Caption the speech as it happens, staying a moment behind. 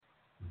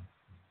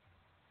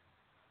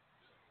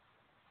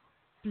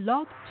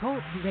Blog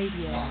Talk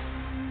Radio.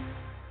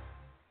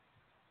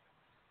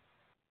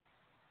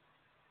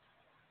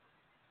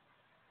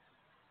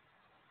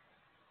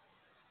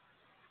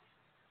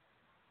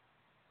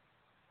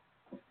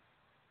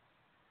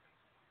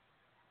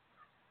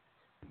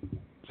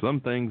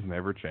 Some things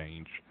never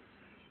change.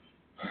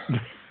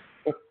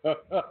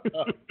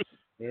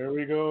 There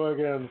we go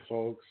again,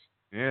 folks.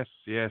 Yes.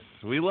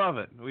 We love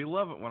it. We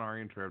love it when our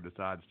intro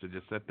decides to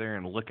just sit there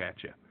and look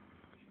at you.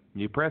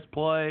 You press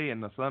play,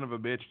 and the son of a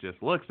bitch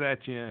just looks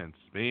at you and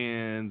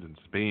spins and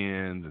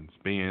spins and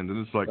spins.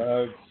 And it's like,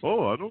 I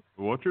don't know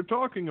what you're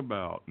talking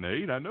about,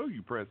 Nate. I know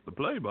you pressed the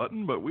play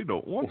button, but we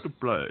don't want to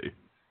play.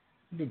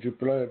 Did you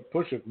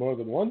push it more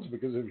than once?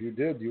 Because if you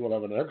did, you will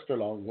have an extra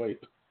long wait.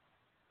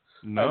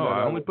 No,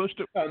 I only pushed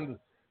it. And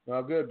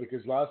good,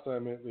 because last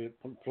time it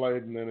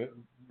played and then it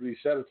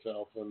reset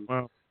itself. And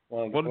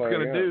what it's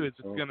going to do is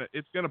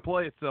it's going to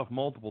play itself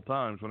multiple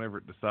times whenever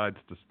it decides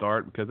to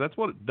start, because that's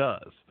what it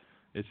does.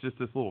 It's just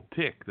this little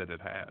tick that it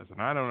has,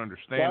 and I don't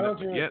understand it.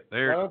 But yet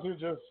there. Why don't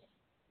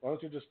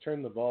you just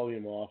turn the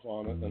volume off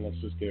on it, and let's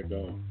just get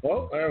going.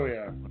 Oh, there we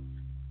are.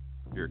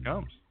 Here it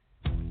comes.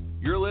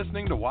 You're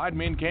listening to Wide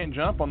Men Can't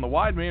Jump on the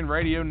Wide Men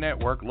Radio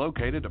Network,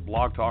 located at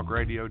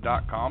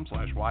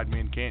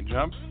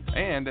blogtalkradio.com/widemencan'tjump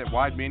and at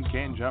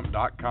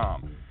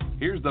widemencan'tjump.com.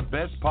 Here's the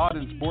best pod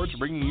in sports,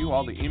 bringing you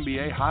all the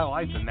NBA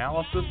highlights,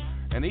 analysis,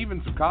 and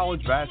even some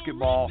college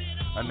basketball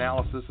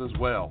analysis as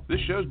well. This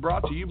show's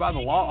brought to you by the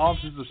law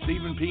offices of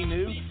Stephen P.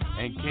 New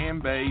and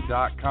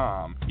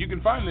CamBay.com. You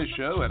can find this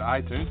show at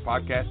iTunes,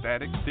 Podcast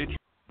Addict, Stitcher.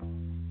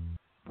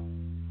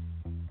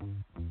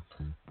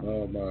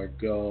 Oh, my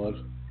God.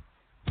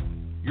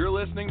 You're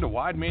listening to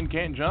Wide Men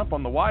Can't Jump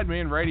on the Wide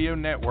Men Radio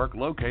Network,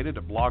 located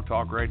at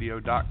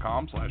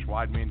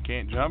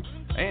blogtalkradio.com/widemencan'tjump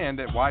and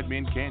at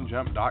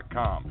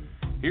widemencan'tjump.com.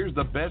 Here's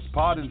the best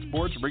pod in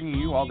sports, bringing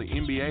you all the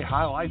NBA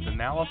highlights,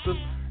 analysis,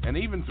 and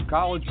even some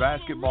college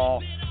basketball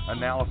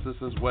analysis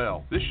as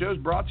well. This show's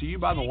brought to you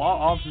by the law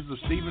offices of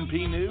Stephen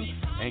P. New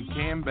and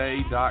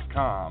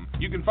CamBay.com.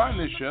 You can find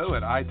this show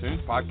at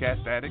iTunes,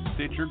 Podcast Addict,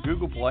 Stitcher,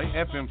 Google Play,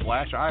 FM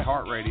Flash,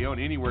 iHeartRadio, and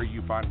anywhere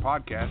you find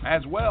podcasts,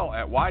 as well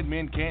at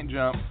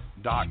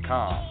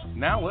widemencan'tjump.com.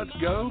 Now let's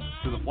go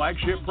to the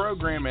flagship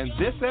program in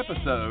this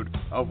episode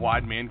of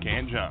Wide Men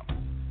Can't Jump.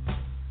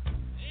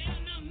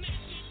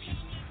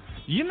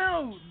 You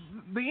know,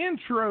 the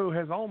intro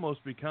has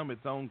almost become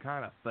its own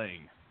kind of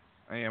thing.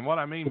 And what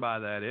I mean by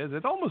that is,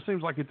 it almost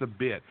seems like it's a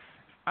bit.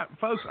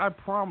 Folks, I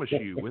promise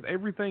you, with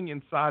everything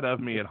inside of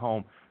me at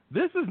home,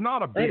 this is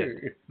not a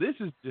bit. Hey. This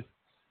is just...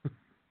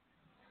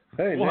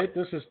 Hey, what? Nate,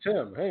 this is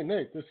Tim. Hey,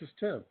 Nate, this is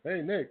Tim.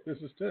 Hey, Nate, this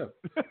is Tim.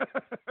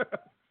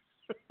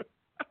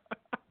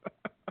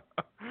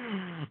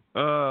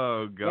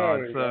 Oh,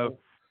 God. So...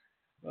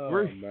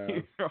 we'll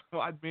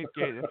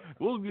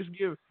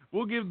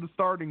give the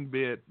starting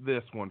bit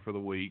this one for the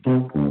week.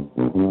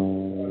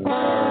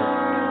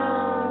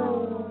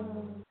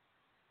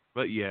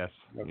 But yes,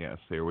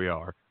 here we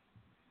are.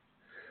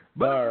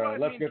 But all right,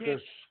 let's get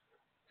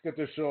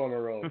this show on the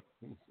road.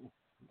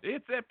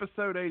 It's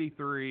episode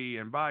 83,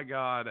 and by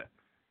God,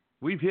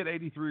 we've hit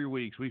 83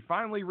 weeks. We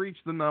finally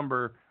reached the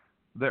number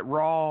that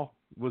Raw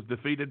was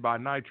defeated by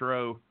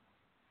Nitro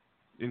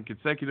in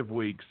consecutive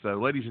weeks. So,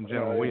 ladies and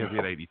gentlemen, we have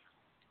hit 83.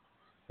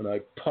 And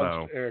I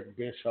punched Eric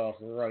Bischoff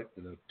right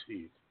in the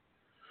teeth.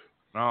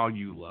 Oh,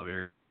 you love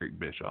Eric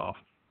Bischoff.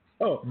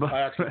 Oh,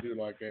 I actually do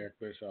like Eric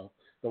Bischoff.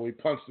 But we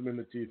punched him in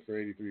the teeth for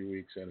 83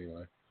 weeks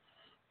anyway.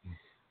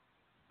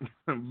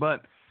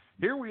 But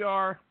here we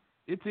are.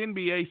 It's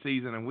NBA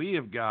season, and we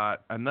have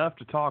got enough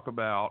to talk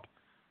about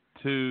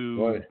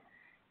to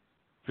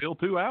fill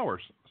 2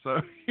 hours.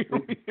 So here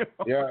we are.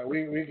 Yeah,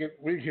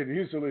 we could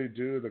easily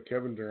do the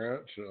Kevin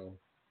Durant show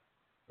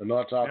and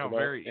not talk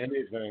about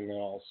anything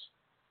else.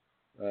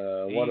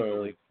 What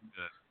a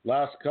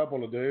last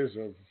couple of days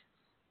of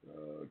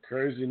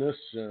craziness.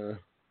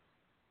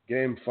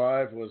 Game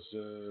 5 was,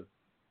 to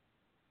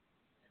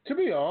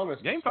be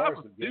honest, Game 5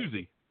 was a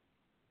doozy.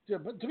 Yeah,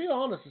 but to be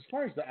honest, as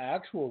far as the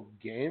actual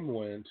game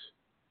went,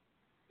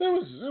 it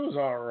was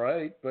all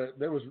right. But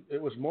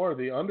it was more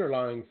the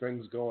underlying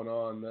things going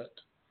on that,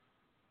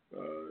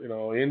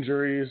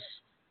 injuries,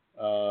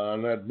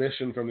 an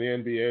admission from the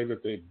NBA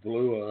that they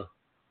blew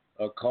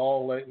a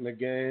call late in the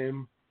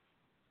game.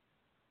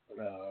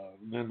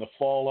 Then the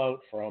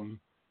fallout from,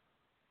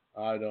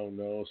 I don't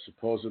know,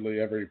 supposedly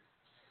every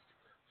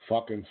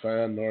fucking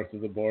fan north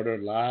of the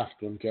border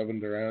laughed when Kevin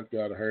Durant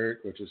got hurt,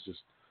 which is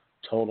just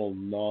total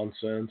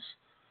nonsense.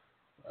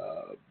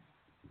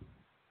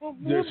 We'll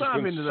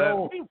dive into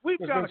that.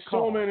 We've got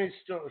so many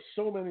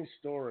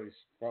stories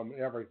from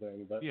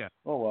everything. But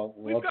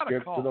let's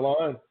get to the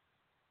line.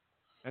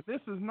 And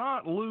this is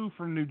not Lou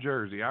from New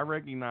Jersey. I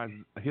recognize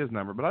his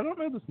number, but I don't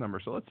know this number.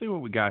 So let's see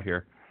what we got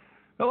here.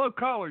 Hello,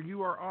 caller.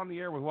 You are on the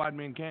air with Wide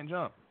Men Can't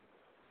Jump.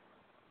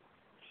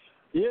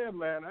 Yeah,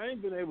 man. I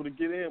ain't been able to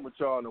get in with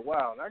y'all in a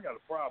while, and I got a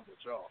problem with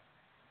y'all.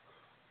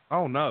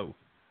 Oh, no.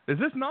 Is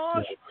this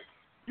Naj?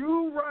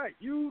 You right.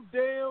 You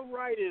damn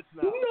right it's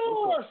not. No,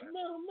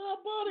 my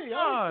buddy.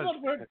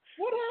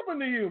 What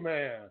happened to you,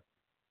 man?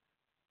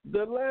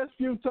 The last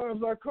few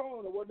times I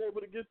called, I wasn't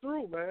able to get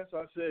through, man. So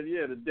I said,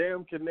 yeah, the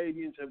damn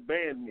Canadians have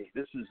banned me.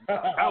 This is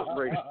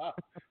outrageous.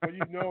 Well,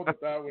 you know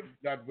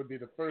that would be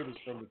the furthest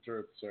from the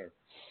truth, sir.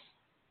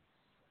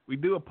 We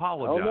do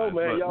apologize. I don't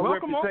know, man. Y'all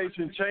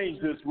reputation on.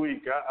 changed this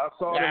week. I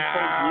saw them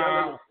folks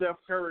yelling at Steph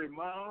Curry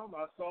mom.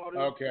 I saw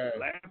them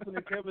laughing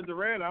at Kevin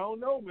Durant. I don't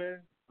know, man.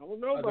 I don't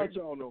know about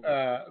y'all no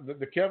more.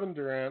 The Kevin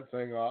Durant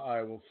thing,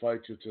 I will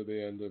fight you to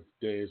the end of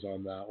days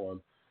on that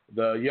one.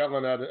 The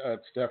yelling at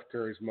Steph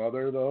Curry's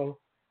mother, though,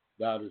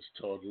 that is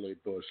totally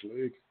Bush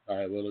League.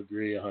 I will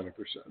agree 100%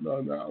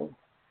 on that one.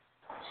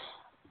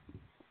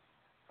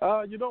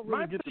 You don't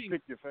really get to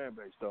pick your fan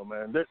base, though,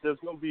 man. There's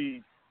going to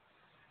be,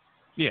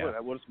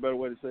 what's a better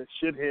way to say it?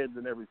 Shitheads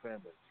in every fan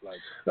base.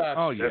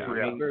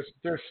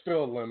 There's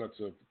still limits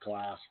of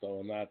class, though,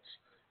 and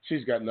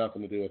she's got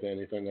nothing to do with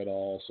anything at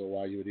all, so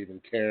why you would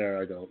even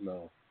care, I don't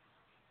know.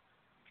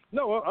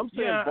 No, I'm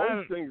saying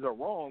both things are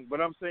wrong, but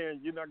I'm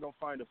saying you're not going to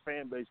find a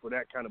fan base where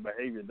that kind of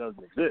behavior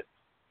doesn't exist.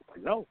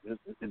 Like, no,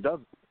 it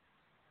doesn't.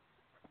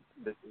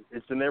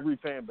 It's in every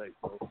fan base,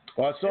 bro.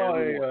 Well,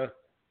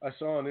 I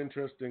saw an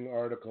interesting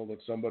article that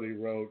somebody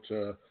wrote.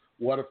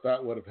 What if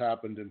that would have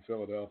happened in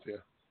Philadelphia?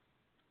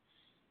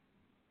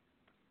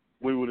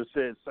 We would have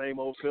said same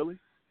old Philly.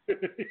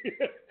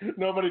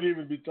 Nobody'd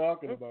even be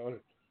talking about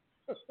it.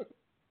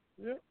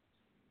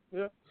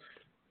 Yeah.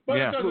 But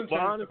it doesn't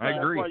change I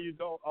agree. That's why you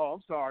don't. Oh,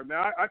 I'm sorry,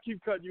 man. I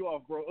keep cutting you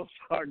off, bro. I'm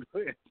sorry.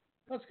 Go ahead.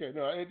 That's okay.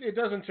 No, it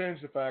doesn't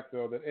change the fact,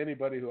 though, that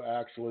anybody who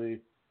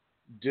actually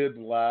did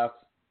laugh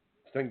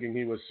thinking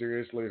he was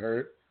seriously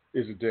hurt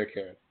is a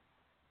dickhead.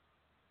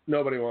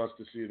 Nobody wants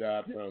to see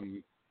that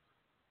from...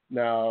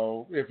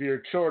 Now, if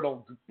you're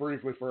chortled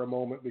briefly for a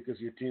moment because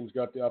your team's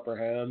got the upper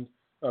hand,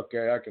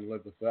 okay, I can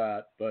live with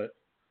that. But,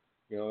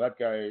 that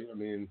guy, I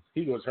mean,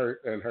 he was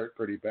hurt and hurt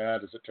pretty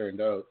bad as it turned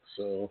out,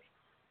 so...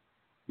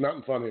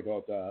 Nothing funny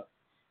about that.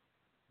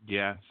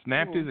 Yeah,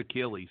 snapped his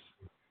Achilles.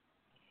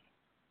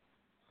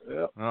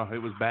 Yeah. Oh, it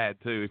was bad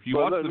too. If you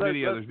watch the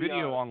video, there's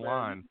video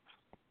online.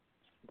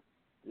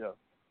 Yeah.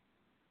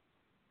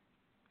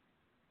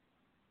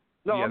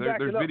 No, I'm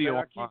there's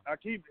video. I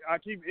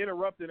keep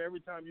interrupting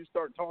every time you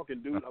start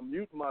talking, dude. I'm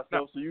muting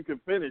myself so you can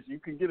finish. You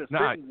can get a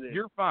sentence in.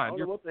 You're fine. I don't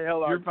know what the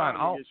hell our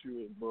timing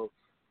issue is, bro.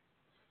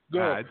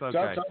 Go. It's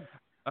okay.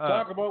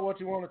 Talk about what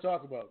you want to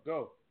talk about.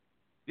 Go.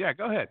 Yeah,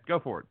 go ahead. Go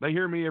for it. They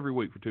hear me every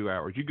week for 2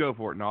 hours. You go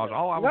for it, Nas.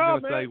 All I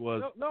was going to say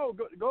was... No,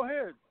 go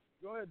ahead.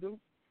 Go ahead, dude.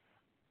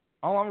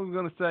 All I was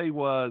going to say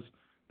was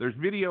there's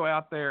video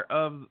out there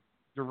of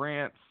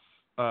Durant's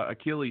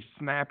Achilles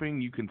snapping.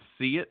 You can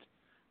see it.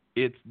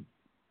 It's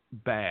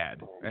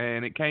bad.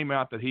 And it came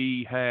out that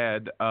he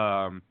had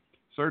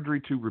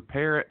surgery to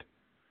repair it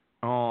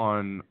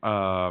on,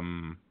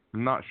 I'm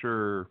not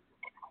sure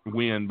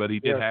when, but he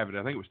did have it.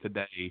 I think it was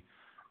today.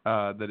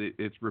 That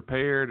it's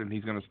repaired and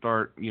he's going to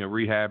start,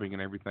 rehabbing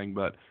and everything.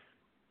 But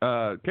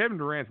Kevin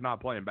Durant's not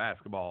playing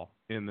basketball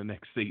in the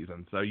next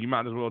season, so you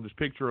might as well just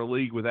picture a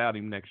league without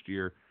him next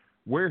year.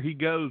 Where he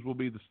goes will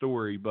be the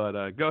story.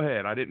 But go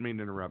ahead. I didn't mean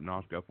to interrupt.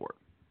 Nos, go for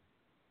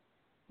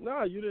it.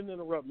 No, you didn't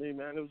interrupt me,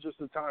 man. It was just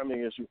a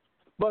timing issue.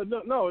 But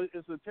no,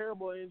 it's a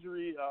terrible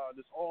injury.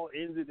 This all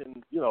ended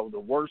in the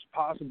worst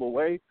possible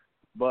way.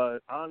 But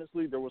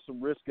honestly, there was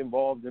some risk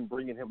involved in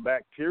bringing him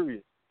back.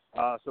 Period.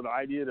 So the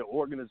idea that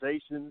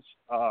organizations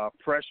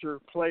pressure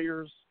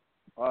players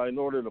in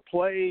order to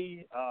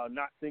play,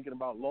 not thinking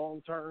about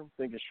long-term,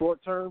 thinking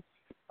short-term,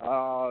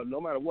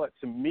 no matter what,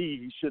 to me,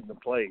 he shouldn't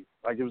have played.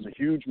 Like, it was a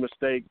huge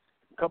mistake.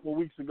 A couple of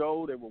weeks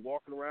ago, they were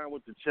walking around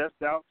with the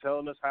chest out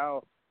telling us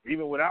how,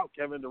 even without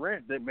Kevin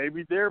Durant, that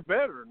maybe they're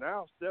better.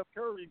 Now Steph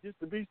Curry gets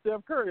to be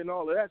Steph Curry and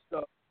all of that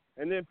stuff.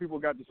 And then people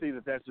got to see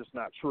that that's just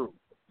not true.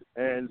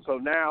 And so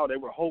now they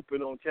were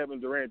hoping on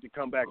Kevin Durant to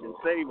come back and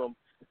save them.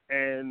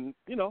 And,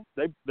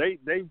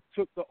 they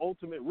took the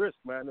ultimate risk,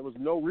 man. There was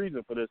no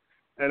reason for this.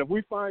 And if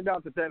we find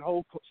out that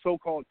whole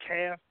so-called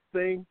calf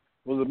thing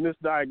was a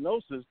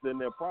misdiagnosis, then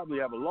they'll probably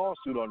have a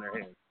lawsuit on their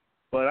hands.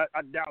 But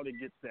I doubt it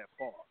gets that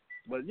far.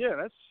 But, yeah,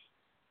 that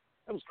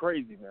was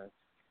crazy, man.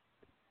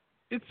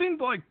 It seems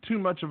like too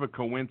much of a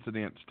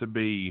coincidence to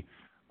be,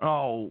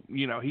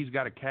 he's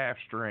got a calf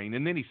strain,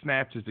 and then he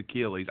snaps his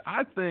Achilles.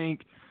 I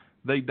think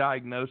they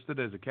diagnosed it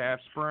as a calf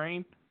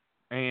sprain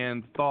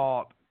and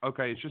thought,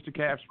 okay, it's just a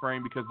calf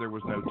sprain because there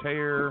was no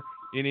tear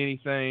in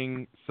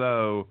anything.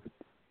 So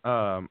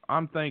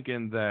I'm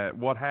thinking that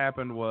what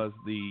happened was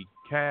the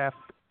calf,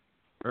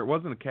 or it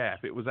wasn't a calf,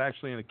 it was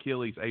actually an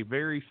Achilles, a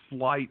very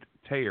slight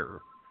tear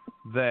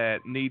that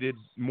needed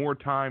more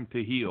time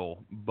to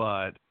heal,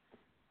 but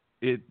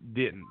it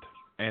didn't.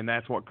 And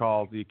that's what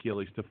caused the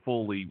Achilles to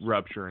fully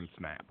rupture and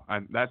snap.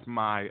 That's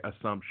my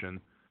assumption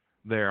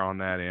there on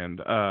that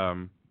end.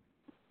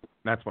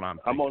 That's what I'm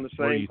thinking. I'm on the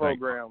same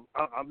program.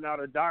 I'm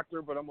not a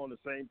doctor, but I'm on the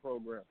same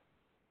program.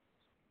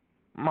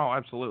 Oh,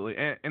 absolutely.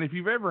 And if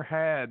you've ever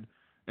had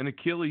an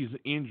Achilles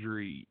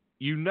injury,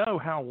 you know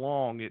how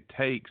long it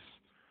takes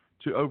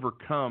to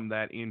overcome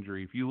that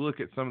injury. If you look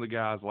at some of the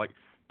guys like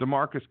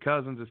DeMarcus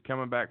Cousins is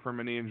coming back from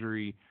an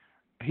injury,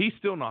 he's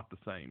still not the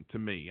same to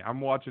me.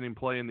 I'm watching him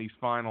play in these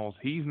finals.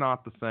 He's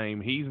not the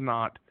same. He's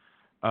not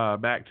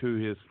back to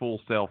his full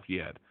self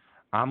yet.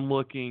 I'm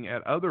looking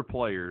at other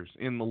players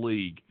in the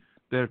league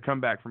that have come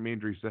back from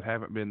injuries that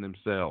haven't been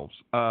themselves.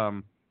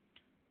 I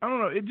don't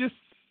know.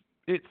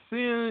 It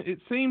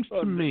seems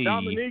to me.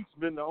 Dominique's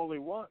been the only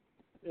one.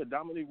 Yeah,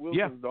 Dominique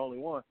Wilson's the only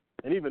one.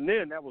 And even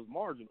then, that was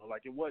marginal.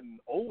 Like, it wasn't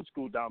old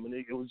school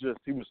Dominique. It was just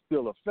he was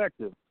still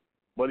effective,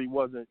 but he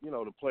wasn't,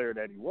 the player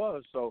that he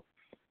was. So,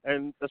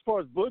 and as far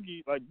as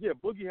Boogie,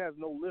 Boogie has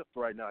no lift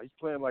right now. He's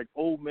playing like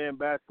old man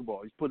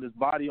basketball. He's putting his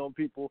body on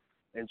people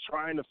and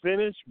trying to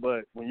finish.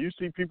 But when you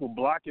see people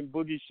blocking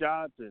Boogie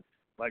shots and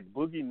like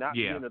Boogie not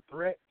being a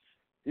threat,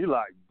 you're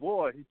like,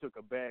 boy, he took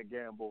a bad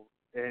gamble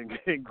and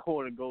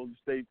going to Golden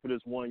State for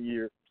this 1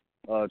 year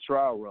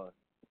trial run,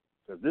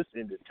 because this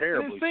ended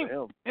terribly for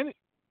him.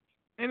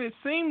 And it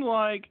seemed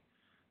like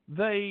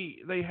they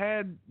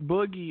had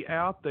Boogie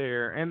out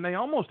there, and they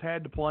almost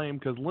had to play him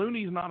because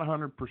Looney's not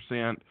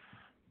 100%.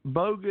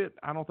 Bogut,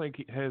 I don't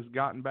think has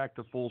gotten back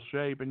to full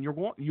shape, and you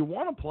want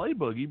to play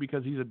Boogie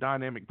because he's a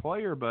dynamic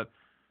player. But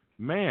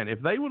man,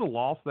 if they would have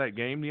lost that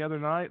game the other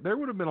night, there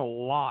would have been a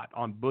lot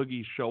on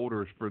Boogie's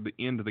shoulders for the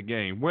end of the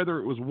game, whether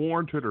it was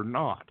warranted or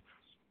not.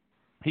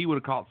 He would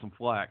have caught some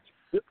flack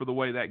for the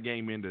way that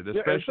game ended,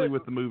 especially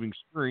with the moving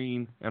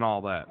screen and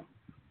all that.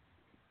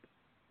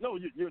 No,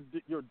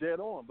 you're dead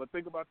on. But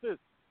think about this.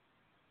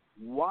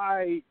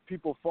 Why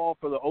people fall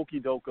for the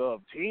okie doke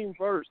of team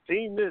first,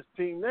 team this,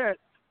 team that.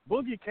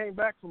 Boogie came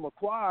back from a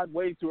quad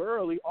way too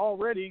early,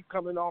 already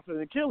coming off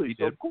an Achilles.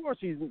 So, of course,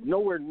 he's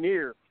nowhere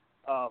near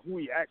who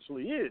he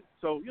actually is.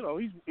 So,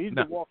 he's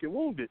been walking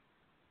wounded.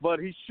 But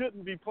he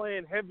shouldn't be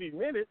playing heavy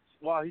minutes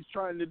while he's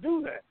trying to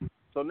do that.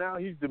 So now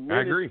he's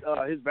diminished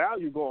his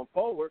value going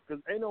forward,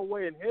 because ain't no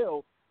way in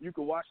hell you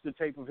could watch the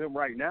tape of him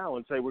right now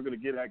and say we're going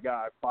to get that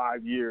guy a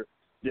 5-year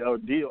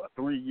deal, a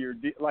 3-year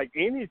deal, like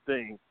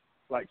anything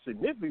like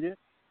significant.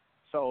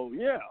 So,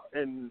 yeah,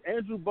 and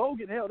Andrew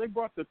Bogut, hell, they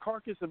brought the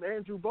carcass of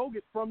Andrew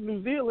Bogut from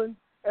New Zealand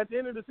at the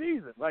end of the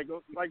season. Like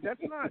that's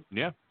not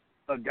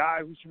a guy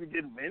who should be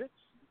getting minutes.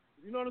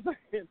 You know what I'm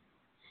saying?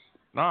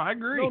 No, I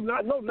agree.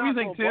 Not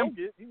Bogut.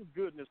 He was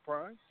good in his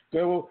prime.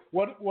 Okay, well,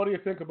 what do you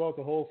think about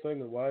the whole thing,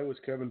 and why was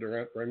Kevin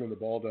Durant bringing the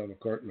ball down the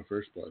court in the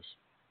first place?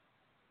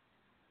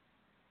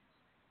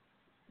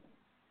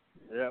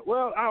 Yeah,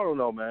 well, I don't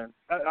know, man.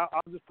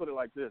 I'll just put it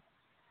like this.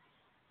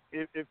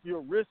 If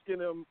you're risking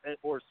him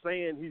or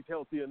saying he's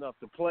healthy enough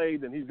to play,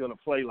 then he's going to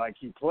play like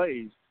he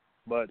plays.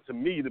 But to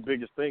me, the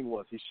biggest thing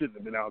was he shouldn't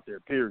have been out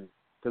there, period.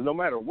 Because no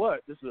matter what,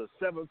 this is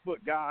a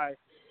 7-foot guy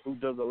who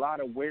does a lot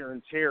of wear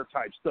and tear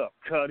type stuff,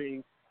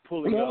 cutting,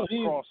 pulling up,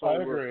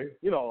 crossover,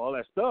 all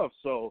that stuff.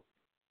 So,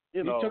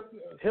 him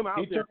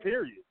out there,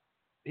 period.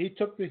 He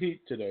took the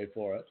heat today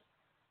for it.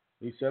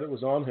 He said it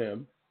was on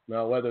him.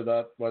 Now, whether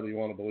you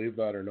want to believe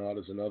that or not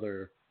is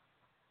another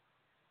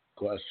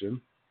question.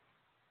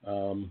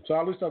 So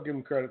at least I'll give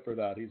him credit for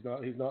that. He's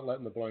not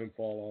letting the blame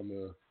fall on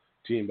the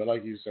team. But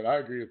like you said, I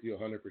agree with you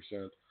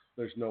 100%.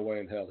 There's no way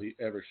in hell he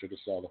ever should have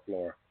saw the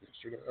floor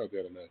the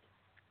other night.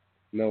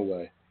 No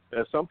way.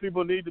 And some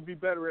people need to be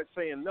better at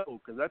saying no,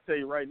 because I tell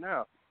you right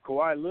now,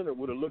 Kawhi Leonard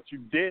would have looked you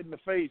dead in the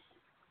face,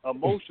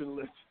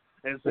 emotionless,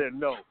 and said,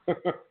 no,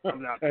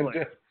 I'm not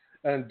playing.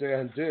 And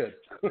did.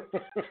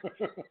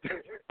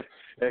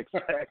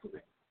 Exactly.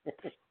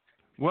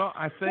 Well,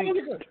 I think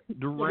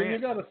Durant. You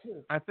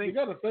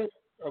got to think.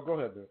 Oh, go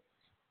ahead, Bill.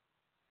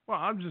 Well,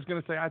 I'm just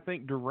going to say I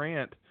think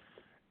Durant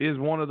is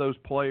one of those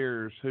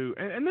players who,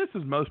 and this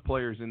is most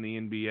players in the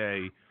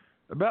NBA.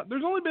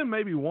 There's only been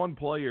maybe one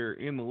player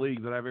in the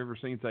league that I've ever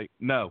seen say,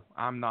 "No,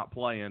 I'm not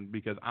playing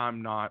because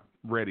I'm not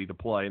ready to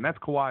play," and that's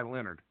Kawhi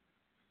Leonard.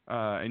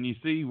 And you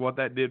see what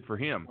that did for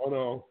him. Oh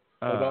no,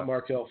 what about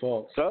Markelle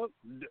Fultz? So,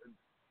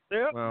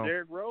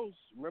 Derrick Rose.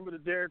 Remember the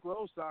Derrick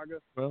Rose saga?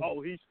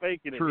 He's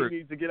faking it. True. He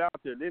needs to get out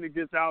there. Then he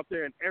gets out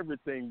there and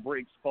everything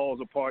breaks,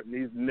 falls apart, and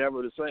he's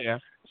never the same. Yeah.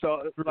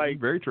 So,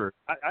 very true.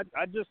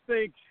 I just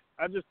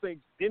think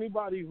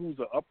anybody who's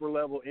an upper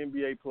level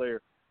NBA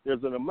player,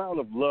 there's an amount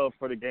of love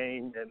for the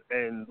game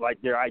and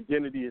like their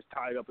identity is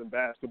tied up in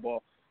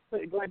basketball.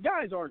 Like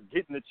guys aren't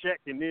getting a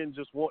check and then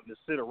just wanting to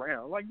sit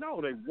around. Like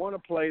no, they want to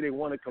play, they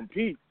want to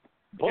compete,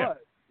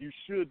 but you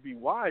should be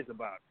wise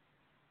about it.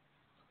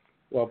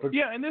 Well,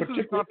 and this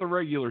is not the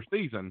regular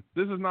season.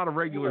 This is not a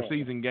regular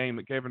season game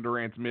that Kevin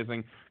Durant's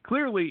missing.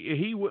 Clearly,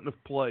 he wouldn't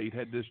have played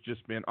had this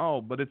just been,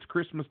 but it's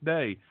Christmas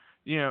Day.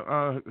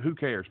 Who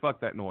cares? Fuck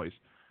that noise.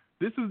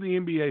 This is the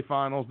NBA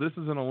Finals. This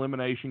is an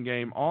elimination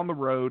game on the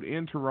road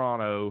in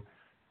Toronto.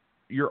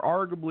 You're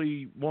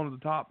arguably one of the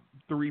top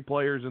 3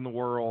 players in the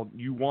world.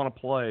 You want to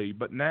play,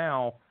 but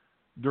now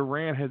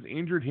Durant has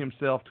injured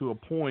himself to a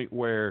point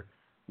where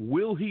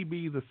will he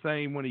be the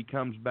same when he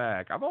comes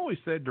back? I've always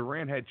said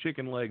Durant had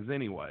chicken legs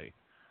anyway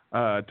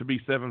to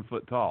be 7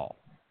 foot tall.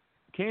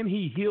 Can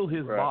he heal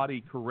his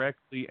body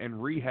correctly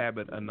and rehab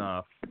it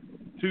enough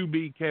to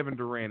be Kevin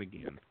Durant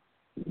again?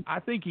 I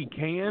think he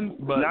can,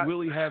 but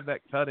will he have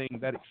that cutting,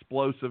 that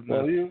explosiveness?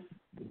 Well,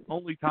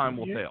 only time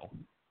will tell.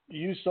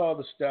 You saw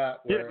the stat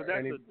where but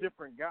that's a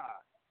different guy.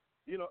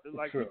 You know,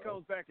 like True. he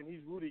comes back and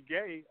he's Rudy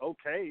Gay,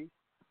 okay,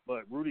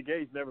 but Rudy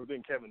Gay's never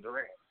been Kevin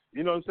Durant.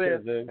 You know what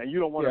I'm saying? And you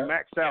don't want to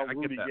max out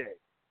Rudy Gay.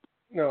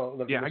 No,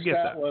 the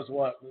stat was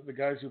what? The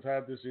guys who've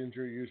had this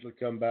injury usually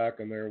come back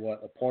and they're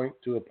what, a point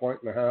to a point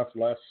and a half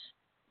less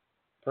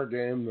per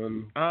game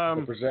than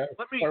the percent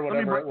or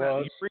whatever it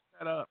was. You bring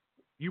that up.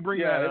 You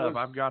bring that up.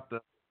 I've got the.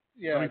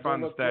 Let me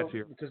find the stats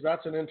here because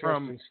that's an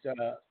interesting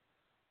stat.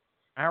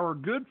 Our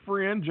good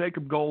friend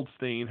Jacob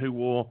Goldstein, who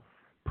will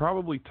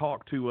probably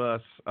talk to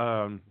us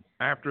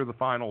after the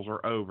finals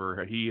are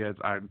over.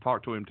 I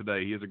talked to him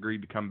today. He has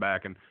agreed to come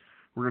back, and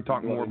we're going to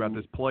talk more about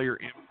this player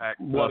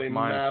impact plus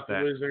minus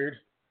stat. Wizard.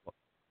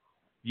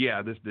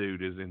 Yeah, this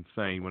dude is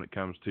insane when it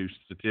comes to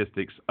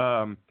statistics.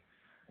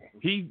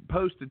 He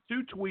posted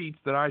 2 tweets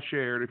that I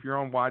shared. If you're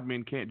on Wide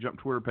Men Can't Jump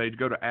Twitter page,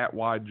 go to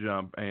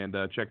 @WideJump and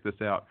check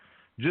this out.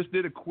 Just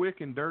did a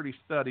quick and dirty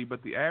study,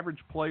 but the average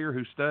player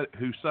who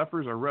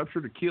suffers a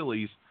ruptured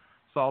Achilles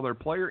saw their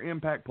player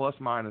impact plus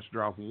minus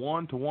drop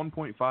 1 to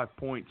 1.5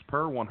 points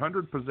per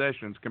 100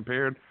 possessions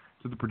compared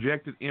to the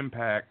projected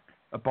impact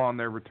upon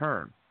their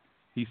return.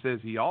 He says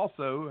he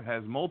also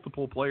has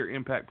multiple player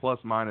impact plus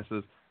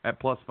minuses at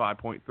plus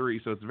 5.3,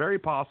 so it's very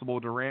possible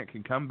Durant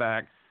can come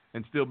back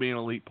and still be an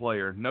elite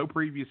player. No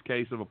previous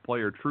case of a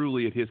player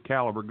truly at his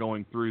caliber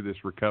going through this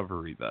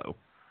recovery, though.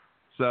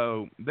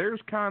 So there's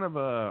kind of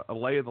a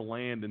lay of the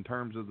land in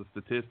terms of the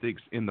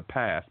statistics in the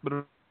past. But,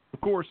 of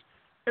course,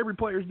 every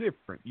player is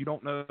different. You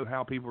don't know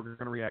how people are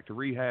going to react to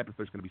rehab, if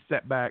there's going to be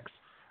setbacks,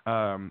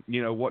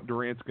 what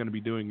Durant's going to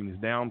be doing in his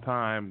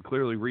downtime,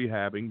 clearly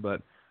rehabbing,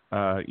 but,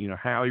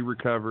 how he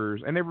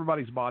recovers. And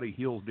everybody's body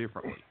heals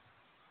differently.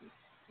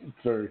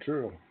 Very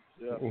true.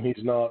 Yeah.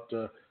 He's not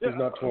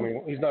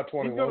 21. He's not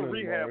 21 He's going to anymore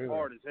rehab either.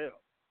 hard as hell.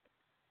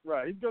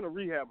 Right. He's going to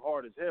rehab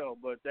hard as hell,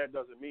 but that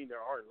doesn't mean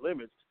there aren't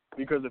limits.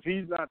 Because if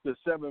he's not the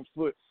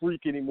 7-foot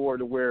freak anymore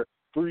to where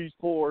 3s,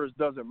 4s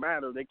doesn't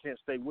matter, they can't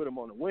stay with him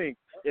on the wing.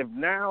 If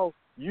now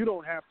you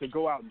don't have to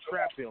go out and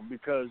trap him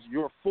because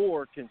your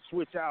 4 can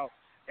switch out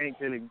and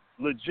can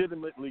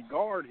legitimately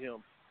guard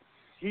him,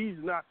 he's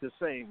not the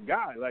same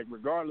guy. Like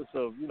regardless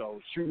of,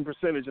 shooting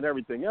percentage and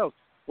everything else,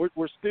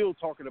 we're still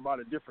talking about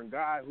a different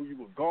guy who you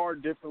would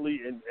guard differently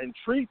and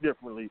treat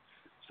differently.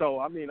 So,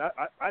 I mean,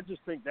 I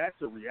just think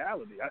that's a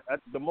reality.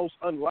 The most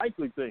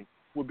unlikely thing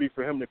would be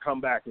for him to come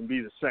back and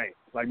be the same.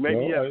 Like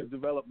maybe he has to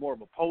develop more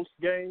of a post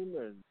game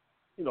and,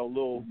 a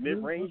little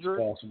mid-ranger.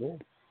 Possible.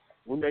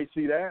 We may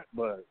see that,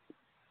 but.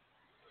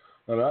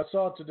 And I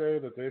saw today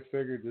that they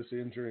figured this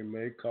injury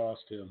may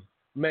cost him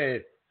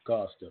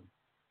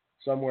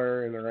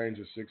somewhere in the range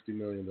of $60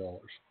 million.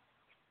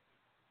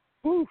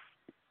 Oof.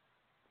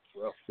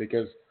 Well,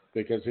 because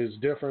his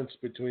difference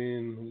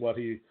between what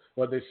they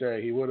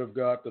say he would have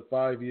got the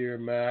 5-year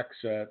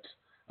max at,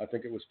 I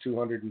think it was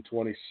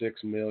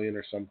 $226 million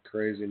or some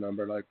crazy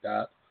number like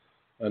that,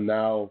 and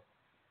now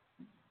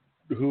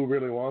who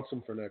really wants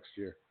him for next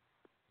year?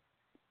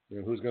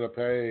 Who's going to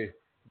pay?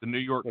 The New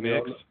York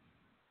Knicks.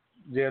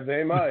 Yeah,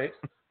 they might,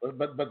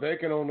 but they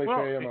can only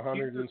pay him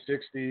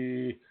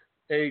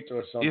 168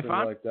 or something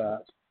like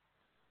that.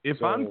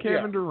 If I'm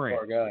Kevin Durant,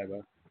 poor guy,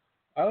 but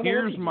I don't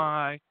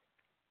know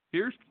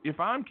if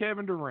I'm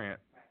Kevin Durant,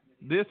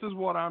 this is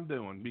what I'm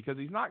doing because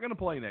he's not going to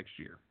play next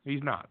year.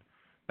 He's not.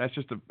 That's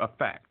just a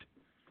fact.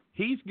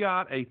 He's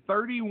got a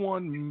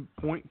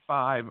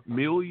 $31.5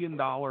 million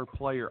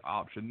player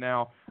option.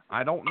 Now,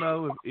 I don't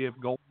know if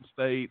Golden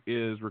State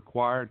is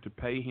required to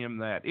pay him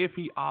that if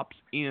he opts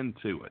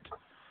into it.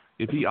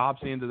 If he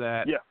opts into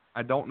that,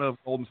 I don't know if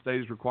Golden State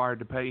is required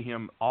to pay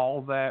him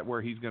all that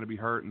where he's going to be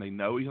hurt and they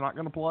know he's not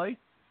going to play.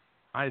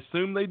 I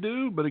assume they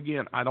do, but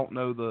again, I don't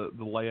know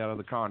the layout of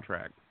the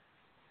contract.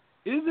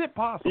 Is it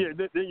possible? Yeah,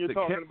 then you're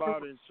talking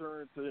about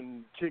insurance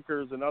and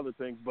kickers and other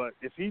things. But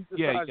if he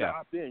decides to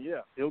opt in,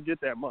 he'll get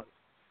that money.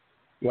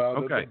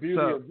 Well,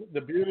 the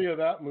beauty of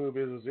that move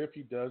is if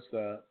he does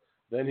that,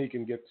 then he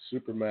can get the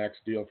Supermax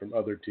deal from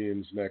other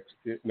teams next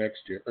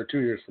year or 2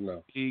 years from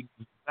now.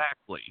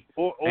 Exactly.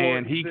 Or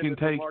and he can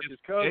take his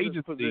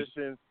agency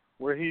position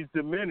where he's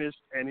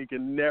diminished and he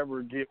can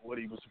never get what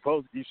he was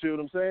supposed to. You see what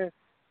I'm saying?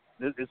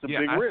 It's a big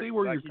risk. I see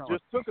where you're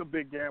just took a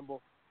big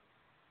gamble.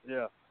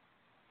 Yeah.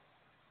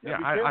 Yeah,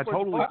 I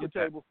totally get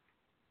that.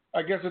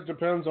 I guess it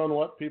depends on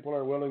what people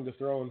are willing to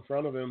throw in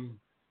front of him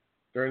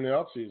during the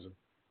offseason.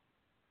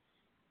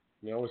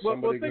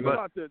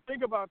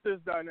 Think about this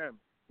dynamic.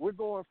 We're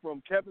going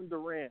from Kevin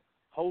Durant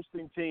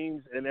hosting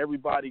teams and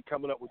everybody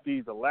coming up with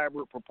these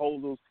elaborate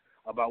proposals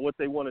about what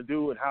they want to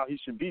do and how he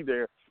should be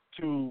there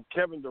to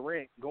Kevin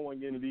Durant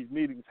going into these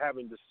meetings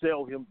having to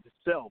sell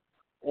himself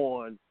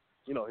on,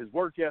 his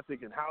work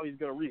ethic and how he's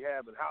going to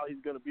rehab and how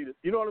he's going to be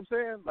 – you know what I'm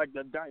saying? Like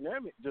the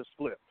dynamic just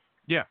flipped.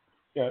 Yeah.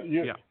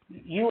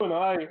 You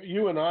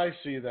and I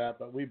see that,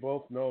 but we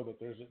both know that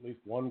there's at least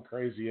one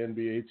crazy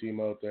NBA team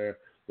out there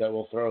that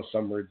will throw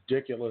some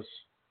ridiculous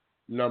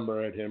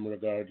number at him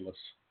regardless.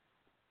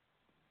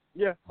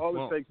 Yeah,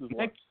 all it takes is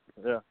one.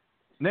 Yeah.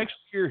 Next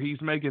year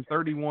he's making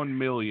 $31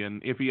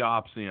 million if he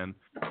opts in.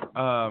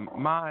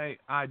 My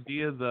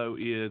idea though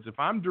is if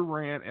I'm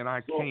Durant and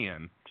I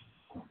can,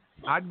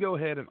 I'd go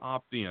ahead and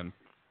opt in.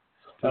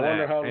 I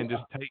wonder how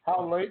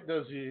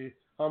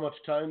much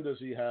time does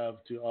he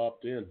have to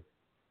opt in?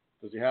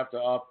 Does he have to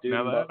opt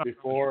in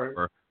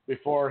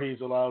before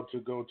he's allowed to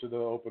go to the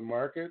open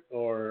market,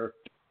 or?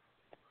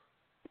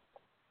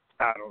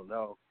 I don't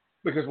know.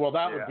 Because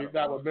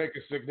that would make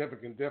a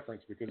significant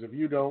difference. Because if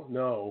you don't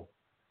know,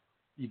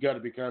 you got to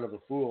be kind of a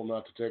fool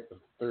not to take the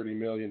 $30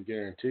 million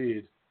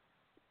guaranteed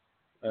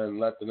and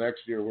let the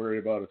next year worry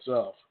about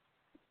itself.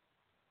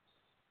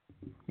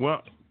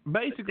 Well,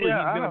 basically, he's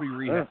going to be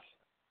rehabbed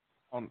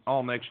on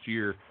all next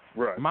year.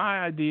 Right.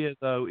 My idea,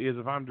 though, is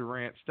if I'm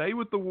Durant, stay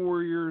with the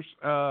Warriors.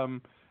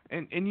 And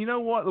you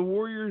know what? The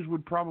Warriors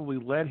would probably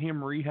let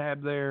him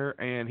rehab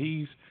there, and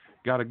he's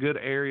got a good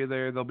area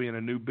there. They'll be in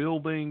a new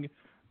building.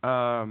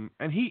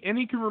 And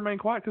he can remain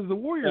quiet because the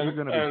Warriors are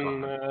going to be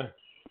fine.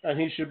 And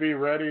he should be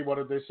ready, what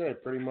did they say,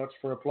 pretty much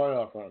for a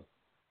playoff run.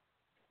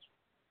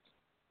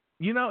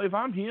 You know, if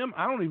I'm him,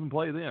 I don't even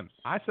play then.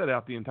 I set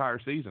out the entire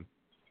season,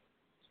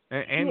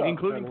 and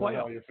including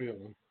playoffs. How you're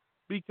feeling.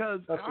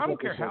 Because I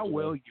don't care how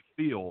well you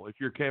feel if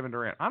you're Kevin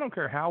Durant. I don't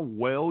care how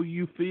well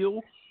you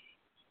feel.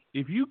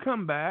 If you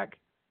come back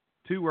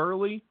too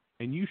early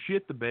and you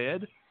shit the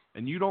bed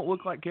and you don't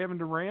look like Kevin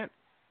Durant,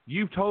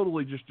 you've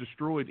totally just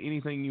destroyed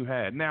anything you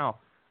had. Now,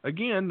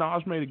 again,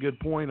 Nas made a good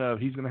point of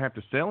he's going to have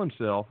to sell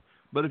himself.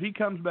 But if he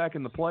comes back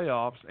in the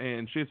playoffs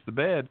and shits the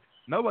bed,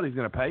 nobody's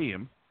going to pay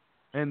him.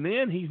 And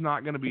then he's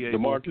not going to be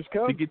able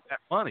to get that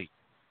money.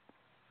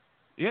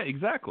 Yeah,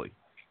 exactly.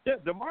 Yeah,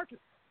 DeMarcus.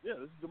 Yeah,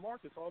 this is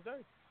DeMarcus all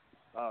day.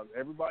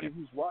 Everybody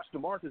who's watched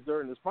DeMarcus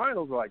during his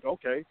finals are like,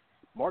 okay,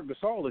 Marc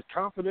Gasol is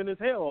confident as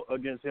hell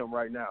against him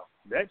right now.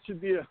 That should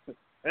be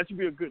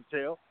a good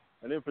tell.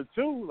 And then for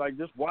two, like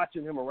just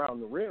watching him around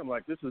the rim,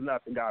 like this is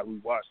not the guy we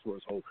watched for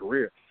his whole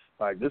career.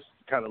 Like this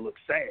kind of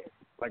looks sad.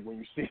 Like when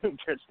you see him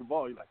catch the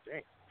ball, you're like,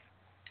 dang,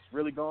 it's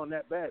really gone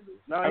that badly.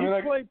 Now,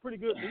 he played pretty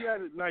good. He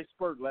had a nice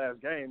spurt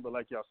last game, but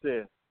like y'all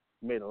said,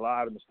 he made a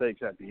lot of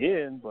mistakes at the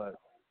end, but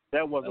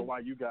that wasn't why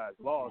you guys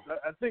lost.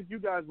 I think you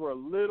guys were a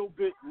little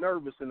bit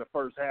nervous in the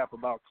first half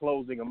about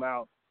closing them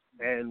out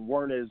and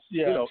weren't as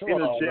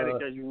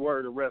energetic as you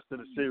were the rest of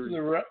the series.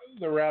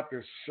 The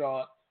Raptors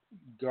shot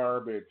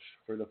garbage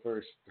for the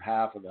first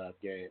half of that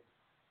game.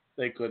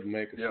 They couldn't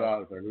make a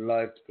shot if their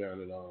life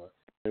depended on it.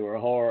 They were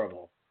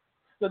horrible.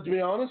 But to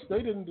be honest,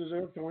 they didn't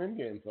deserve to win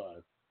Game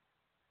 5.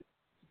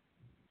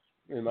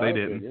 In my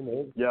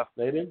opinion,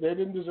 they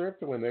didn't deserve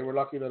to win. They were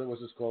lucky that it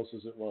was as close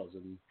as it was,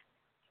 and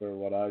for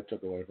what I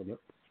took away from it.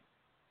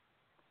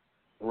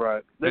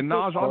 Right. And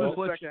Naj, I'll just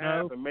let you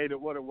know, and made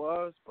it what it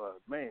was, but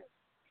man,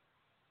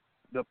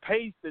 the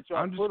pace that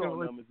y'all put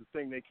on them is the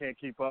thing they can't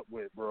keep up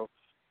with, bro.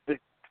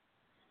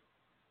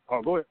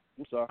 Go ahead.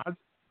 I'm sorry.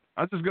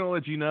 I'm just gonna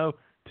let you know,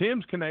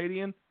 Tim's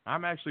Canadian.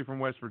 I'm actually from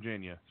West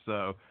Virginia,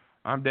 so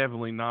I'm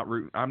definitely not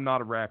I'm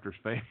not a Raptors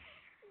fan.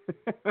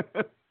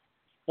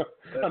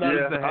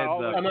 I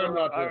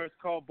always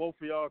call both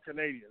of y'all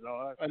Canadian.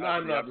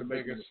 I'm not the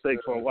biggest mistake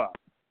for a while.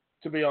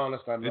 To be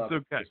honest, I'm not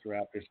the biggest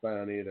Raptors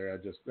fan either.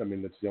 It's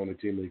the only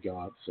team we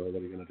got. So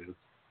what are you gonna do?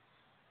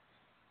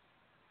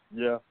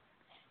 Yeah,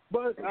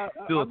 but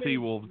still a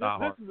T-Wolves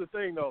diehard. This is the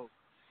thing, though.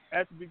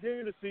 At the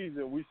beginning of the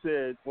season, we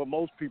said what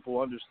most people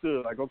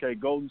understood, like, okay,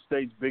 Golden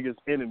State's biggest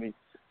enemy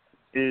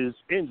is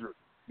injury.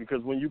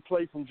 Because when you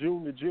play from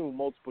June to June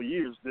multiple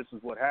years, this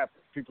is what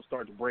happens. People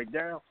start to break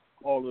down.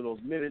 All of those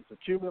minutes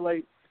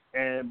accumulate.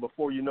 And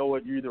before you know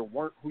it, you either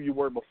weren't who you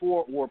were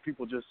before or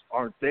people just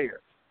aren't there.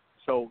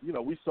 So,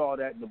 we saw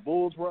that in the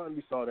Bulls run.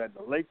 We saw that in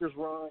the Lakers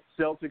run,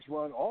 Celtics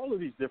run, all of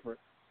these different,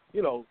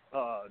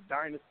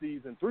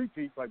 dynasties and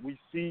three-peats. Like, we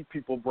see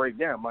people break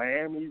down.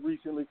 Miami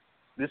recently,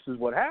 this is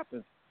what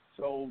happens.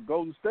 So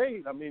Golden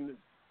State,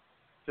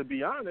 to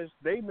be honest,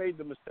 they made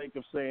the mistake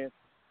of saying,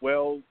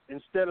 well,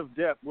 instead of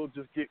depth, we'll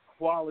just get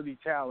quality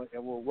talent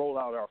and we'll roll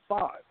out our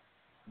five.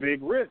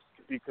 Big risk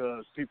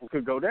because people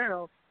could go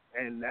down,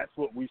 and that's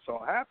what we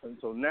saw happen.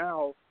 So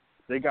now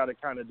they got to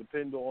kind of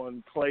depend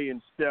on Clay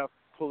and Steph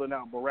pulling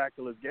out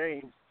miraculous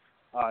games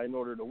in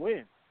order to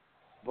win.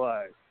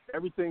 But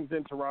everything's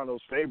in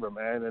Toronto's favor,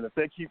 man. And if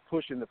they keep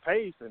pushing the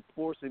pace and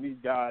forcing these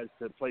guys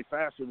to play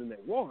faster than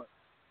they want,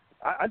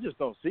 I just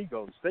don't see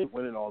Golden State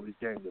winning all these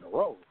games in a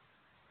row.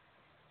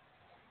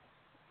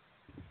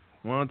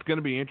 Well, it's going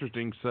to be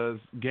interesting. So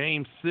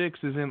Game 6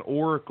 is in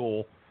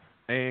Oracle,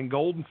 and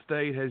Golden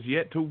State has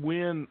yet to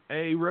win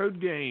a road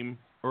game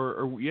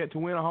or yet to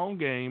win a home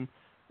game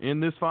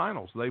in this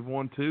finals. They've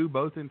won 2,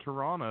 both in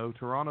Toronto.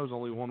 Toronto's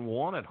only won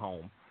 1 at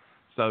home.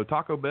 So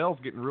Taco Bell's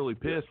getting really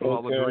pissed with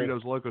all the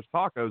Doritos Locos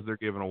Tacos they're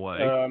giving away.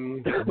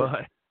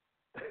 But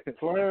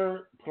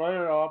player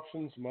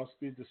options must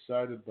be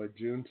decided by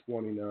June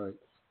 29th.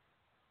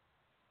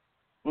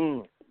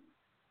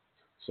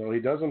 So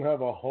he doesn't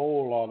have a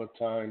whole lot of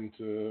time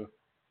to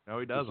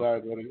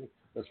decide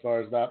as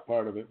far as that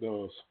part of it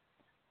goes.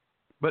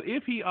 But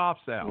if he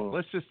opts out,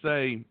 let's just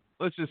say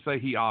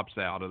he opts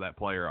out of that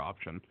player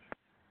option,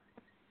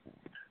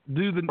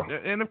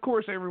 and of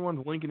course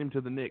everyone's linking him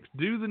to the Knicks.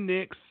 Do the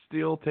Knicks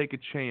still take a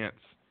chance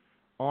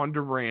on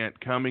Durant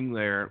coming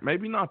there?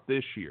 Maybe not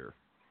this year,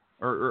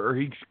 or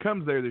he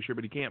comes there this year,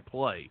 but he can't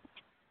play.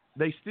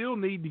 They still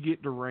need to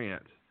get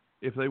Durant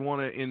if they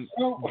want to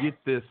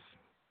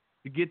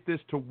get this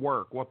to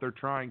work. What they're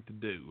trying to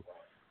do,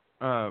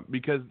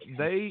 because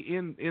they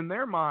in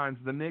their minds,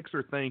 the Knicks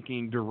are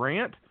thinking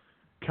Durant,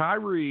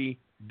 Kyrie,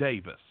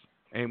 Davis,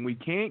 and we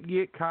can't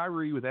get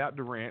Kyrie without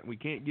Durant. We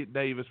can't get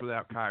Davis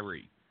without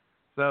Kyrie.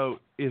 So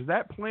is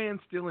that plan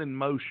still in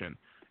motion?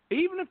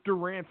 Even if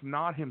Durant's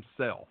not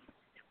himself,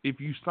 if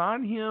you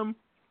sign him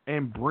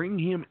and bring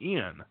him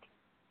in,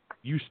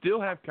 you still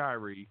have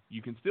Kyrie.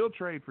 You can still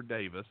trade for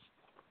Davis.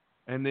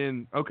 And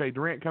then, okay,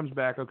 Durant comes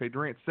back. Okay,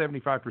 Durant's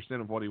 75%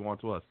 of what he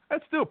wants was.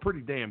 That's still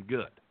pretty damn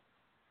good.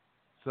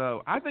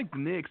 So I think the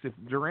Knicks, if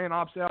Durant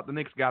opts out, the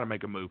Knicks got to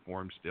make a move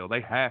for him still.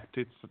 They have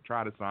to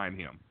try to sign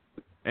him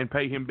and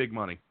pay him big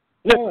money.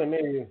 Well,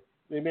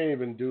 they may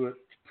even do it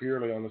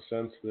purely on the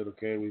sense that,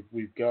 okay,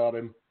 we've got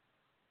him.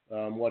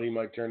 What he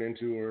might turn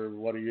into or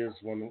what he is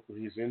when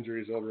his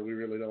injury is over, we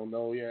really don't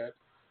know yet.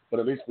 But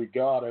at least we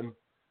got him,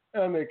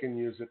 and they can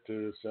use it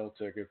to sell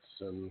tickets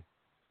and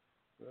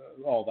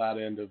all that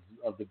end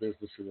of the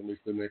business. And at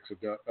least the Knicks have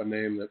got a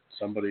name that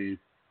somebody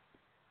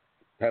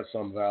has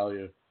some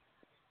value.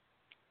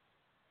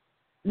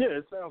 Yeah,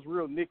 it sounds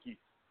real Nicky.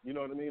 You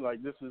know what I mean?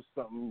 Like, this is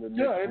something that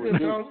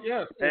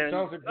it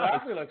sounds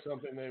exactly like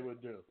something they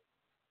would do.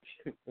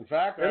 In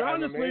fact, and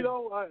honestly,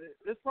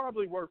 it's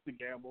probably worth the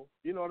gamble.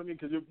 You know what I mean?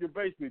 Because you're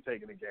basically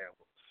taking a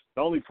gamble.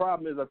 The only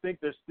problem is I think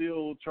they're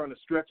still trying to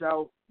stretch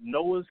out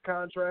Noah's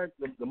contract,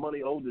 the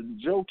money owed to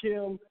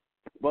Joakim.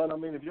 But, I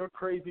mean, if you're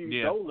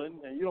crazy Dolan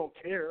and you don't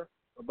care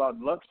about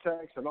Lux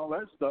tax and all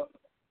that stuff,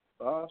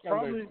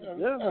 probably,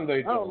 and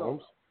they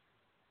don't.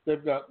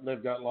 They've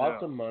got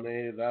lots of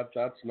money.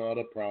 That's not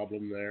a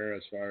problem there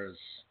as far as,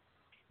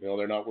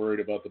 they're not worried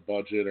about the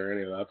budget or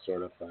any of that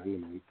sort of thing. I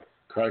mean,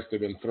 Christ, they've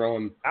been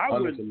throwing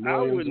hundreds of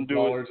millions of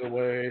dollars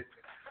away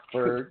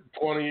for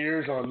 20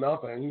 years on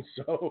nothing.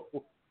 So,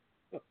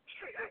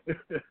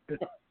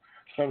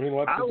 I mean,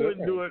 what's the difference? I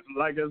wouldn't do it,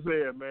 like I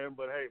said, man.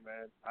 But, hey,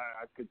 man,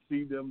 I could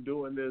see them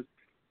doing this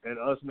and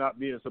us not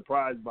being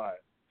surprised by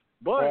it.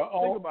 But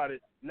think about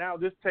it. Now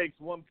this takes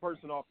one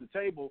person off the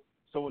table.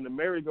 So when the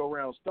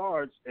merry-go-round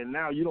starts and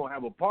now you don't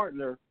have a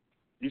partner,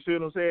 you see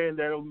what I'm saying?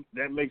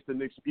 That makes the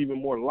Knicks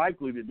even more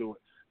likely to do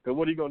it. Because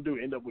what are you going to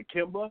do, end up with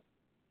Kemba?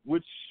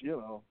 Which,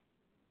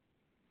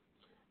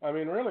 I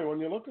mean, really, when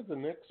you look at the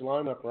Knicks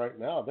lineup right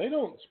now, they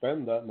don't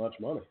spend that much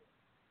money.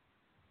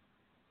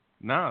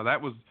 No,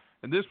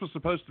 and this was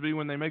supposed to be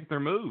when they make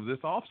their move this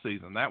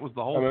offseason. That was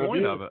the whole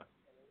point of it.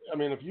 I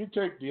mean, if you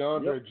take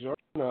DeAndre Jordan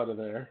out of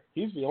there,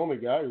 he's the only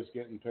guy who's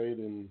getting paid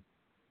in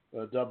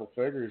double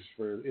figures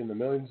in the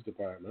millions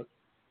department.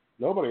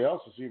 Nobody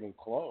else is even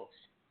close.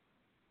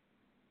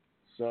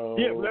 So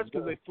yeah, but that's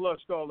because they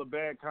flushed all the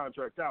bad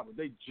contracts out. But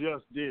they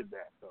just did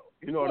that, though.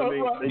 You know what I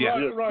mean?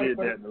 They did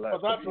that in the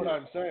last. But that's what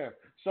I'm saying.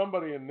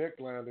 Somebody in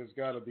Nickland has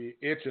got to be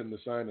itching to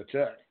sign a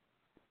check.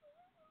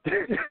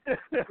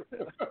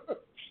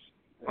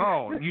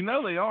 Oh,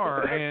 they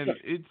are, and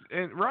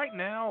right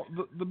now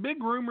the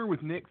big rumor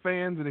with Knick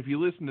fans, and if you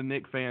listen to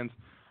Knick fans,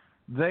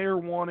 they're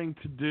wanting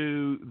to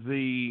do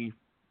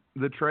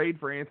the trade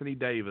for Anthony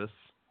Davis.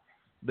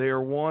 They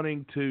are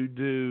wanting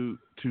to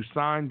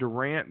sign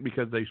Durant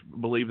because they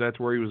believe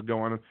that's where he was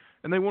going,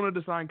 and they wanted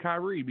to sign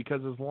Kyrie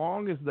because as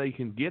long as they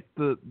can get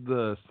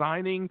the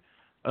signing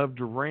of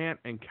Durant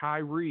and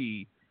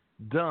Kyrie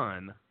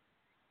done,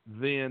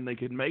 then they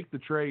could make the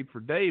trade for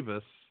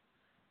Davis.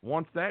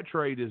 Once that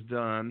trade is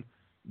done,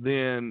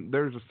 then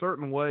there's a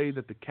certain way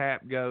that the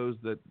cap goes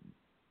that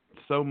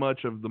so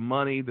much of the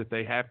money that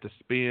they have to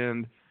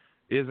spend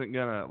isn't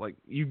going to, like,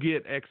 you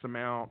get X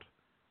amount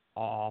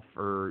off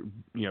or,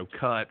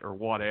 cut or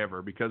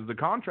whatever, because the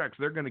contracts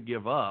they're going to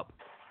give up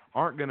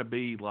aren't going to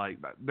be like,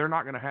 they're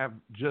not going to have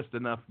just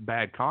enough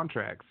bad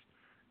contracts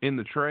in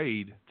the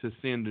trade to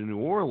send to New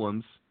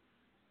Orleans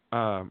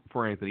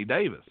for Anthony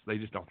Davis. They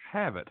just don't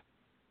have it.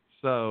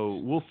 So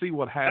we'll see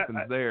what happens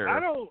there. I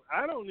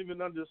don't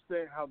even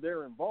understand how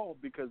they're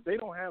involved because they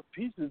don't have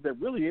pieces that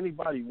really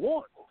anybody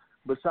wants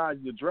besides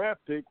the draft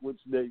pick, which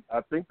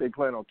I think they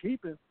plan on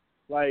keeping.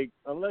 Like,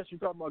 unless you're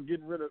talking about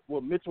getting rid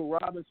of, Mitchell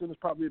Robinson is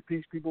probably a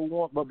piece people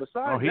want. But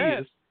besides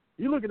that,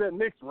 you look at that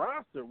Knicks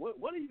roster, what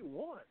do you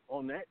want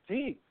on that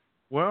team?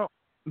 Well,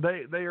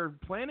 they are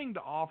planning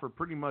to offer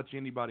pretty much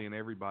anybody and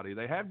everybody.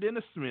 They have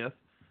Dennis Smith,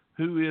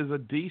 who is a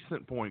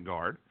decent point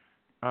guard.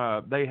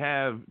 They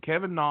have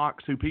Kevin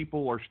Knox, who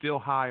people are still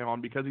high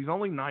on because he's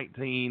only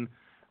 19.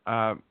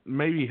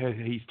 Maybe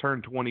he's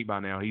turned 20 by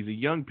now. He's a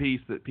young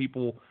piece that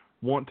people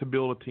want to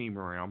build a team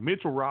around.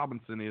 Mitchell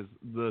Robinson is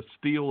the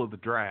steal of the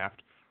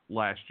draft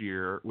last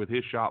year with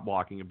his shot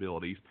blocking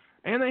abilities.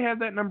 And they have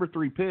that number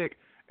 3 pick,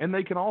 and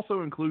they can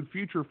also include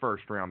future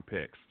first-round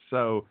picks.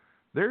 So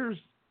there's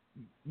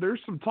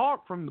some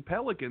talk from the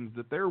Pelicans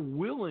that they're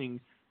willing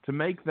to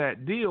make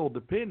that deal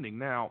depending.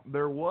 Now,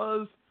 there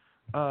was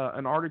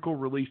an article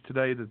released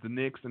today that the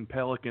Knicks and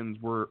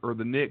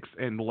the Knicks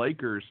and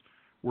Lakers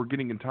were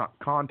getting in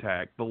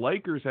contact. The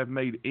Lakers have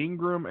made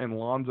Ingram and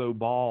Lonzo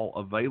Ball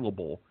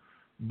available,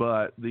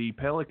 but the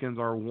Pelicans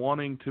are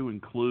wanting to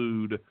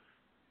include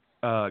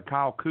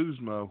Kyle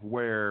Kuzma,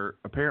 where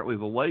apparently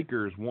the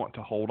Lakers want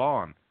to hold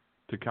on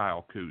to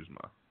Kyle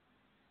Kuzma.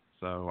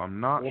 So I'm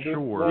not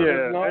sure.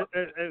 Yeah,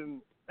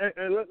 and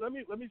let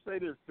me say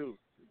this too.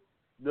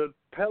 The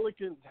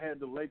Pelicans had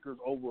the Lakers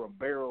over a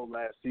barrel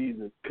last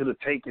season. Could have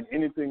taken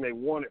anything they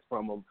wanted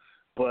from them,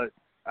 but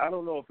I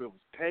don't know if it was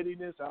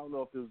pettiness. I don't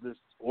know if it was this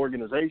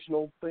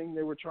organizational thing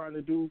they were trying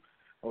to do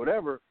or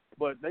whatever,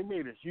 but they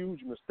made a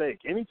huge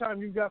mistake.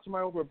 Anytime you got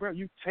somebody over a barrel,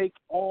 you take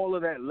all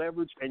of that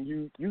leverage and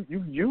you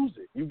use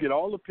it. You get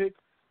all the picks,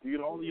 you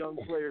get all the young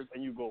players,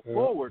 and you go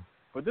forward.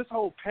 But this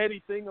whole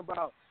petty thing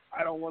about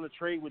I don't want to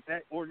trade with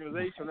that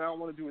organization, I don't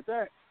want to do with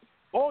that,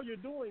 all you're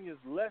doing is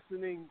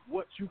lessening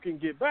what you can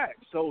get back.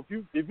 So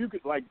if you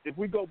could, like, if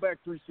we go back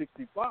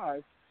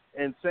 365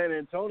 and San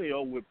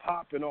Antonio with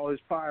Pop and all his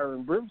fire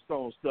and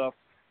brimstone stuff,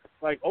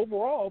 like,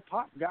 overall,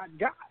 Pop got.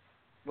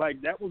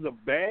 Like, that was a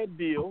bad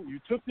deal. You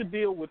took the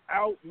deal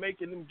without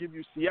making them give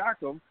you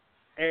Siakam,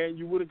 and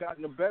you would have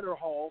gotten a better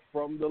haul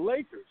from the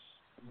Lakers.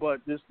 But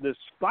this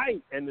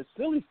spite and the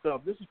silly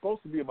stuff, this is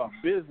supposed to be about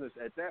business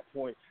at that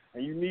point,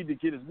 and you need to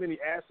get as many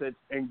assets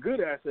and good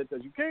assets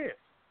as you can.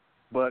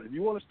 But if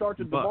you want to start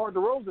the DeMar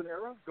DeRozan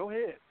era, go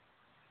ahead.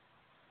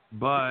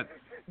 But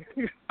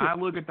I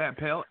look at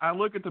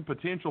the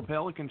potential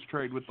Pelicans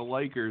trade with the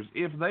Lakers.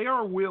 If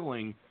they're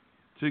willing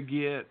to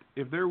get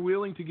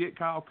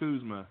Kyle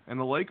Kuzma, and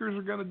the Lakers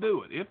are going to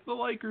do it. If the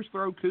Lakers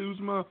throw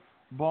Kuzma,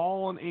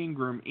 Ball, and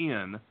Ingram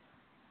in,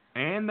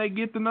 and they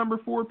get the number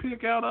 4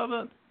 pick out of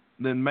it,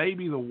 then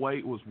maybe the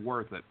wait was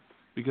worth it.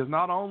 Because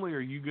not only are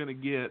you going to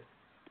get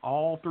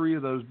all 3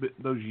 of those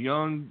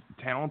young,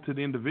 talented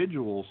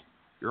individuals,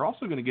 you're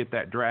also going to get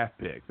that draft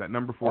pick, that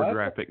number 4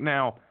 draft pick.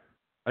 Now,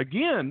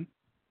 again,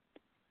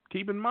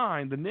 keep in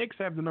mind, the Knicks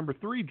have the number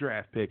 3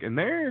 draft pick, and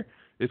there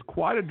is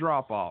quite a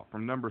drop-off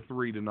from number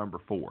 3 to number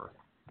 4,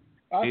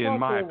 in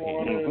my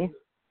opinion.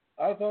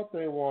 I thought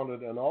they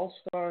wanted an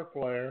all-star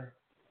player,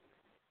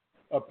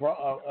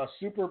 a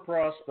super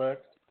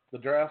prospect, the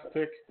draft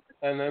pick,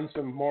 and then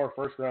some more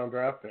first-round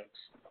draft picks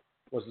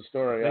was the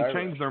story. They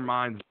changed their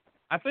minds.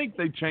 I think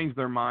they changed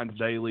their minds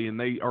daily, and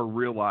they are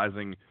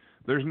realizing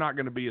there's not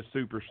going to be a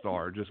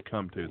superstar just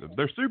come to them.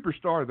 Their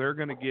superstar they're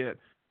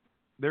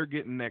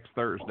getting next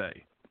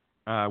Thursday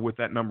with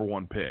that number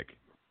 1 pick,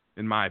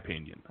 in my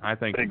opinion. I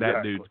think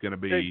that dude's going to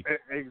be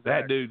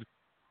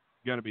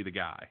the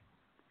guy.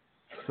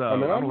 So I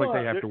don't think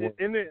they have to work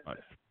much.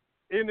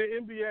 In the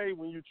NBA,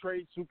 when you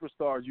trade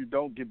superstars, you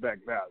don't get back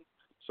value.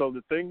 So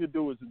the thing to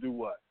do is to do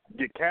what?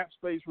 Get cap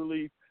space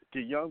relief,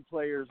 get young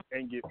players,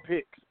 and get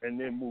picks, and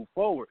then move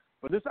forward.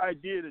 But this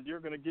idea that you're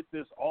going to get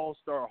this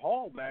all-star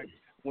haul back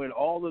when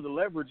all of the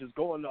leverage is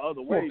going the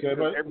other way because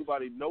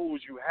everybody knows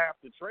you have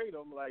to trade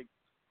them,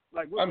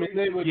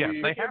 they would be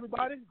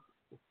everybody.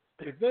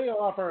 If they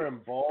offer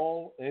him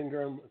Ball,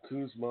 Ingram,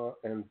 Kuzma,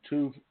 and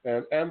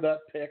that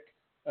pick,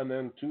 and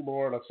then 2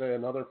 more, let's say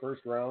another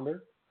first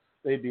rounder,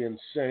 they'd be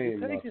insane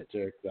not to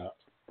take that.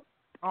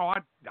 Oh,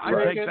 I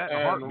take that in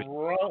a heartbeat.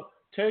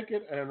 Take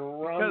it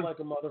and run like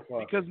a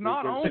motherfucker. Because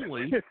not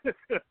only,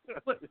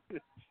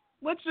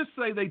 let's just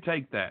say they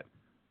take that.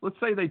 Let's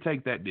say they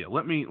take that deal.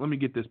 Let me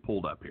get this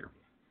pulled up here.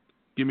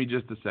 Give me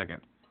just a second.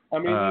 I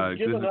mean,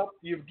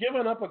 you've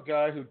given up a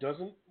guy who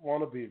doesn't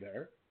want to be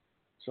there.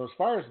 So as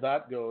far as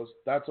that goes,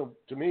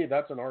 to me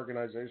that's an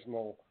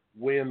organizational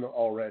win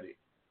already.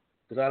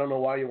 Because I don't know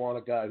why you want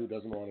a guy who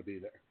doesn't want to be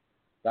there.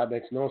 That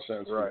makes no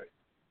sense. Right.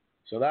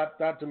 So that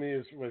to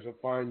me was a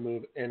fine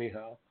move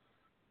anyhow.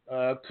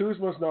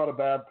 Kuzma's not a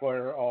bad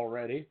player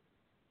already.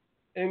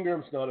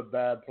 Ingram's not a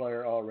bad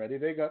player already.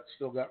 They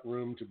still got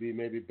room to be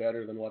maybe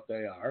better than what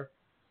they are.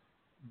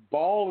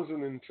 Ball is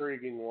an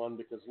intriguing one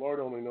because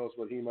Lord only knows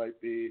what he might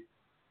be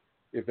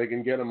if they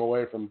can get him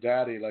away from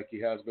Daddy like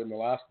he has been the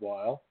last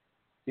while.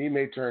 He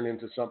may turn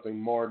into something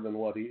more than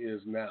what he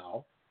is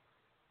now.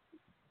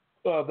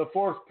 The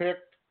 4th pick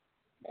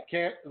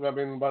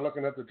by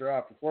looking at the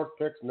draft, the 4th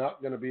pick's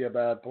not going to be a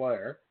bad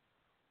player.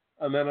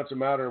 And then it's a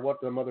matter of what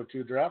the other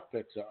 2 draft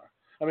picks are.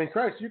 I mean,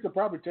 Christ, you could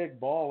probably take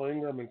Ball,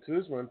 Ingram, and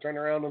Kuzma and turn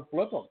around and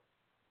flip them.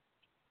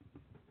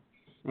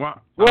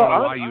 Well, I don't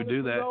know why you would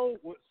do that.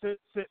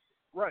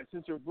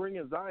 Since you're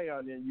bringing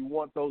Zion in, you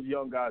want those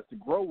young guys to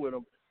grow with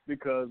them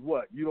because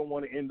you don't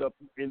want to end up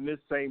in this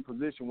same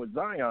position with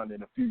Zion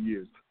in a few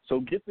years.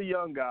 So get the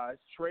young guys,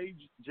 trade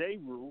J.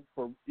 Rule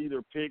for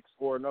either picks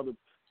or another,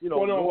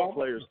 more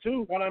players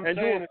too, and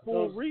do a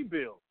full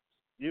rebuild.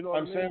 You know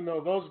what I'm saying,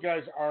 though, those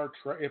guys are,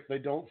 if they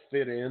don't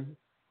fit in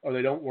or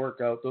they don't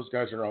work out, those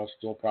guys are all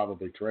still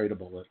probably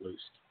tradable at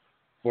least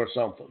for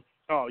something.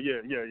 Oh,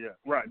 yeah.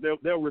 Right.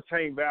 They'll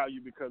retain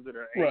value because of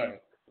their age,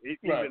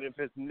 even if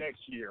it's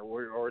next year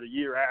or the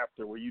year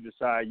after where you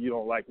decide you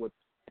don't like what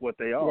what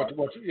they are.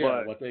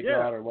 What they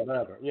got or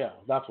whatever. Yeah,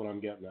 that's what I'm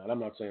getting at. I'm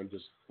not saying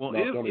just. Well,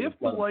 if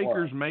the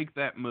Lakers make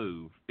that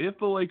move,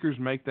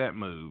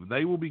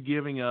 they will be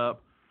giving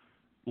up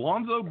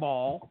Lonzo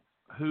Ball,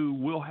 who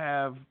will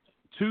have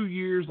 2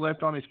 years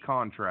left on his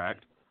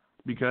contract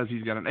because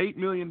he's got an $8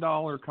 million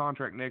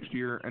contract next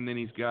year, and then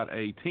he's got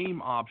a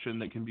team option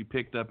that can be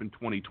picked up in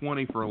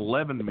 2020 for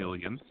 $11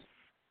 million.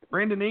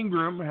 Brandon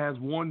Ingram has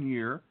 1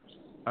 year,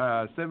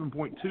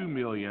 $7.2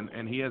 million,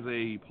 and he has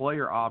a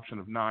player option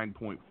of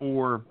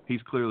 $9.4.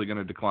 He's clearly going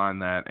to decline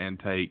that and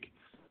take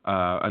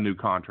a new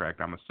contract,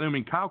 I'm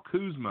assuming. Kyle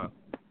Kuzma,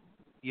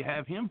 you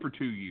have him for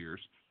 2 years.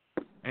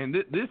 And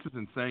this is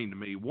insane to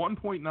me.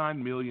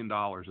 $1.9 million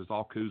is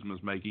all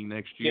Kuzma's making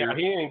next year. Yeah,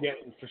 he ain't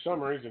getting. For some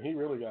reason, he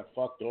really got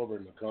fucked over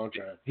in the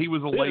contract. He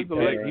was a late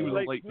pick. He was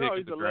a late pick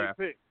at the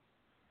draft.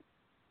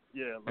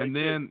 Yeah. And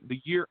then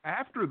the year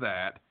after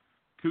that,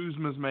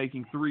 Kuzma's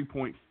making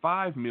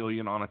 $3.5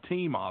 million on a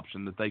team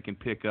option that they can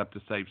pick up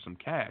to save some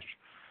cash.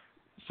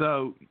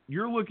 So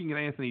you're looking at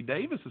Anthony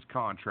Davis's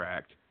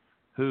contract,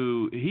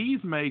 who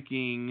he's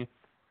making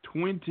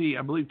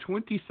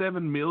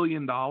 $27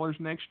 million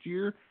next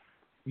year.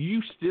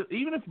 You still,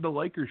 even if the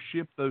Lakers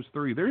ship those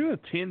three, there's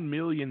a $10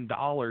 million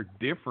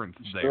difference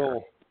there.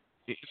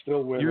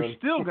 Still winning. You're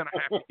still going to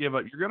have to give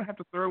up. You're going to have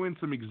to throw in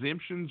some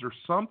exemptions or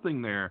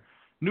something there.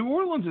 New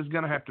Orleans is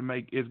going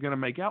to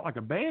make out like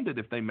a bandit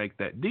if they make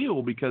that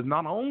deal, because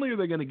not only are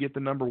they going to get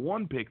the number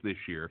 1 pick this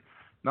year,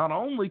 not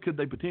only could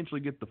they potentially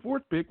get the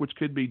 4th pick, which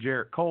could be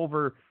Jarrett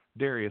Culver,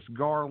 Darius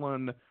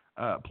Garland,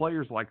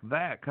 players like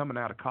that coming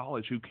out of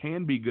college who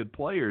can be good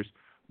players.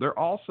 They're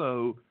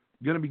also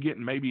going to be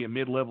getting maybe a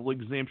mid-level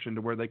exemption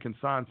to where they can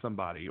sign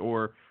somebody,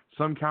 or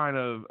some kind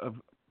of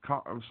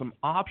some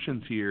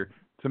options here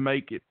to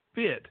make it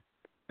fit.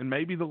 And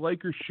maybe the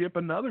Lakers ship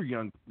another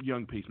young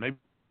piece. Maybe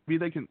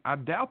they can. I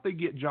doubt they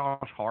get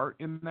Josh Hart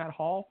in that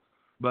haul,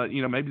 but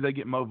maybe they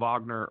get Mo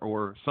Wagner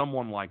or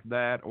someone like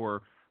that,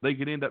 or they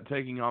could end up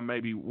taking on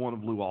maybe one of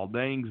Luol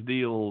Deng's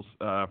deals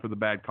for the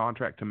bad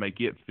contract to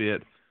make it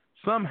fit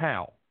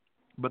somehow.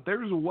 But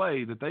there's a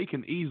way that they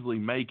can easily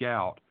make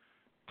out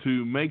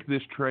to make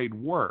this trade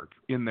work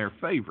in their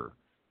favor.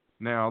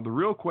 Now, the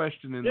real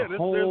question in the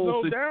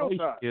whole situation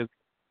is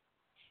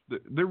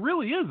there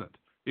really isn't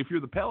if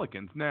you're the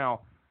Pelicans.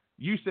 Now,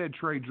 you said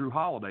trade Jrue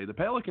Holiday. The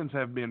Pelicans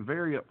have been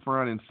very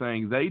upfront in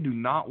saying they do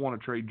not want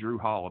to trade Jrue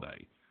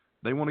Holiday.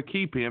 They want to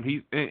keep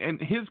him.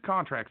 And his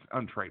contract's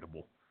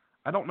untradeable.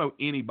 I don't know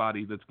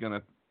anybody that's going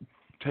to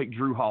take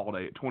Jrue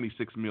Holiday at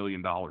 $26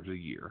 million a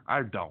year.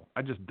 I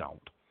just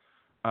don't.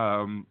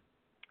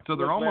 So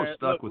they're almost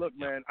stuck with. Look,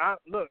 man.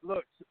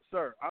 Look,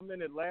 sir. I'm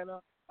in Atlanta.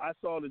 I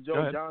saw the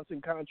Joe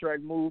Johnson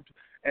contract moved,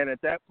 and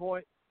at that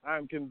point,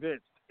 I'm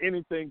convinced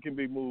anything can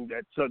be moved.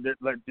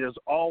 There's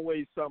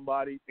always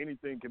somebody.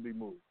 Anything can be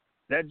moved.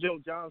 That Joe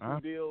Johnson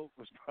deal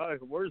was probably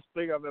the worst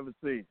thing I've ever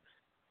seen.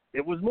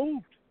 It was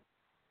moved.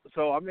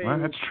 So I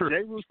mean, that's true.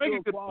 Jay was still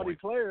a quality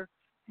player.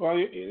 Well,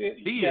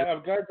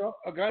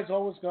 a guy's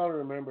always got to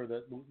remember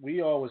that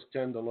we always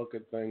tend to look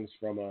at things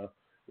from a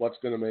what's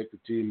going to make the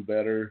team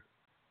better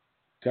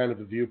kind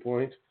of a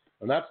viewpoint.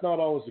 And that's not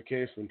always the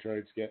case when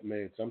trades get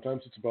made.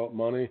 Sometimes it's about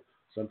money.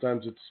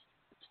 Sometimes it's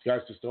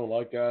guys just don't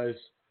like guys.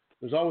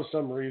 There's always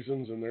some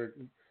reasons, and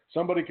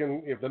somebody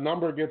can, if the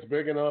number gets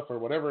big enough or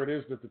whatever it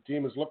is that the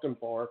team is looking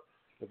for,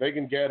 if they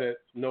can get it,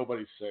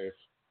 nobody's safe.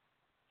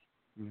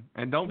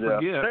 And don't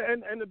forget.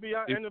 And to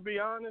be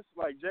honest,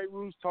 like Jay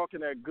Rue's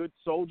talking that good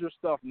soldier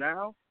stuff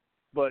now,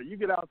 but you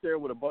get out there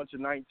with a bunch of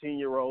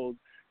 19-year-olds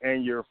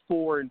and you're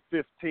 4 and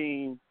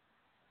 15.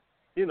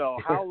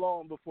 How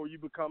long before you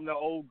become the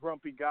old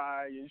grumpy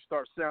guy and you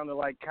start sounding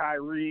like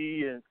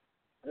Kyrie and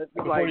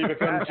before you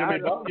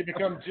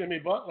become Jimmy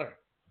Butler.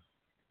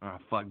 Oh,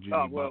 fuck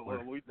Jimmy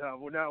Butler.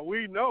 Now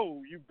we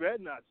know you better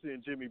not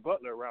send Jimmy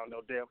Butler around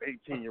no damn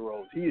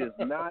 18-year-olds. He is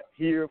not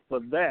here for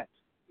that.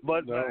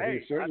 But no,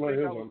 hey, I think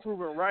I was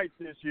proven right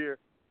this year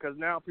because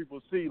now people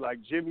see like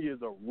Jimmy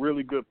is a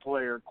really good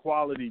player,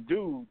 quality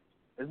dude.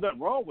 There's nothing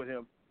wrong with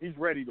him. He's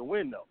ready to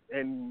win though,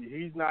 and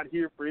he's not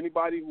here for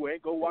anybody who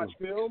ain't gonna watch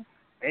film,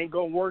 ain't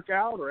gonna work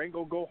out, or ain't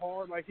gonna go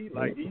hard like he's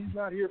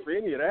not here for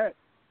any of that.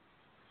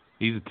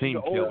 He's a team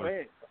killer. Old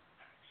man.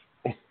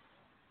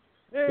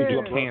 Yeah,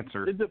 he's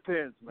cancer. It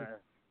depends, man.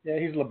 Yeah,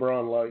 he's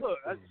LeBron-like. Look,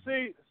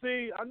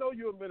 see, I know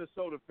you're a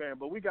Minnesota fan,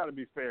 but we got to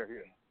be fair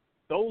here.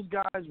 Those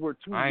guys were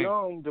too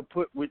young to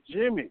put with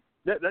Jimmy.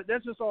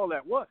 That's just all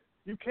that was.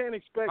 You can't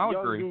expect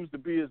young dudes to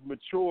be as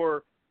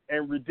mature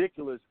and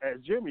ridiculous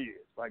as Jimmy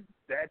is. Like,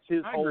 that's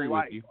his whole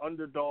life.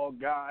 Underdog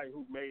guy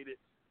who made it.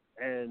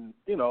 And,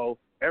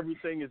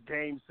 everything is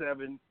Game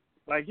 7.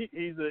 Like,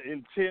 he's an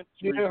intense,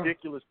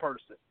 ridiculous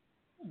person.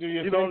 Do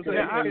you know what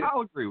I'm saying?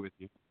 I'll agree with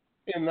you.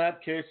 In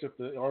that case, if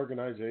the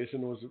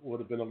organization would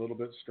have been a little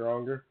bit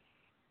stronger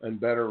and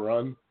better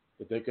run,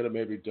 that they could have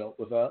maybe dealt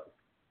with that.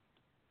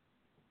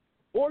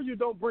 Or you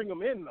don't bring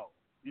them in, though.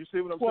 You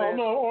see what I'm saying?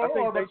 No, I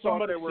think they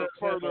thought they were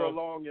further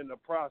along in the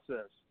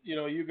process.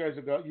 You guys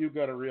you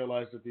got to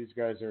realize that these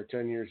guys are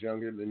 10 years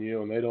younger than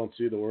you, and they don't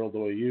see the world the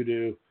way you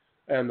do.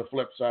 And the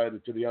flip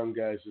side to the young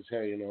guys is,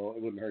 hey, you know,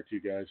 it wouldn't hurt you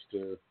guys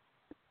to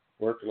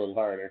work a little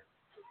harder.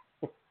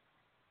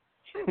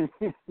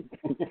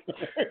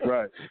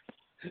 Right.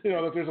 You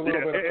know, that there's a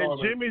little bit of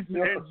and Jimmy's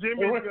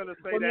going to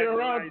say that in a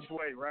nice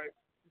way, right?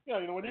 Yeah,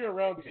 you know, when you're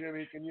around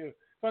Jimmy, can you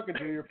fucking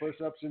do your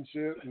push-ups and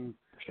shit and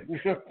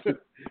you're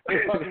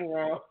fucking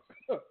around?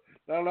 I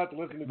don't have to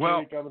listen to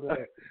Jimmy coming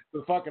to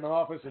the fucking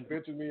office and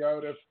bitching me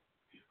out every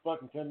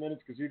fucking 10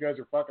 minutes because you guys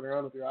are fucking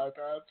around with your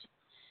iPads.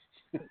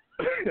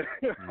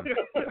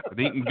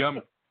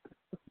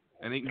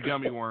 and eating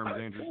gummy worms,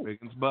 Andrew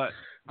Spiggins. But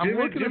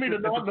Jimmy does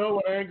not know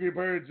what Angry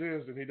Birds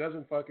is, and he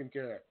doesn't fucking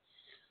care.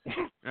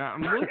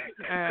 I'm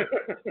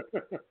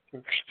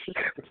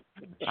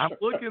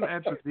looking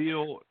at the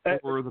deal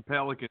for the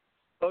Pelicans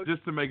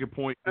just to make a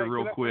point here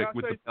real quick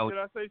with the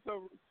Pelicans. Can I say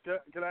something?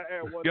 Can I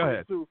add one Go thing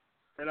ahead. too?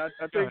 And I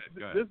think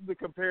this is the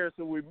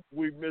comparison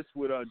we missed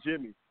with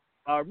Jimmy.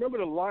 Remember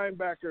the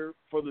linebacker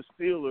for the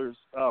Steelers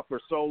for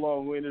so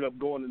long who ended up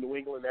going to New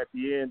England at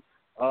the end?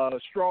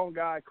 Strong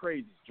guy,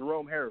 crazy.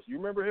 Jerome Harris. You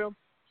remember him?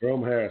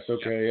 Jerome Harris.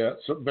 Okay, yeah.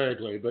 So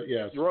vaguely, but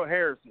yes. Jerome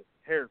Harrison.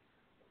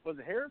 Was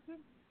it Harrison?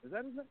 Is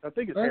that his name? I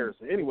think it's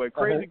Harrison. Anyway,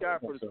 crazy guy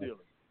for the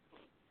Steelers.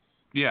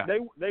 Yeah. They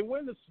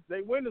win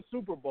the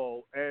Super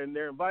Bowl and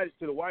they're invited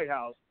to the White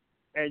House.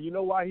 And you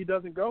know why he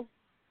doesn't go?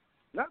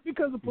 Not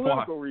because of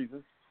political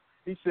reasons.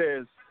 He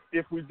says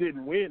if we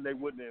didn't win, they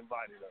wouldn't have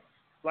invited us.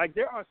 Like,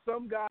 there are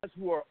some guys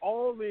who are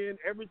all in,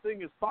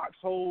 everything is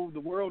foxhole, the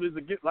world is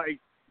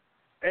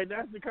and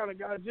that's the kind of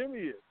guy Jimmy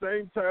is.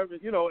 Same time,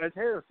 you know, as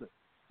Harrison.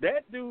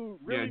 That dude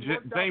really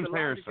worked out the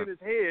logic in his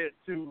head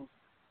to,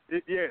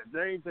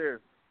 James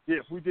Harrison. Yeah,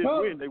 if we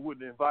didn't win, they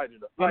wouldn't have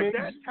invited us. Like,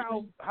 that's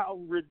how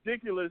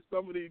ridiculous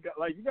some of these guys.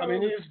 Like, you got. I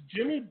mean, is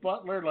Jimmy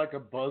Butler like a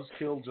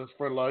buzzkill just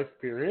for life?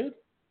 Period.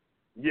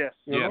 Yes.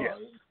 You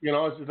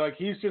know, it's like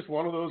he's just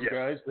one of those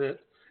guys that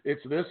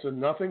it's this and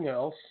nothing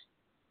else.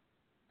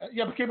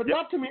 Yeah, but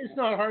that to me is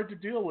not hard to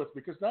deal with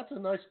because that's a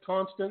nice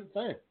constant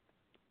thing.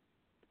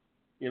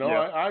 You know,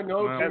 I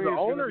know Jimmy as an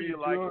owner, you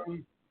like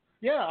it.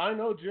 Yeah, I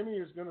know Jimmy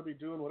is going to be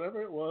doing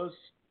whatever it was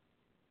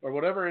or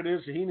whatever it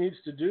is he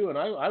needs to do, and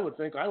I would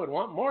think I would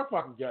want more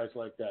fucking guys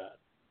like that.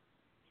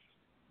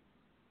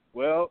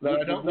 Well, we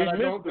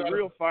missed the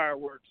real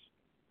fireworks.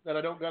 That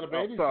I don't got a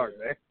baby. Sorry,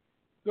 man.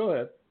 Go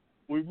ahead.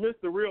 We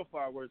missed the real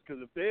fireworks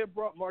because if they had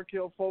brought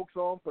Markelle Fultz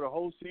on for the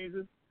whole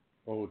season,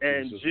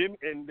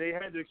 and they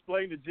had to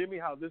explain to Jimmy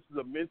how this is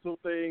a mental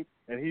thing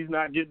and he's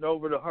not getting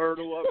over the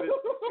hurdle of it,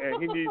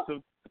 and he needs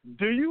some.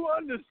 Do you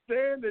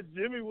understand that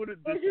Jimmy would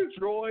have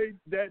destroyed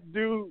that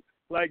dude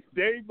like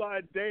day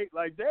by day?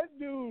 Like that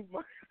dude,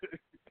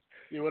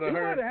 you would have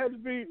heard. Might have had to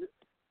be.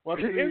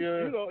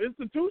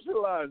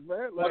 Institutionalized,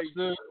 man. Like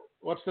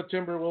what's the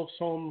Timberwolves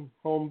home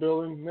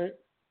building, Nick?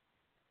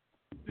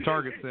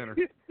 Target Center.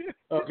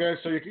 Okay,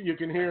 so you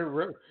can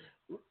hear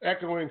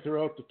echoing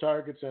throughout the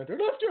Target Center.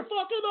 Lift your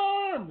fucking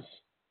arms!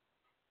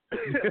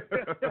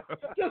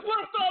 Just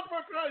lift up,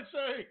 for Christ's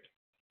sake!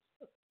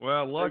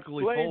 Well,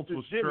 luckily, Fultz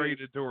was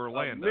traded to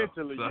Orlando.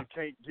 Mentally, you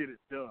can't get it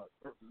done.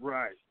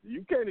 Right.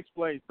 You can't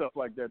explain stuff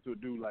like that to a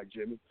dude like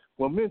Jimmy.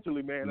 Well,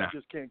 mentally, man, I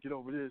just can't get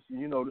over this.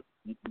 You know,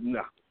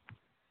 nah.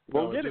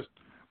 Well, get it.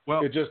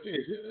 Well, he just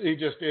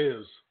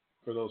is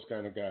for those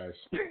kind of guys.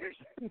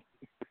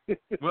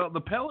 Well,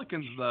 the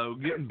Pelicans, though,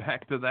 getting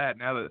back to that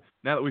now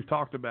that we've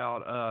talked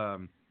about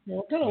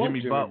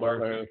Jimmy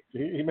Butler,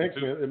 he makes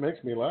me. It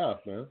makes me laugh,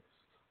 man.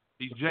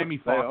 He's Jamie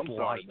Foxx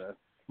light.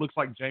 Looks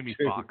like Jamie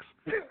Foxx.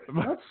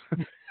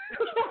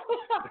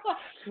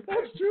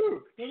 That's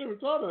true. I never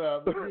thought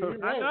of that.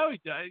 Right. I know he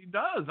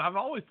does. I've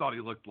always thought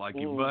he looked like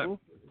him. But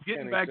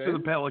getting back to the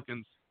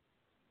Pelicans,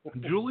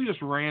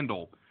 Julius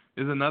Randle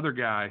is another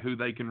guy who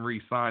they can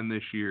re-sign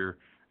this year.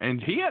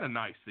 And he had a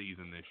nice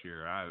season this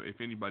year,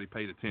 if anybody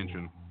paid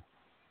attention.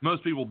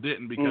 Most people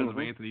didn't because of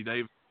Anthony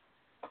Davis'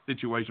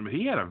 situation, but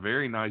he had a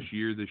very nice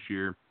year this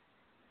year.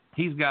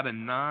 He's got a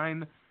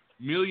 $9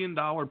 million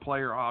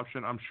player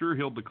option. I'm sure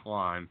he'll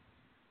decline.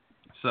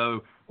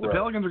 So the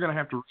Pelicans are going to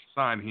have to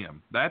sign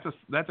him. That's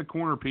a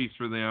corner piece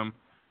for them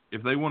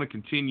if they want to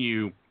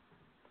continue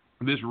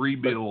this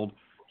rebuild.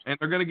 And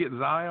they're going to get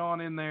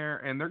Zion in there,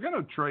 and they're going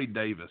to trade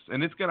Davis.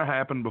 And it's going to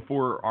happen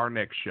before our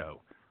next show.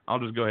 I'll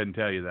just go ahead and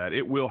tell you that.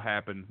 It will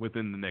happen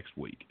within the next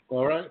week.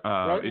 All right.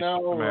 Right now,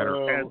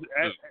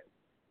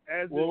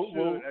 as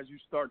you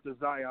start the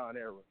Zion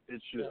era,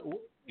 it should.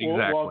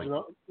 Exactly.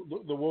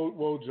 The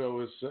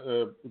Wojo is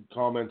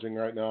commenting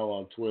right now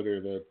on Twitter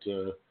that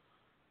the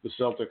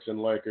Celtics and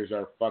Lakers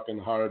are fucking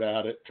hard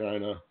at it,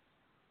 trying to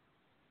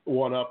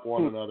one-up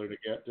one another to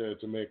get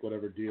to make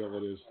whatever deal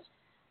it is.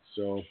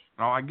 So.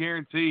 Oh, I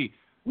guarantee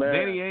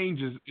Danny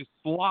Ainge is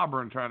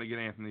slobbering trying to get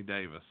Anthony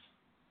Davis.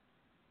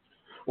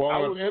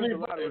 Well,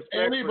 if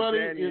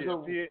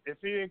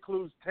he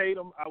includes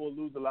Tatum, I will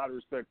lose a lot of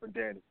respect for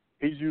Danny.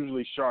 He's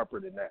usually sharper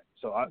than that.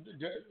 So I'm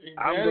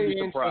going to be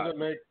surprised.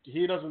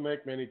 He doesn't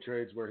make many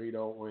trades where he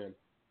don't win.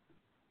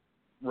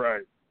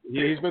 Right.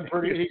 He's been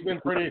pretty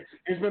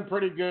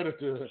good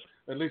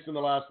at least in the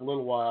last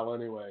little while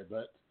anyway.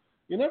 But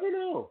you never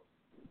know.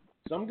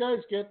 Some guys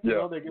get,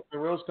 they get the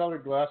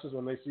rose-colored glasses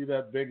when they see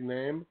that big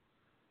name,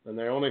 and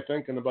they're only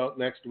thinking about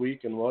next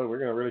week and, well, we're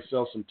going to really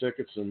sell some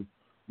tickets and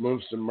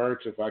move some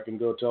merch if I can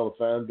go tell the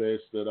fan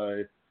base that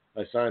I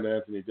signed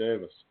Anthony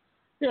Davis.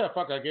 Yeah,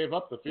 fuck, I gave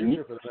up the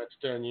future for the next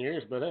 10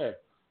 years, but hey,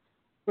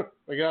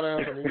 I got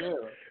Anthony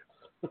Davis.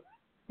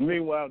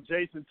 Meanwhile,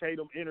 Jason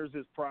Tatum enters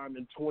his prime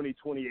in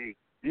 2028.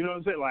 You know what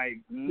I'm saying? Like,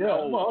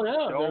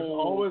 there's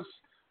always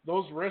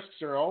those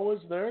risks are always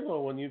there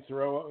though when you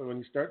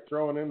start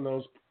throwing in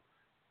those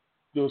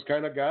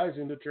kind of guys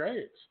into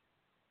trades.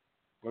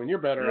 I mean, you're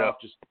better off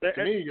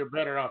you're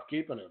better off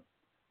keeping him.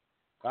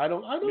 I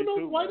don't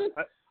know why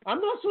I'm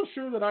not so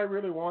sure that I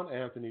really want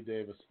Anthony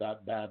Davis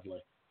that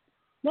badly.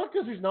 Not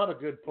because he's not a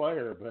good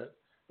player,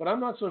 but I'm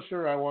not so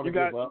sure I want to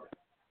give up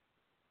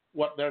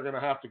what they're going to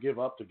have to give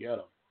up to get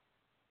him.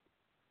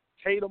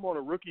 Tatum on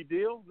a rookie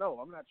deal? No,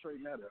 I'm not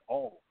trading that at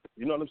all.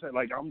 You know what I'm saying?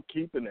 Like, I'm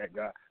keeping that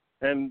guy.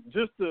 And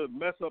just to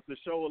mess up the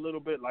show a little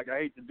bit, like, I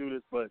hate to do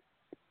this, but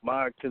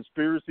my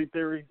conspiracy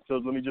theory, so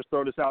let me just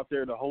throw this out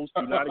there. The hosts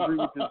do not agree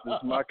with this. This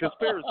is my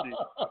conspiracy.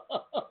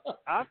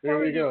 I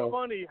find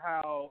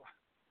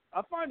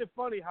it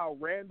funny how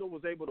Randall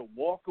was able to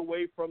walk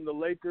away from the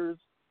Lakers,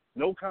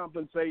 no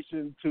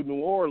compensation, to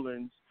New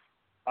Orleans.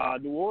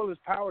 New Orleans'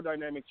 power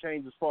dynamic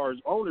changed as far as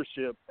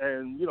ownership,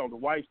 and, the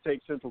wives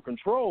take central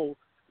control.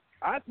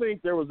 I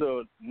think there was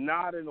a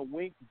nod and a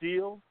wink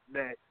deal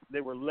that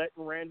they were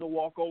letting Randall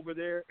walk over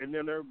there, and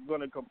then they're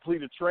going to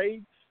complete a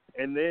trade,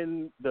 and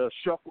then they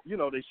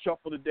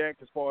shuffle the deck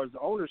as far as the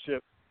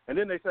ownership, and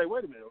then they say,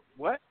 wait a minute,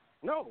 what?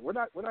 No, we're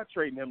not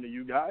trading him to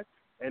you guys.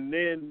 And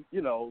then,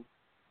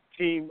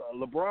 Team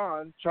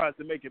LeBron tries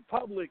to make it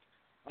public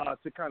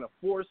to kind of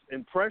force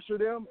and pressure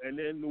them, and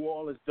then New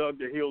Orleans dug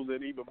their heels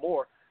in even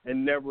more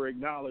and never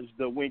acknowledged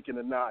the wink and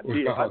the nod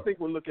deal. I think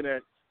we're looking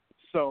at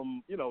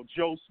some,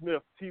 Joe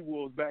Smith,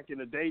 T-Wolves back in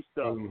the day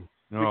stuff.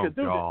 Because,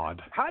 dude,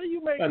 God. How do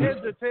you make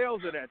heads or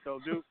tails of that, though,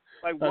 dude?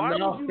 Like, why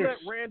would you let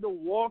Randall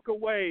walk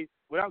away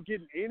without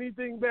getting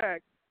anything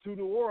back to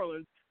New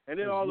Orleans, and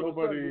then all of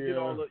a sudden you get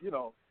all the,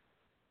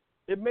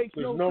 it makes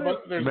no sense.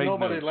 There's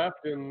nobody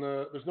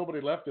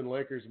left in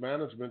Lakers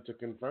management to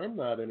confirm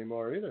that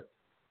anymore either,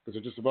 because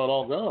they're just about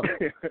all gone.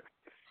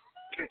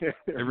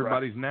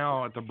 Everybody's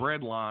now at the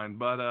bread line.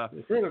 But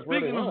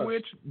speaking of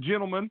which,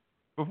 gentlemen,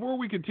 before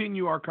we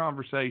continue our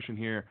conversation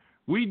here,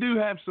 we do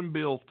have some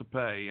bills to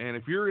pay. And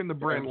if you're in the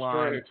bread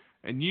line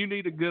and you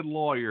need a good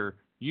lawyer,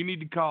 you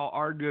need to call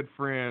our good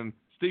friend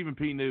Stephen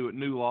P. New at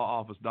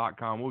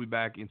newlawoffice.com. We'll be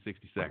back in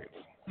 60 seconds.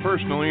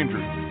 Personal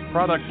injury,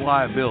 product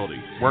liability,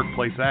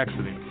 workplace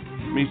accidents,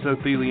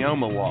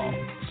 mesothelioma law,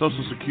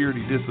 Social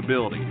Security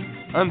disability,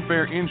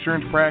 unfair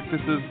insurance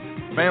practices,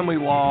 family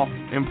law,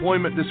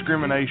 employment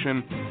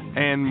discrimination,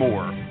 and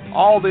more.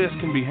 All this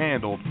can be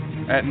handled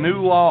at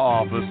New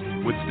Law Office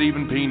with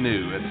Stephen P.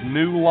 New. It's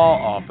New Law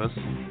Office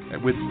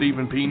with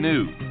Stephen P.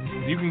 New.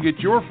 You can get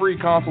your free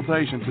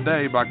consultation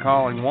today by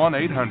calling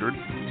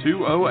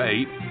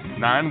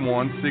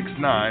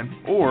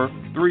 1-800-208-9169 or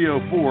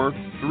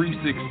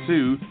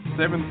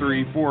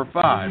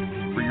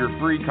 304-362-7345 for your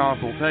free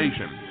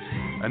consultation.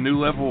 A new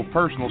level of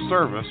personal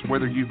service.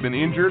 Whether you've been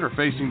injured or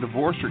facing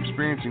divorce or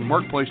experiencing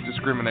workplace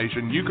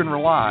discrimination, you can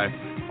rely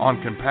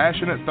on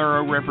compassionate,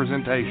 thorough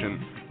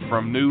representation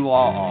from New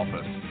Law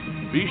Office.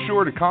 Be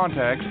sure to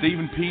contact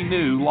Stephen P.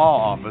 New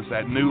Law Office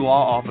at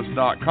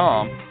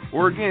newlawoffice.com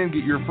or again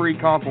get your free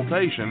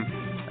consultation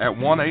at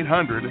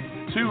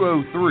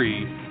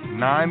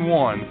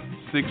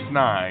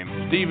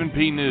 1-800-203-9169. Stephen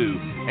P. New,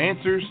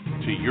 answers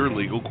to your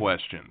legal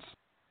questions.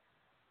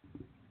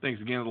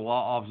 Thanks again to the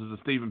law offices of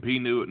Stephen P.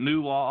 New at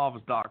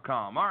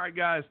newlawoffice.com. All right,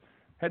 guys,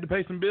 had to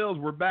pay some bills.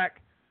 We're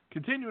back,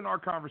 continuing our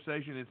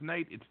conversation. It's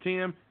Nate, it's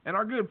Tim, and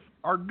our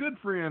good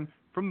friend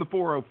from the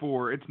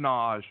 404. It's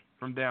Naj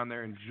from down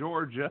there in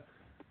Georgia.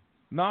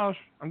 Naj,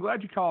 I'm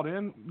glad you called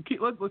in.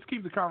 Let's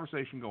keep the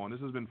conversation going. This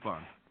has been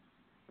fun.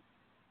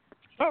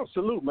 Oh,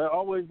 salute, man.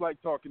 Always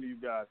like talking to you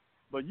guys.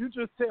 But you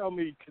just tell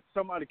me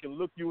somebody can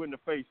look you in the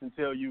face and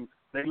tell you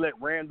they let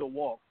Randall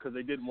walk because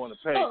they didn't want to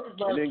pay,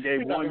 and then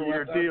gave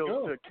one-year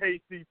deals to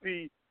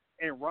KCP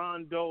and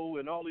Rondo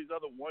and all these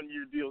other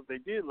one-year deals they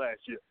did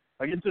last year.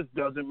 Like, it just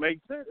doesn't make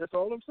sense. That's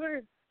all I'm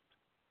saying.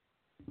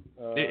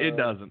 It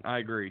doesn't. I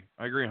agree.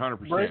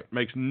 100%.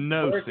 Makes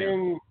no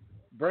sense.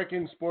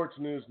 Breaking sports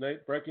news,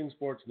 Nate. Breaking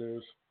sports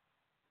news.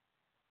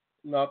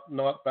 Not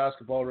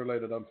basketball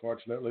related,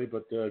 unfortunately,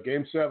 but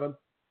Game 7,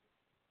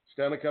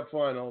 Stanley Cup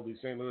Final. The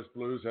St. Louis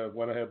Blues have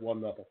went ahead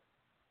 1-0.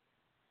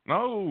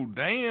 Oh,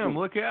 damn!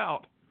 Look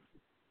out!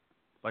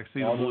 Like,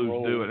 see the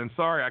Blues do it. And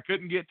sorry, I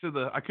couldn't get to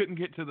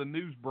the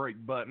news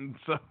break button.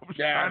 So it's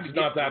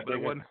not that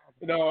big.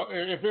 No,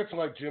 if it's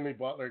like Jimmy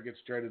Butler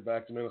gets traded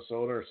back to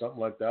Minnesota or something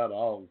like that,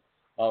 I'll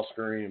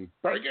scream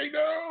breaking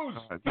news.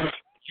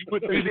 You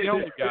wouldn't be the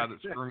only guy that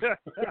screams.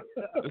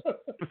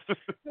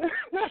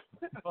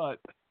 But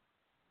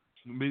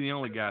you'll be the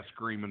only guy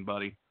screaming,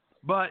 buddy.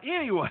 But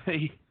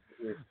anyway,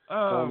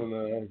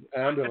 ambulance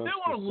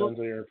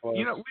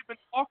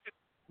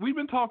we've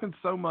been talking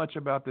so much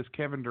about this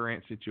Kevin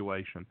Durant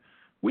situation,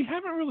 we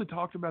haven't really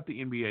talked about the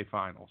NBA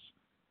Finals.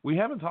 We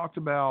haven't talked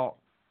about,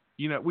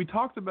 we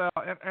talked about,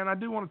 and I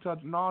do want to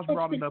touch, Naj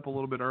brought it up a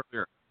little bit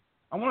earlier.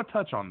 I want to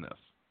touch on this.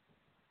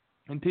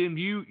 And Tim,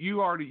 you've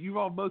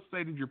all both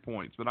stated your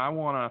points, but I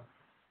want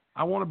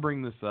to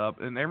bring this up.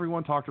 And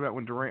everyone talked about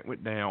when Durant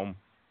went down,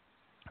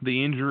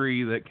 the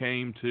injury that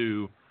came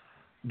to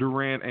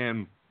Durant,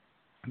 and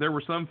there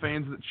were some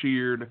fans that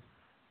cheered,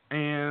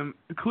 and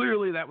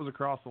clearly that was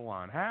across the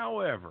line.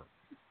 However,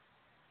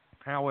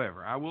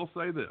 I will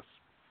say this.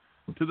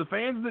 To the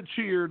fans that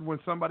cheered when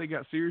somebody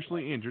got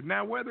seriously injured,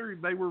 now whether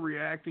they were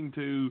reacting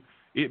to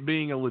it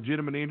being a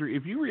legitimate injury,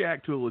 if you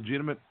react to a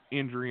legitimate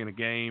injury in a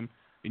game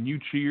and you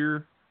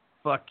cheer,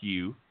 fuck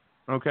you,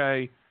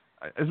 okay?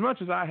 As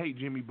much as I hate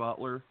Jimmy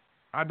Butler,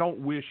 I don't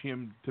wish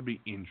him to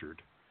be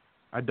injured.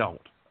 I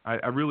don't. I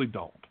really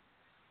don't.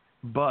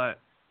 But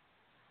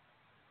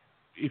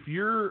if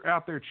you're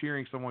out there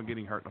cheering someone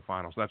getting hurt in the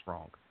finals, that's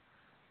wrong.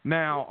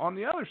 Now, on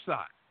the other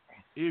side,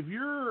 if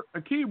you're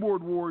a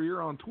keyboard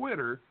warrior on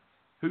Twitter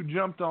who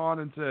jumped on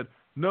and said,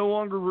 no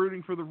longer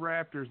rooting for the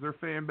Raptors, their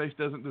fan base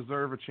doesn't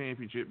deserve a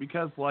championship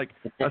because, like,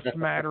 a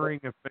smattering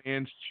of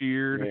fans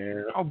cheered.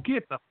 Yeah. Oh,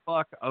 get the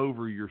fuck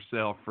over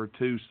yourself for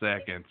 2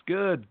 seconds.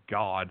 Good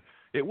God.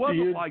 It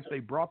wasn't like they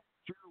brought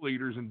the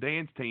cheerleaders and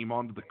dance team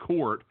onto the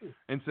court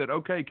and said,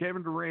 okay,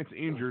 Kevin Durant's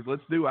injured,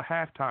 let's do a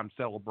halftime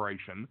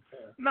celebration.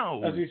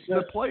 No,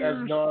 the players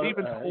even told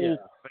the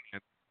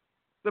fans.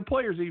 The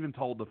players even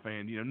told the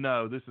fan,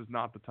 no, this is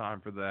not the time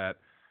for that.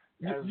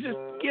 Just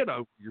get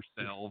over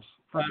yourselves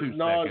for 2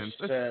 seconds.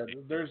 Said,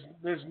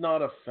 there's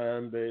not a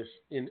fan base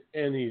in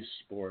any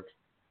sport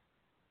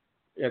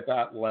at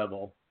that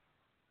level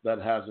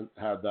that hasn't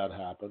had that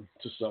happen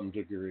to some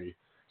degree.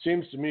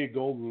 Seems to me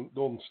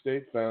Golden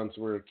State fans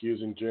were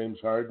accusing James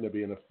Harden of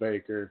being a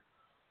faker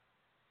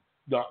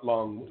not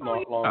long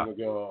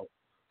ago.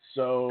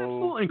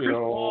 So, and Chris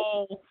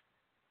Paul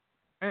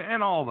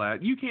and all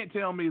that. You can't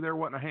tell me there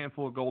wasn't a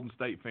handful of Golden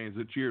State fans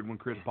that cheered when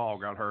Chris Paul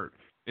got hurt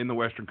in the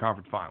Western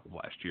Conference Finals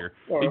last year.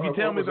 If you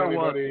tell me there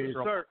was,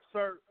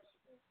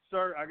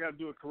 sir, I got to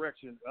do a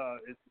correction.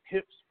 It's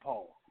Hips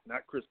Paul,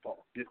 not Chris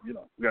Paul. We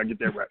got to get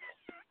that right.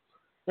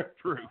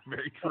 True,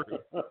 very true.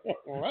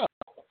 Well,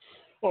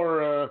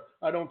 or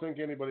I don't think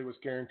anybody was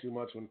caring too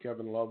much when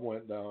Kevin Love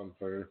went down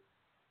for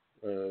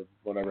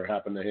whatever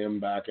happened to him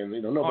back in.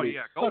 Nobody.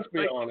 Let's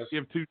be honest.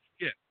 Give two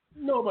shit.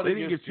 Nobody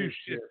didn't give two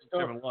shits.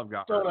 Kevin Love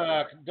got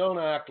hurt. Don't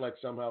act like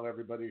somehow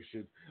everybody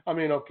should. I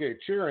mean, okay,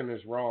 cheering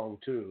is wrong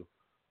too,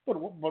 but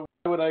why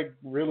would I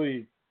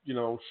really,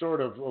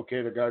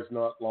 the guy's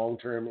not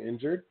long-term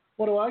injured.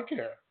 What do I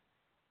care?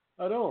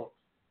 I don't.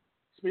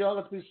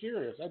 Let's be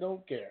serious. I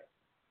don't care.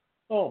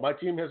 Oh, my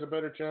team has a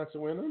better chance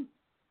of winning?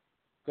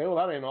 Okay, well,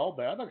 that ain't all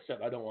bad. Like I said,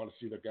 I don't want to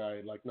see the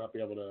guy, not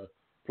be able to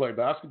play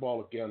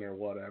basketball again or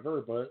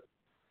whatever, but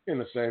in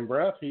the same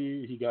breath,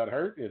 he got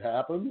hurt. It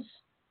happens.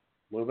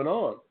 Moving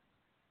on.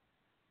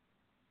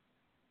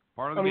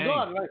 Part of the game.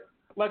 God,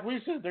 like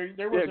we said,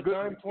 there was a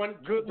time.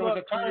 Good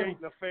luck creating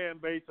a fan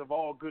base of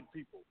all good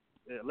people.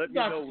 Yeah, let me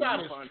know when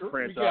you find a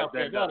franchise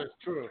that is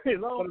true. But,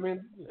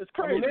 it's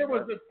crazy.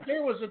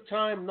 There was a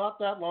time not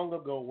that long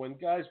ago when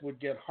guys would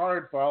get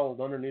hard fouled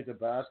underneath the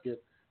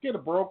basket, get a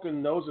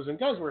broken noses, and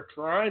guys were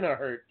trying to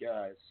hurt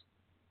guys,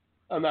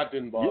 and that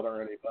didn't bother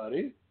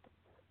anybody.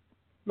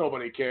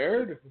 Nobody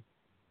cared.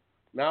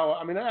 Now,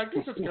 I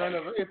guess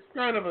it's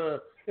kind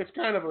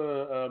of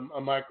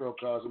a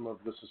microcosm of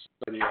the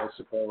society, I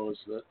suppose.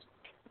 That.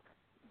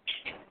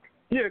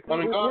 Yeah,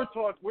 we're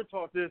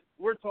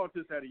taught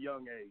this at a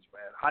young age,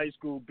 man. High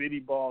school, biddy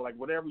ball,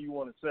 whatever you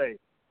want to say.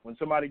 When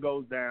somebody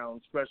goes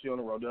down, especially on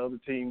the road, the other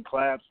team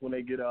claps when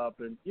they get up,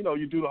 and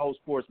you do the whole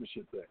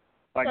sportsmanship thing.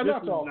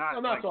 That's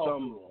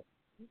normal.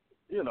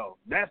 You know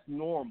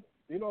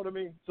what I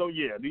mean? So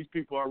yeah, these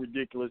people are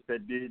ridiculous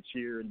that did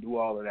cheer and do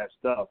all of that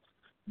stuff.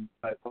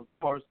 But of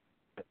course,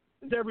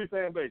 it's every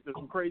fan base. There's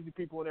some crazy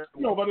people in there.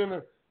 No, but in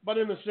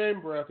the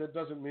same breath, it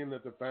doesn't mean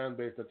that the fan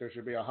base that there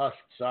should be a hushed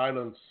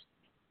silence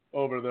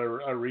over the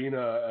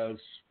arena as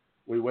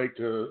we wait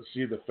to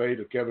see the fate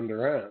of Kevin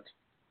Durant.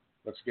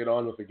 Let's get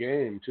on with the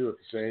game too. At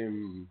the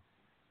same.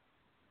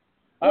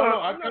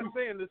 I'm not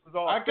saying this is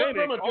all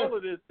authentic. All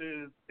of this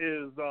is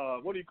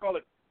what do you call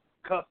it?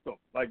 Custom.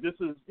 This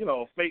is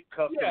a fake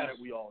custom that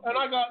we all do.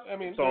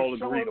 And it's all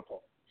agreed upon.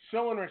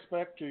 Showing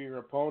respect to your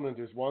opponent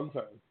is one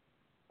thing.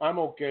 I'm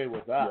okay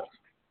with that. Yeah.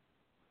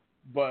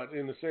 But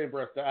in the same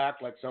breath, to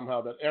act like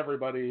somehow that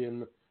everybody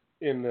in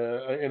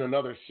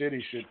another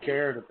city should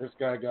care that this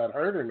guy got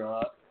hurt or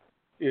not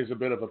is a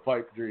bit of a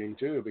pipe dream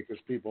too, because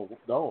people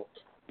don't.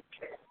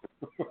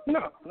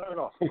 No, not at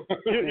all.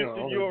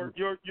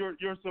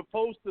 You're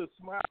supposed to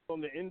smile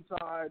on the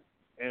inside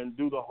and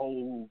do the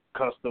whole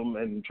custom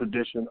and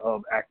tradition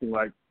of acting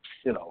like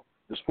the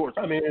sports.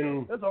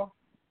 That's all.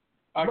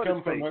 I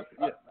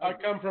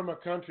come from a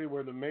country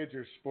where the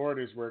major sport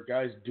is where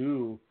guys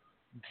do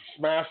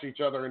smash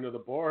each other into the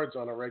boards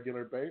on a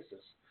regular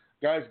basis.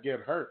 Guys get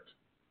hurt.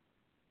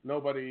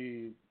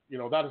 Nobody,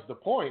 that is the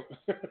point.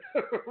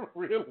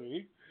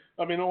 Really.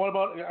 What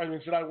about?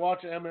 Should I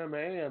watch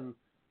MMA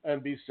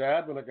and be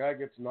sad when a guy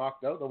gets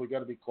knocked out? No, we got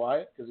to be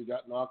quiet because he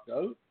got knocked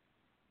out.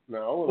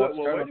 No, well,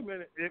 wait a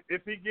minute.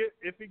 If he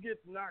gets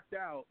knocked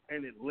out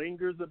and it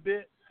lingers a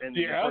bit, and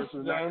the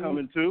person's not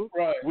coming to,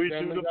 right, we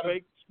do the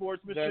fake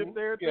sportsmanship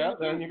there too. Yeah,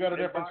 then you got a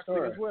different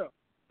story as well.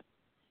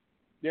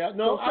 Yeah,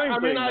 no, I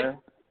mean, man.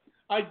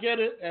 I get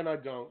it and I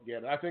don't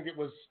get it. I think it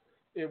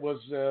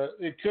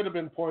could have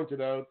been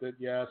pointed out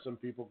that some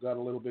people got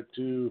a little bit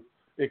too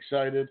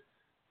excited,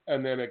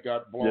 and then it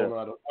got blown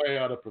way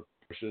out of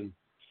proportion.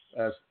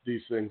 As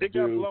these things It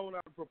got blown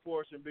out of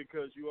proportion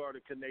because you are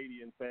the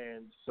Canadian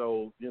fans,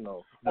 so the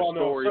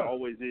story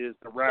always is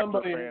the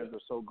Raptor fans are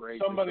so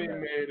great. Somebody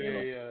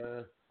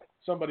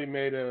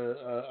made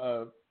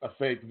a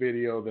fake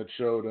video that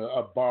showed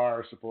a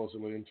bar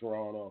supposedly in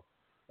Toronto,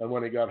 and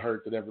when he got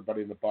hurt, that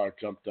everybody in the bar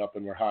jumped up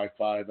and were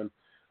high-fiving,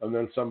 and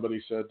then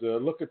somebody said,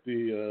 "Look at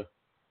the."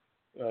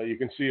 You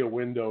can see a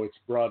window. It's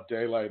broad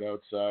daylight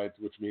outside,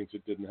 which means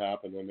it didn't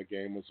happen when the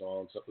game was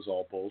on. So it was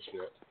all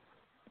bullshit.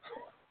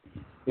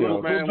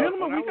 Gentlemen,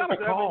 we got a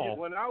call.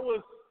 When I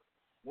was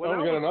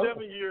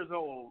 7 years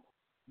old,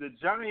 the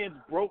Giants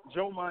broke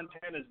Joe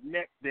Montana's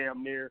neck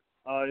damn near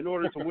in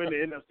order to win the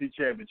NFC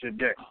Championship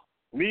game.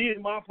 Me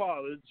and my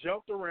father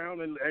jumped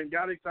around and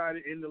got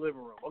excited in the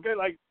living room. Okay,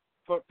 like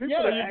for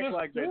people to act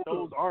like that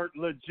those aren't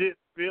legit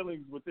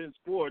feelings within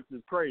sports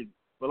is crazy.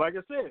 But like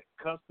I said,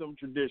 custom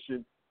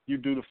tradition, you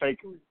do the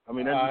fakery. I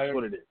mean, that's just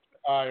what it is.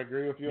 I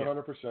agree with you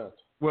 100%.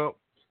 Well,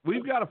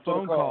 we've got a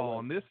phone call,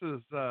 and this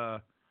is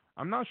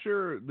I'm not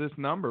sure this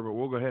number, but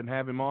we'll go ahead and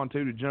have him on,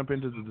 too, to jump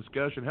into the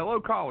discussion. Hello,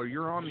 caller.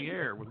 You're on the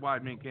air with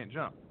Wide Men Can't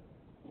Jump.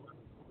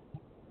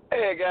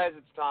 Hey, guys.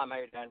 It's Tom. How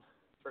you doing?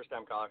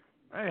 First-time caller.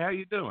 Hey, how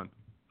you doing?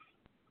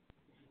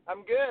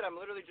 I'm good. I'm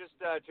literally just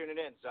tuning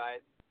in. So I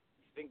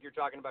think you're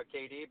talking about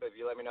KD, but if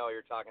you let me know what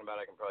you're talking about,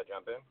 I can probably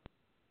jump in.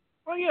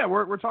 Well, yeah,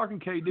 we're talking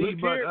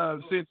KD,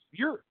 but since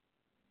you're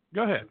 –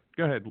 go ahead.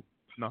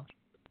 No.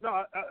 No,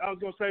 I was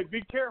going to say,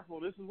 be careful.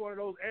 This is one of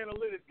those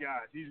analytic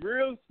guys. He's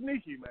real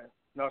sneaky, man.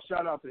 No,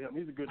 shout out to him.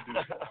 He's a good dude.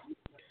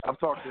 I've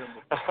talked to him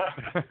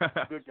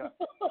before. Good guy.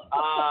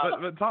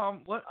 But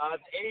Tom, the AD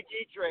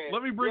trade.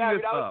 Let me bring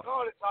this up. I was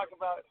calling to talk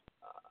about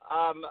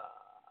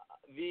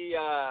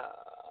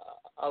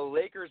a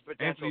Lakers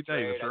potential Anthony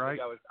trade. Davis, right?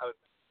 I was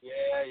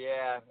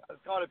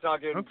calling to talk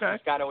to him.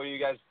 Just kind of what you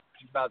guys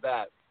think about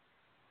that.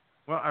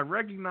 Well, I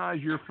recognize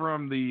you're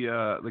from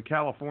the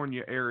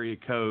California area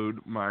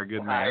code, my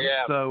good man.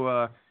 Yeah.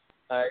 So,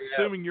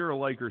 assuming you're a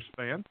Lakers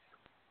fan.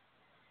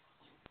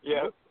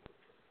 Yeah.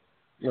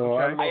 No,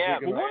 I am.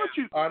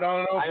 I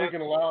don't know if we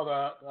can allow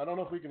that.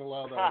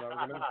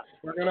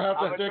 We're gonna have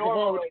to take a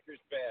vote. Lakers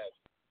fan.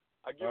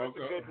 I give us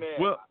a good name.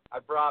 Well, I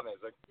promise.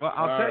 Well,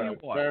 I'll tell you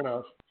what. Fair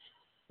enough.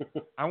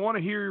 I want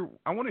to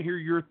hear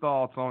your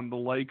thoughts on the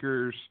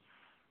Lakers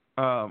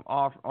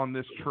off on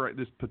this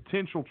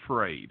potential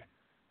trade.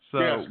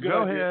 So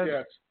go ahead.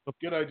 Yes.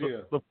 Good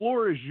idea. The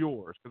floor is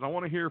yours because I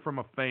want to hear from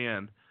a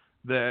fan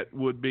that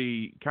would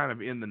be kind of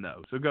in the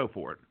know. So go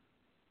for it.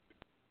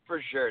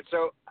 For sure.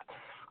 So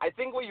I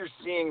think what you're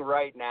seeing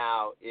right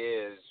now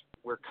is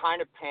we're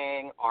kind of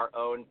paying our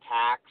own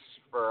tax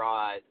for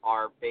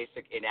our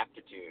basic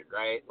ineptitude,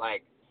 right?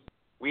 Like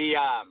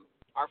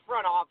our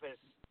front office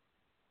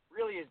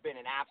really has been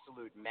an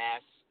absolute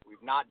mess.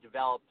 We've not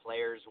developed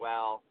players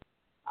well.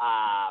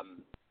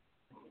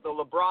 The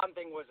LeBron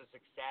thing was a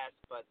success,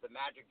 but the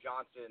Magic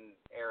Johnson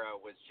era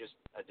was just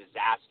a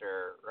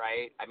disaster,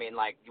 right? I mean,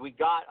 like, we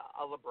got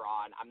a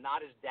LeBron. I'm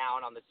not as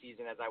down on the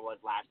season as I was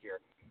last year.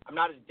 I'm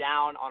not as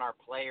down on our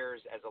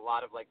players as a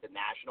lot of, like, the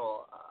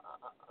national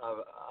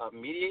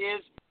media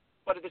is.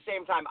 But at the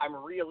same time, I'm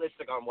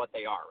realistic on what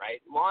they are,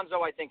 right?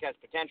 Lonzo, I think, has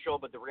potential,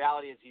 but the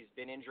reality is he's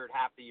been injured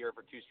half the year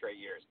for 2 straight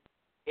years.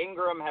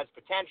 Ingram has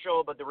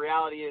potential, but the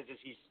reality is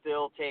he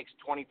still takes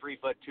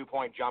 23-foot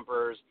 2-point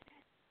jumpers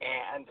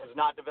and has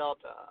not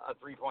developed a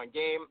 3-point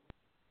game.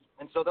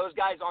 And so those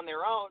guys on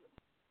their own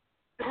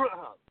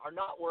are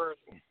not worth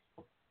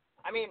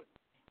 – I mean,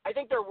 I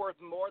think they're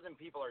worth more than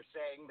people are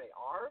saying they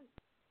are.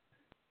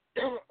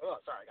 Oh,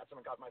 sorry, I got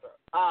something caught in my throat.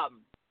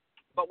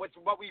 But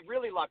what we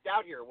really lucked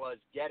out here was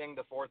getting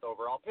the 4th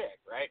overall pick,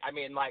 right? I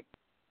mean, like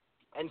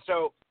 – and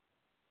so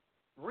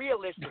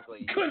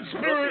realistically –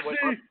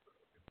 Conspiracy!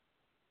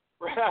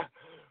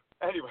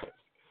 Anyways,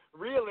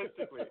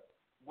 realistically –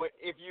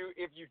 if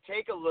you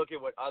take a look at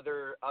what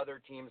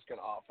other teams can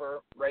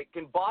offer, right?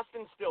 Can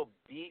Boston still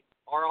beat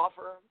our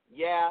offer?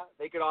 Yeah,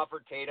 they could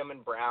offer Tatum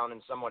and Brown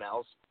and someone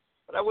else,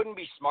 but I wouldn't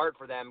be smart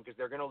for them because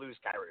they're going to lose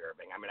Kyrie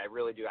Irving. I mean, I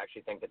really do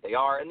actually think that they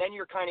are. And then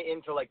you're kind of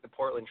into like the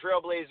Portland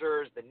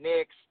Trailblazers, the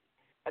Knicks,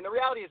 and the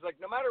reality is like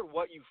no matter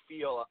what you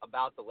feel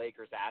about the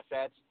Lakers'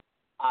 assets,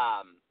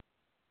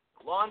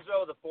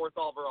 Lonzo, the 4th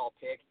overall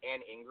pick,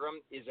 and Ingram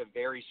is a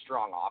very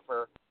strong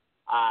offer.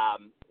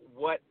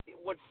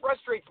 What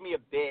frustrates me a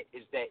bit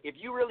is that if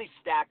you really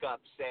stack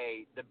up,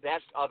 say, the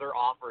best other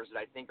offers that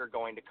I think are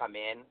going to come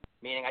in,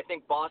 meaning I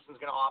think Boston's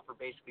going to offer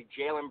basically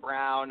Jaylen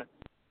Brown,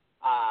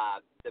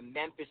 the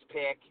Memphis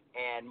pick,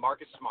 and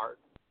Marcus Smart.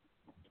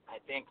 I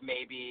think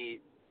the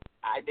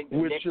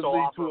Knicks will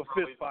offer to a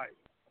fist fight.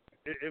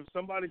 If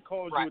somebody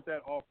calls right. you with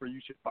that offer,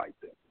 you should fight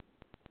them.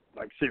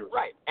 Like, seriously.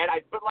 Right. And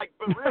but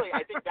really,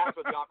 I think that's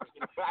what the offer's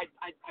going to be.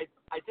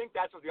 I think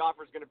that's what the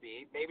offer's going to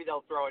be. Maybe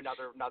they'll throw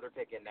another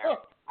pick in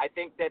there. I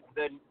think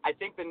the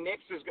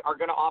Knicks are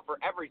going to offer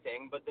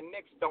everything, but the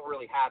Knicks don't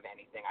really have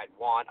anything I'd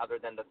want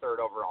other than the 3rd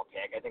overall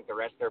pick. I think the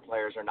rest of their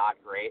players are not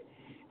great.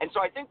 And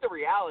so I think the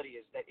reality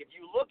is that if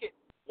you look at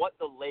what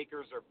the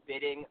Lakers are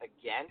bidding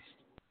against,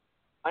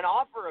 an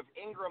offer of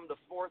Ingram,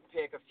 the 4th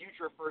pick, a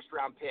future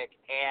first-round pick,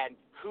 and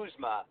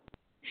Kuzma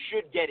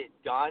should get it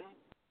done.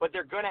 But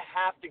they're going to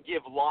have to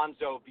give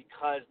Lonzo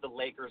because the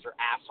Lakers are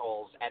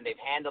assholes and they've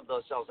handled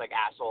themselves like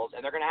assholes, and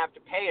they're going to have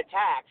to pay a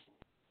tax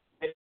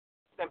and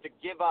them to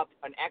give up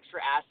an extra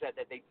asset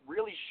that they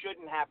really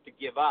shouldn't have to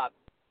give up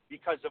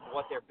because of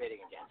what they're bidding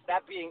against.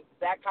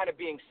 That kind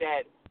of being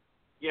said,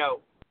 you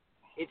know,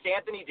 it's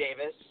Anthony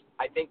Davis.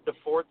 I think the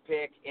 4th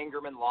pick,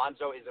 Ingram and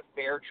Lonzo, is a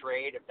fair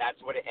trade if that's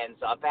what it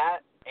ends up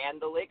at. And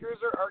the Lakers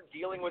are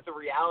dealing with the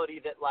reality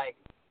that, like,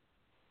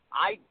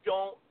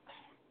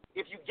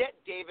 if you get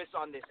Davis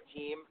on this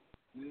team,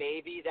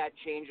 maybe that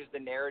changes the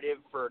narrative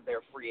for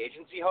their free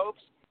agency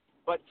hopes.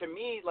 But to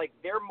me, like,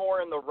 they're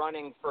more in the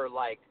running for,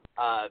 like,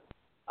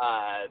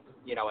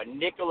 you know, a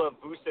Nikola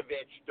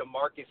Vucevic,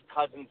 DeMarcus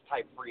Cousins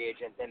type free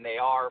agent than they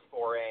are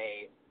for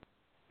a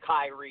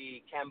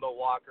Kyrie, Kemba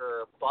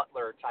Walker,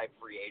 Butler type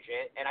free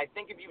agent. And I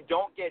think if you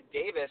don't get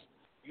Davis,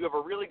 you have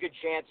a really good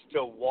chance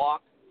to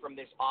walk from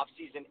this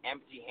offseason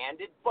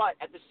empty-handed. But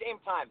at the same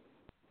time,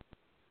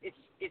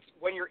 it's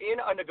when you're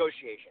in a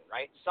negotiation,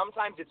 right?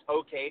 Sometimes it's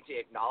okay to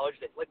acknowledge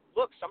that, like,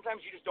 look,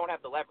 sometimes you just don't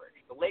have the leverage.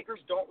 The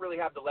Lakers don't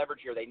really have the leverage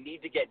here. They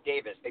need to get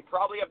Davis. They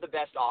probably have the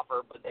best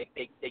offer, but they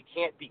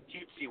can't be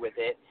cutesy with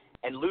it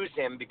and lose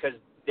him because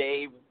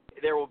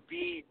there will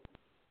be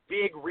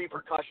big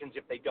repercussions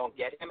if they don't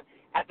get him.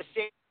 At the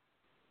same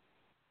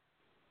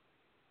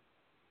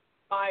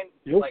time,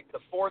 like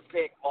the 4th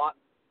pick,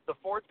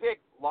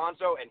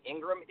 Lonzo and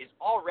Ingram is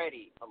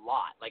already a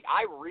lot. Like,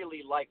 I really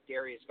like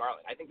Darius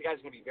Garland. I think the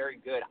guy's going to be very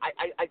good.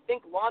 I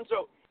think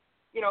Lonzo,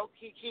 you know,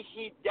 he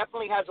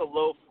definitely has a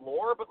low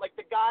floor, but, like,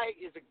 the guy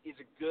is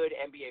a good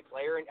NBA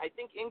player, and I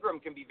think Ingram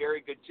can be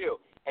very good too.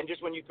 And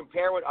just when you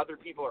compare what other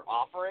people are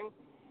offering,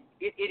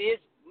 it is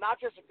not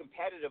just a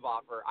competitive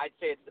offer. I'd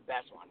say it's the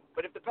best one.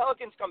 But if the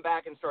Pelicans come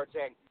back and start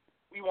saying,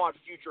 we want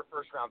future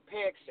first-round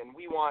picks and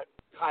we want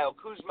Kyle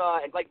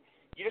Kuzma, and, like,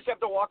 you just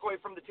have to walk away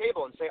from the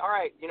table and say, all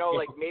right, you know,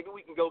 like, maybe we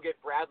can go get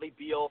Bradley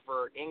Beal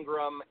for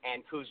Ingram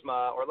and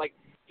Kuzma, or, like,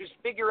 just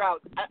figure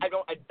out.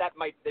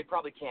 They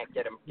probably can't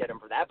get him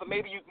for that, but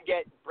maybe you can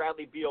get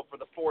Bradley Beal for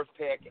the 4th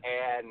pick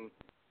and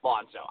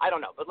Lonzo. I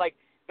don't know, but, like,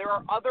 there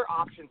are other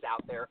options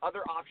out there.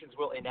 Other options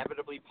will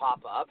inevitably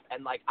pop up,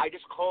 and, like, I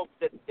just hope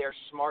that they're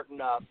smart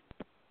enough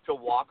to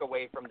walk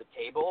away from the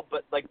table.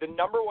 But, like, the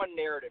number one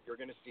narrative you're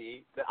going to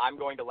see that I'm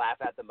going to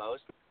laugh at the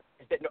most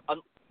is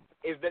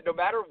that no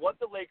matter what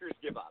the Lakers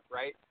give up,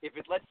 right?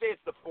 Let's say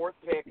it's the 4th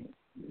pick,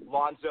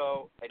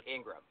 Lonzo and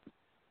Ingram.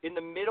 In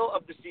the middle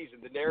of the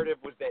season, the narrative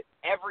was that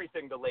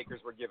everything the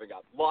Lakers were giving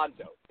up,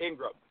 Lonzo,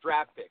 Ingram,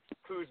 draft picks,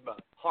 Kuzma,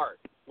 Hart,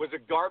 was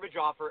a garbage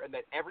offer, and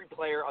that every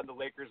player on the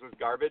Lakers was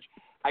garbage.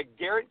 I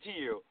guarantee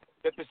you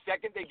that the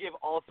second they give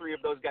all 3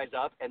 of those guys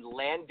up and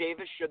land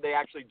Davis, should they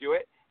actually do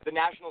it, the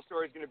national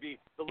story is going to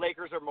be the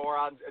Lakers are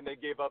morons and they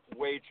gave up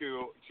way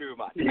too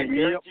much. I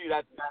guarantee you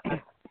that's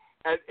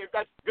and if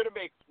that's going to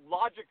make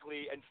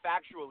logically and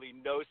factually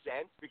no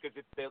sense, because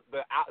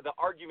the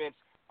arguments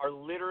are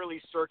literally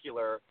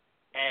circular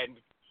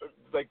and,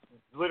 like,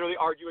 literally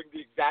arguing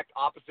the exact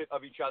opposite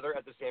of each other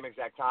at the same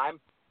exact time.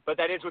 But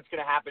that is what's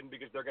going to happen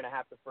because they're going to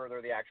have to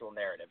further the actual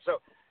narrative.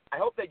 So I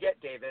hope they get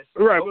Davis.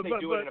 Right, but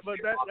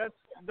that's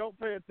don't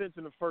pay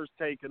attention to First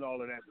Take and all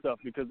of that stuff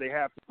because they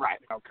have to write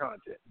out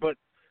content. But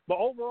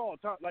overall,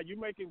 like, you're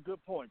making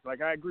good points.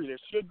 Like, I agree. There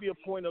should be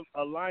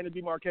a line of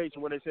demarcation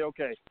where they say,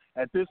 okay,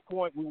 at this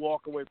point we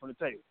walk away from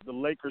the table. The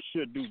Lakers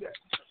should do that.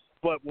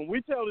 But when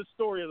we tell the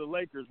story of the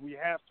Lakers, we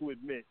have to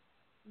admit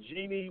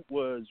Jeanie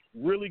was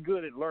really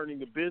good at learning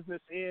the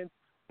business end,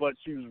 but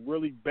she was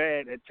really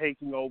bad at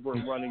taking over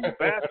and running the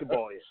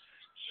basketball end.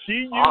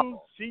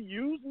 She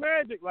used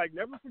Magic. Like,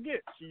 never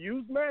forget, she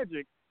used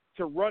Magic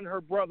to run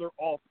her brother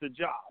off the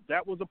job.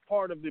 That was a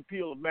part of the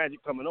appeal of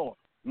Magic coming on.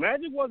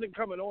 Magic wasn't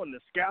coming on to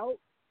scout.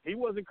 He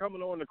wasn't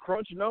coming on to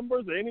crunch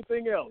numbers or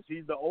anything else.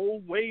 He's the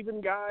old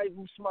waving guy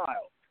who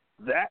smiled.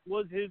 That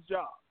was his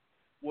job.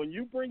 When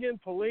you bring in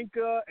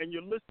Pelinka and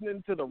you're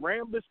listening to the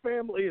Rambis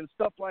family and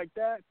stuff like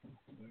that,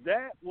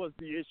 that was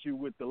the issue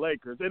with the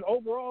Lakers. And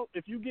overall,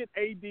 if you get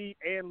AD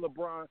and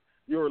LeBron,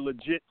 you're a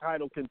legit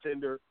title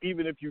contender,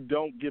 even if you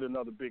don't get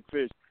another big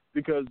fish,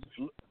 because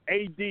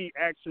AD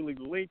actually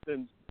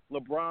lengthens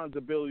LeBron's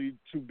ability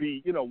to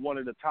be, you know, one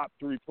of the top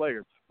 3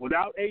 players.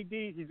 Without AD,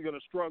 he's going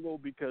to struggle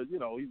because, you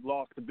know, he's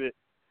lost a bit.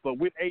 But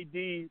with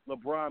AD,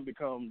 LeBron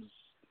becomes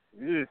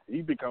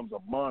a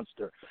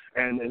monster.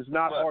 And it's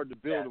not hard to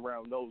build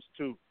around those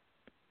 2.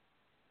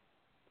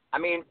 I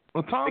mean,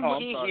 the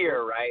key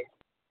here, right?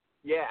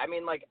 Yeah, I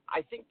mean, like,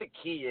 I think the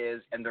key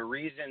is, and the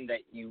reason that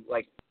you,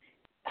 like,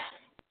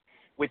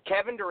 with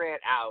Kevin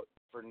Durant out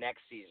for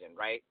next season,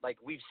 right? Like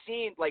we've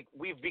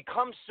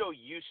become so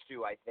used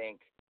to, I think,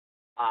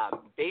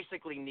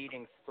 basically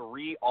needing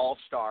 3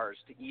 all-stars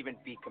to even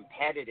be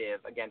competitive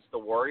against the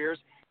Warriors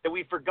that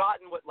we've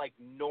forgotten what like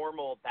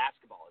normal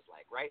basketball is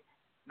like, right?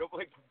 No,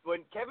 like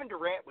when Kevin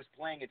Durant was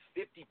playing at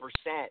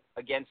 50%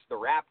 against the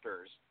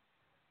Raptors,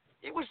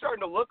 it was starting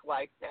to look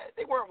like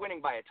they weren't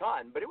winning by a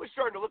ton, but it was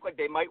starting to look like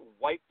they might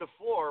wipe the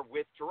floor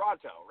with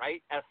Toronto,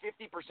 right? At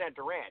 50%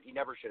 Durant, he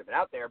never should have been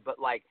out there, but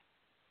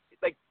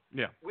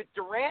with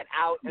Durant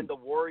out and the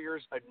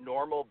Warriors a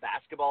normal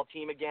basketball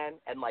team again,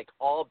 and like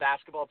all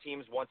basketball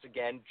teams once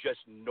again just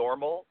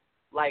normal,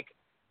 like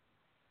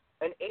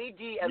an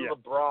AD and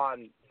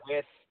LeBron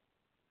with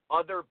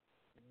other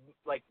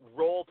like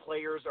role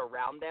players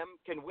around them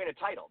can win a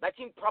title. That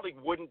team probably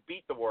wouldn't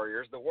beat the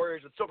Warriors. The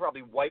Warriors would still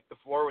probably wipe the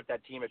floor with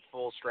that team at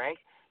full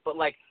strength. But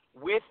like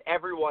with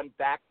everyone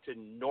back to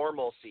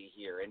normalcy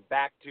here and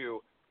back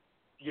to,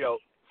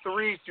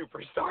 3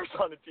 superstars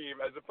on the team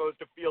as opposed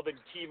to fielding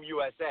Team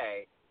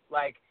USA,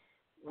 like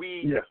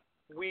it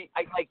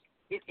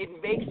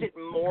makes it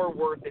more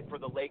worth it for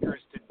the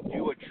Lakers to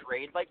do a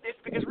trade like this,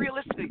 because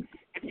realistically,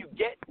 if you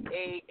get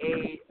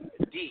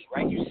AD,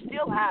 right, you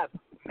still have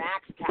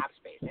max cap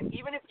space. And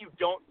even if you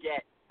don't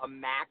get a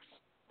max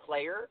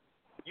player,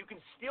 you can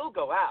still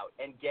go out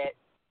and get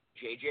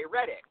JJ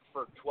Redick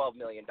for $12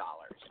 million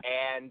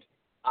and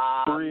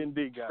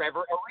 3-and-D guys.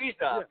 Trevor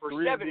Ariza for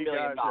 $7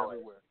 million.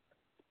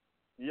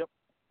 Yep.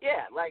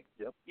 Yeah,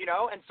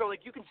 and so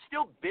like you can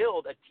still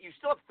build you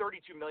still have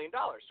 $32 million.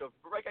 So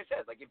like I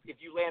said, like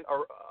if you land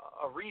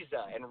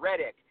Ariza and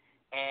Redick,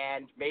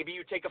 and maybe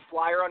you take a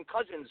flyer on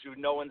Cousins, who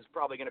no one's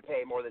probably going to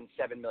pay more than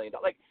 $7 million.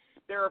 Like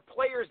there are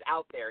players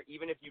out there,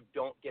 even if you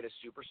don't get a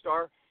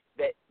superstar,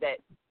 that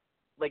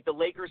like the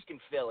Lakers can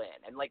fill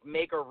in and like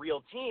make a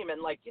real team.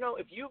 And like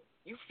if you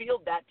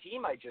field that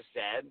team I just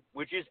said,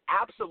 which is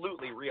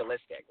absolutely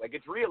realistic. Like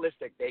it's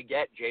realistic they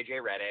get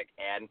JJ Redick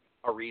and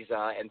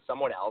Ariza and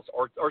someone else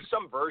or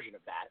some version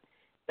of that.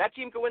 That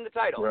team can win the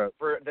title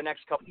for the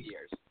next couple of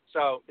years.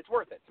 So it's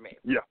worth it to me.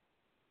 Yeah.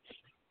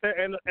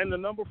 And the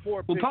number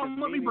 4 pick Tom, is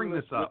let me bring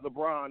this up. with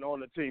LeBron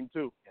on the team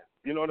too. Yeah.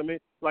 You know what I mean?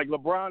 Like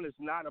LeBron is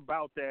not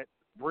about that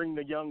bring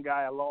the young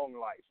guy along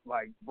life.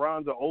 Like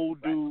LeBron's an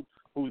old dude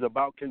who's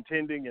about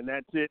contending, and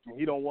that's it. And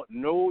he don't want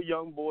no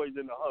young boys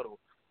in the huddle.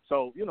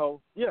 So,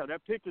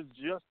 that pick is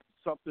just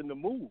something to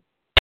move.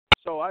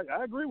 So I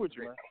agree with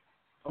you, man.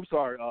 I'm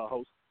sorry,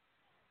 host.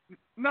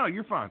 No,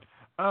 you're fine.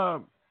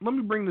 Let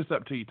me bring this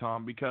up to you,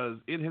 Tom, because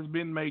it has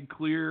been made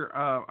clear.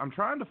 I'm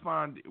trying to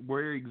find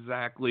where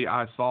exactly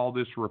I saw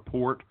this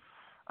report.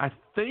 I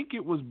think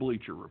it was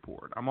Bleacher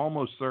Report. I'm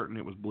almost certain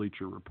it was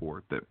Bleacher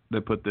Report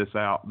that put this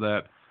out,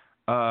 that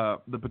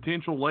the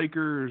potential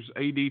Lakers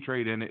AD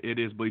trade, and it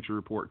is Bleacher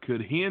Report,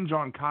 could hinge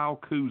on Kyle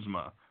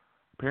Kuzma.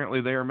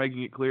 Apparently they are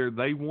making it clear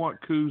they want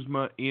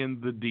Kuzma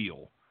in the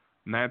deal.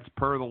 And that's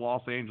per the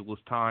Los Angeles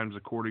Times,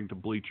 according to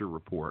Bleacher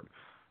Report.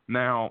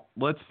 Now,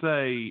 let's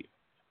say,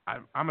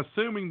 I'm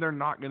assuming they're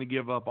not going to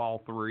give up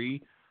all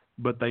 3,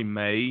 but they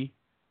may,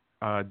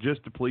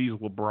 just to please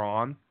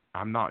LeBron.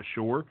 I'm not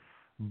sure.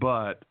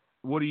 But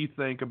what do you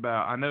think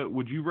about,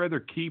 would you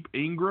rather keep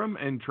Ingram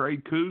and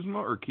trade Kuzma,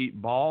 or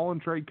keep Ball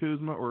and trade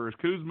Kuzma, or is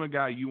Kuzma a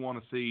guy you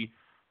want to see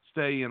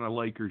stay in a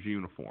Lakers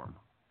uniform?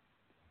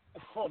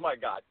 Oh my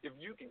God! If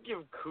you can give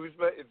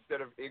Kuzma instead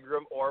of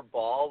Ingram or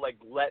Ball, like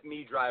let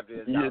me drive to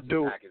his house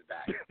and pack his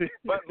bag.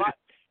 But my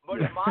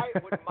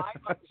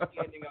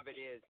understanding of it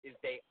is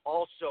they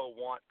also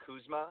want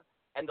Kuzma,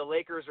 and the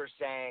Lakers are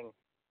saying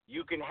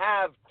you can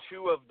have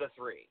 2 of the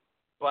 3,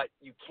 but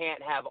you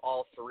can't have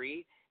all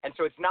 3. And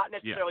so it's not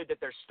necessarily that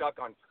they're stuck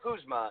on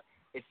Kuzma;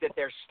 it's that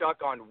they're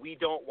stuck on we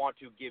don't want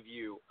to give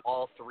you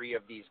all 3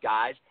 of these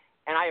guys.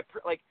 And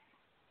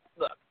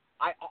look.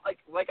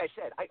 Like I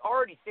said, I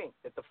already think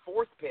that the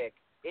 4th pick,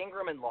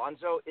 Ingram and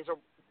Lonzo, is a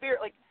very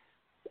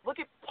look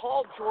at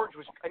Paul George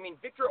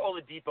Victor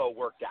Oladipo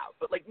worked out,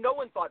 but no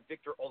one thought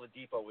Victor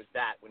Oladipo was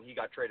that when he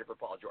got traded for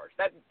Paul George.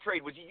 That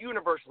trade was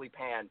universally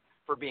panned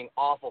for being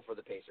awful for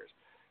the Pacers.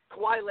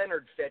 Kawhi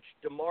Leonard fetched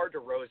DeMar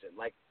DeRozan.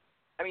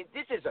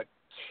 This is a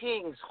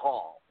king's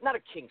haul, not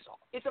a king's haul.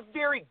 It's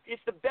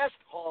the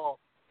best haul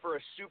for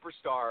a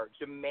superstar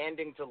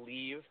demanding to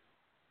leave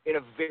in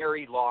a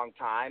very long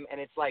time, and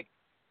it's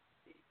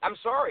I'm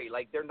sorry,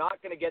 they're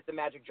not going to get the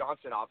Magic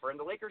Johnson offer, and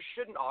the Lakers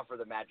shouldn't offer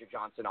the Magic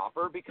Johnson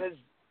offer because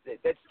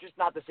that's just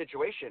not the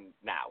situation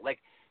now.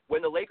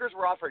 When the Lakers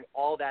were offering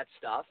all that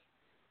stuff,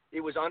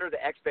 it was under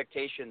the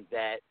expectation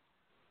that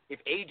if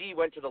AD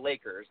went to the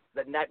Lakers,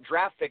 that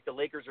draft pick the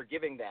Lakers are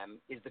giving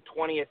them is the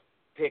 20th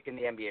pick in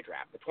the NBA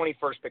draft, the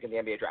 21st pick in the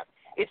NBA draft.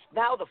 It's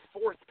now the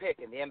 4th pick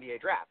in the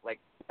NBA draft.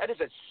 That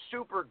is a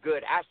super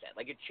good asset.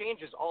 It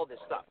changes all this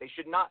stuff. They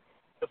should not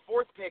 – the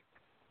 4th pick –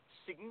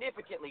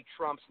 significantly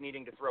trumps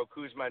needing to throw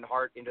Kuzma and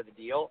Hart into the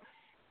deal.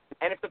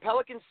 And if the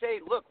Pelicans say,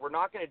 look, we're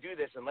not going to do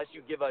this unless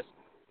you give us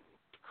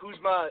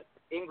Kuzma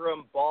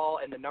Ingram, Ball,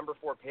 and the number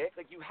 4 pick,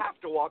 like, you have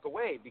to walk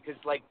away because,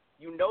 like,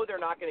 you know they're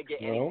not going to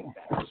get anything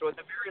better. So at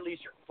the very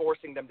least, you're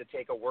forcing them to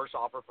take a worse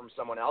offer from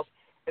someone else.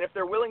 And if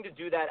they're willing to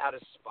do that out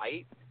of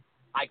spite,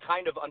 I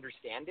kind of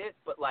understand it.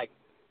 But, like,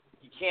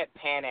 you can't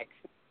panic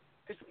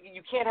because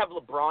you can't have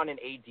LeBron and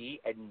AD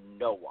and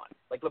no one.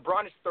 Like,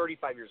 LeBron is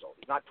 35 years old.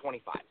 He's not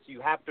 25. So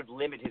you have to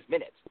limit his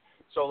minutes.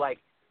 So, like,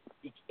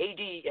 AD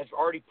has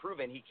already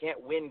proven he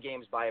can't win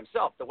games by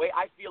himself. The way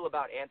I feel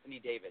about Anthony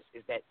Davis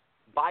is that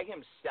by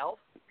himself,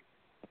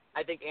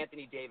 I think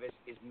Anthony Davis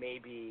is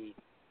maybe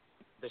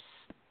the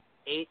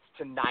 8th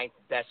to 9th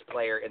best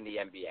player in the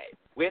NBA.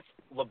 With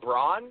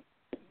LeBron,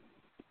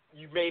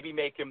 you maybe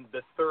make him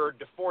the 3rd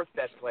to 4th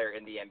best player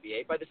in the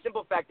NBA by the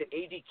simple fact that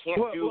AD can't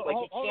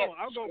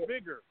I'll go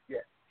bigger. Yeah.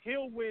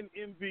 He'll win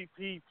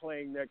MVP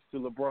playing next to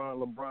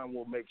LeBron. LeBron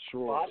will make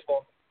sure.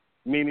 Possible.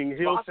 Meaning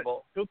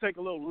he'll take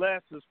a little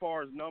less as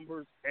far as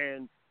numbers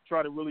and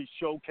try to really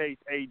showcase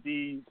AD,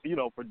 you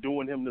know, for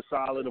doing him the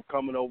solid of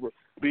coming over,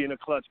 being a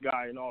clutch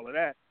guy and all of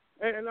that.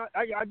 And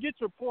I get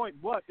your point,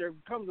 but there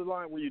comes a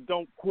line where you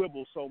don't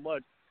quibble so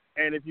much.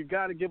 And if you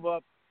got to give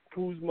up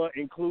Kuzma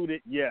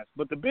included, yes.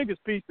 But the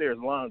biggest piece there is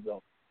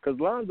Lonzo, because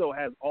Lonzo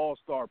has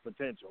all-star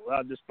potential.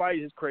 Despite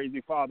his crazy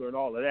father and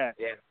all of that,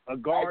 a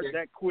guard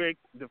that quick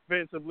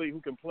defensively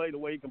who can play the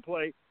way he can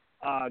play,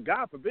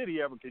 God forbid he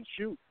ever can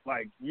shoot.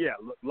 Like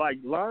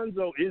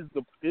Lonzo is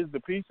the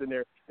piece in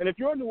there. And if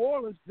you're in New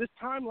Orleans, this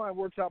timeline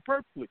works out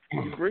perfectly.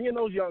 You bring in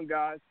those young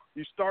guys,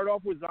 you start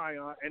off with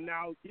Zion, and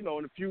now, you know,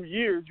 in a few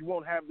years you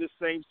won't have this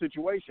same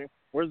situation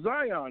where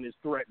Zion is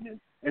threatening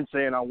and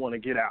saying, I want to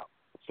get out.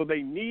 So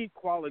they need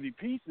quality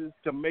pieces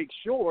to make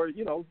sure,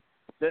 you know,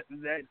 that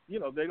you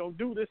know, they don't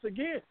do this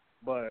again.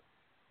 But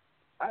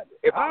I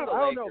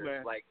don't know,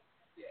 man.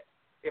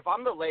 If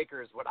I'm the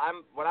Lakers, what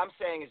I'm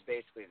saying is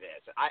basically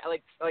this. I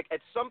like at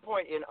some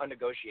point in a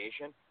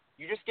negotiation,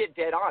 you just get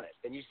dead honest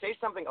and you say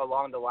something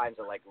along the lines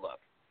of like, look,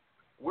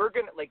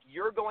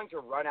 you're going to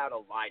run out a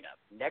lineup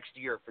next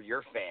year for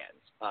your fans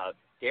of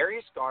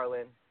Darius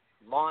Garland,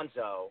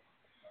 Lonzo,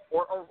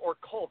 or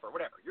Culver,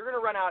 whatever. You're going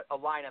to run out a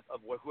lineup of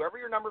whoever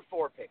your number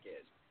 4 pick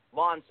is,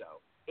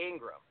 Lonzo,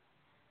 Ingram,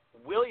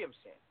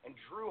 Williamson, and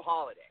Drew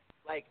Holiday.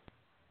 Like,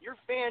 your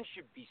fans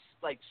should be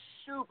like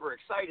super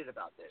excited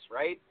about this,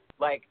 right?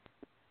 Like,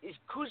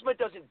 Kuzma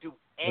doesn't do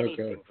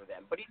anything for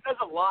them, but he does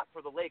a lot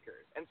for the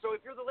Lakers. And so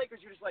if you're the Lakers,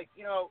 you're just like,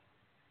 you know,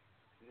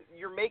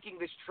 you're making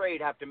this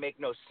trade have to make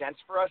no sense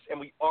for us, and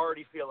we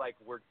already feel like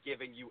we're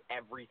giving you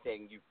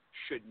everything you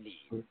should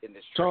need in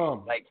this trade.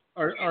 Tom, like,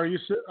 are you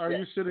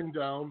sitting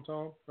down,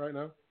 Tom, right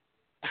now?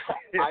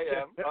 I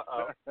am.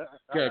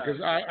 Okay,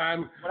 because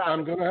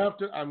I'm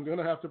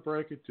gonna have to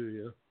break it to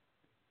you.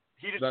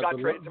 He just got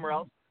traded somewhere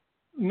else.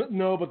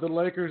 No, but the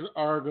Lakers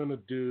are going to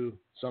do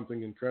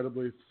something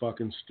incredibly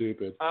fucking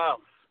stupid. Oh.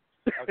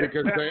 Okay.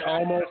 Because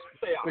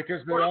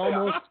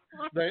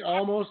they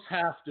almost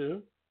have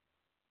to.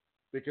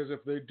 Because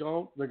if they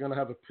don't, they're going to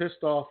have a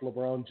pissed off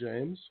LeBron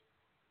James,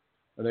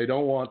 and they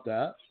don't want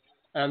that.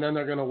 And then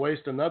they're going to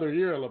waste another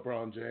year of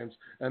LeBron James,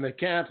 and they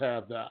can't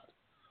have that.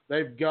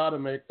 They've got to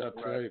make that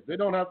trade. They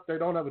don't have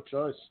a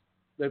choice.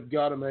 They've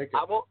got to make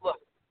it. Look.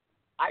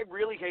 I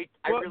really hate.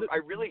 I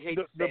really hate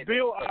the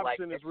Beal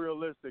option is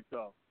realistic,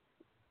 though.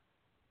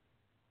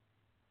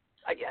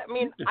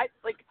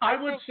 I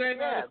would say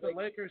that if the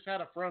Lakers had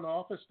a front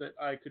office that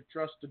I could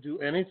trust to do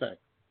anything,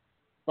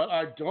 but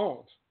I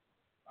don't.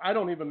 I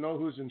don't even know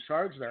who's in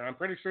charge there. I'm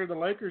pretty sure the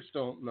Lakers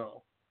don't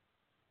know.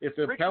 If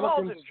the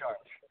Pelicans in charge.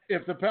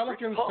 If the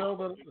Pelicans tell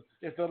the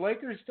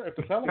Lakers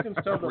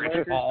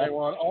they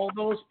want all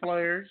those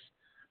players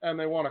and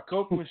they want a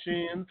Coke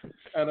machine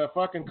and a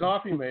fucking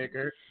coffee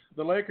maker,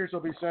 the Lakers will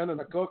be sending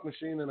a Coke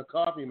machine and a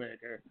coffee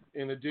maker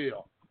in a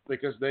deal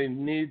because they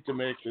need to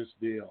make this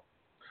deal.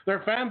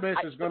 Their fan base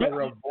is going to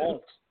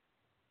revolt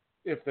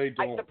if they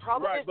don't. The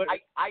problem is,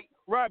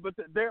 but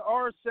there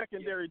are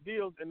secondary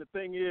deals, and the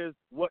thing is,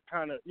 what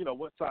kind of,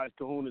 what size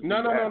kahunas?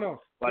 No.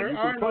 Like, there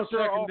are no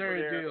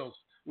secondary deals.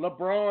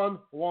 LeBron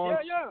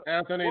wants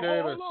Anthony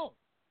Davis.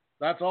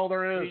 That's all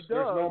there is.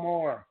 There's no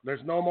more. There's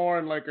no more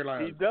in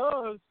Lakerland.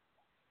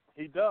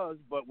 He does,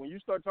 but when you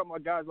start talking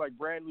about guys like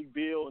Bradley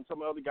Beal and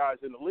some other guys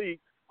in the league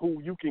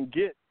who you can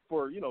get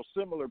for,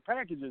 similar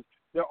packages,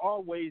 there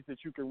are ways that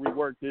you can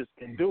rework this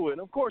and do it.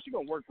 And, of course, you're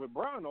going to work with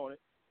Brown on it.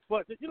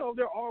 But,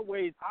 there are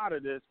ways out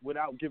of this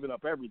without giving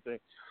up everything.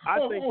 I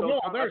think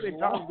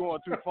Tom's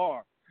going too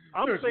far.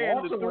 I'm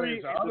saying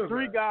the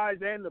three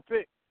guys and the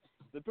pick.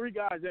 The 3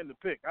 guys and the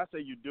pick. I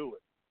say you do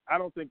it. I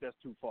don't think that's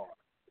too far.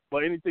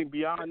 But anything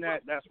beyond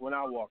that, that's when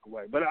I walk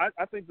away. But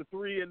I think the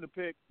 3 guys in the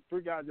pick,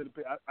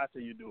 I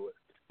say you do it.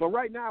 But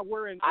right now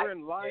we're in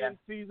Lions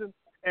season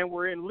and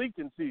we're in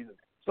leaking season.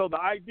 So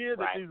the idea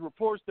that these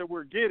reports that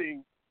we're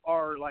getting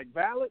are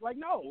valid,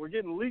 no, we're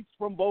getting leaks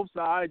from both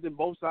sides and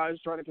both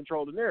sides trying to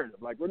control the narrative.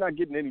 We're not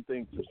getting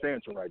anything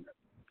substantial right now.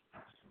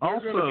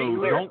 Also,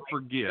 don't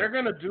forget they're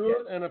going to do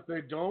it, and if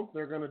they don't,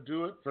 they're going to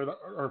do it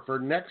for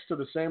next to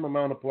the same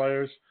amount of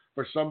players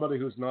for somebody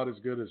who's not as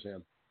good as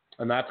him,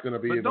 and that's going to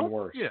be even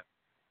worse.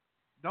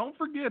 don't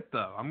forget,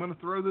 though, I'm going to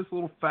throw this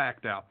little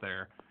fact out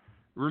there.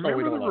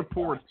 Remember the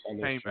reports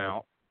that came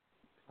out.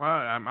 Well,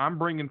 I'm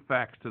bringing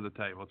facts to the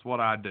table. It's what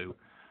I do.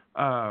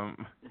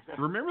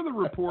 Remember the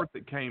report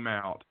that came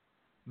out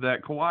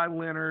that Kawhi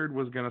Leonard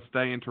was going to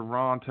stay in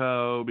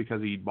Toronto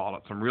because he bought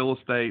up some real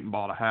estate and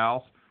bought a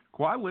house?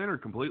 Kawhi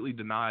Leonard completely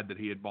denied that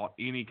he had bought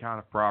any kind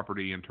of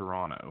property in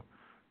Toronto.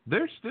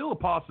 There's still a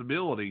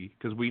possibility,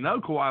 because we know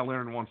Kawhi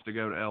Leonard wants to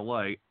go to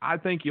L.A. I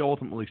think he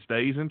ultimately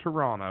stays in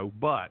Toronto,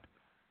 but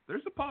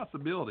there's a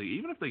possibility,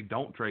 even if they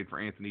don't trade for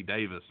Anthony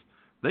Davis,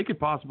 they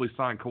could possibly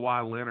sign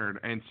Kawhi Leonard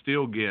and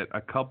still get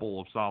a couple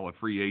of solid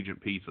free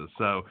agent pieces.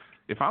 So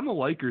if I'm the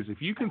Lakers,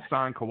 if you can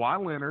sign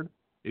Kawhi Leonard,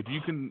 if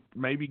you can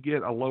maybe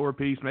get a lower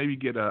piece, maybe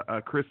get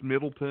a Chris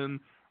Middleton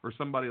or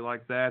somebody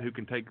like that who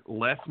can take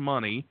less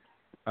money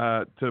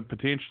to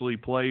potentially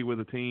play with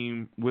a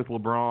team with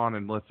LeBron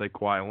and, let's say,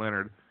 Kawhi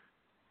Leonard,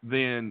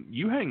 then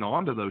you hang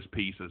on to those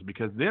pieces,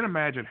 because then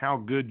imagine how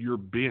good your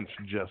bench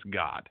just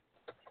got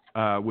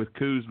with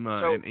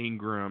Kuzma and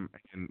Ingram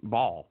and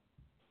Ball.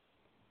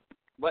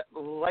 But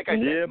like I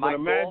said, but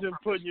imagine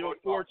putting your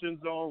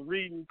fortunes on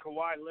reading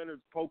Kawhi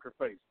Leonard's poker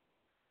face.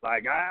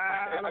 Like,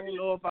 I don't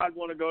know if I'd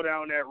want to go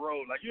down that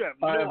road. Like, you have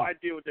no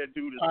idea what that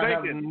dude is thinking. I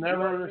have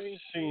never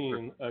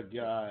seen a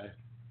guy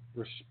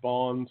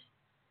respond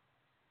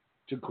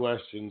to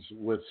questions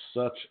with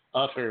such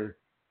utter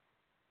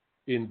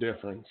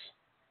indifference.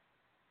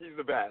 He's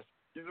the best.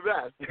 He's the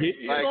best.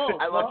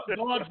 I love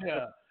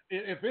it.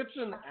 If it's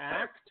an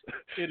act,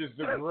 it is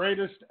the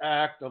greatest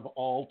act of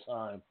all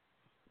time,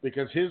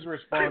 because his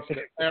response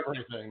to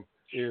everything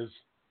is,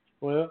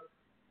 well,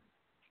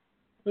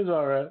 it's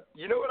all right.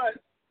 You know what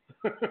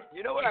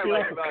I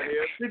like about him?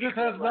 He just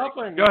has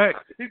nothing. Go ahead.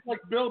 He's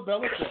like Bill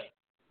Belichick.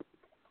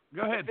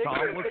 Go ahead,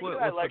 Tom. The thing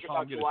I like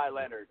about Kawhi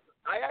Leonard,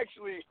 I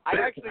actually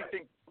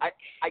think I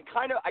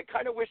kind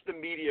of wish the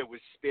media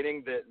was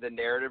spinning the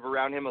narrative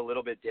around him a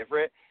little bit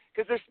different,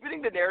 because they're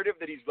spinning the narrative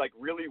that he's like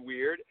really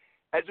weird,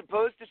 as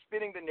opposed to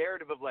spinning the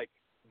narrative of like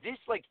this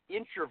like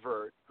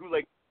introvert who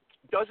like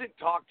doesn't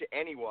talk to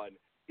anyone.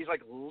 He's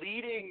like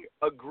leading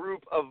a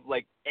group of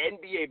like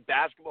NBA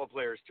basketball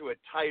players to a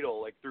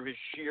title like through his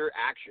sheer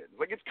actions.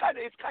 Like it's kind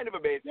of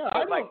amazing. Yeah,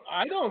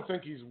 I don't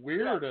think he's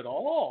weird at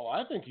all.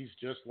 I think he's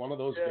just one of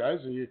those guys.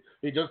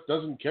 He just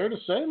doesn't care to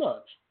say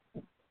much.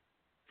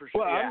 For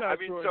sure. Well, I'm not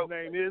sure his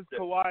name is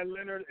Kawhi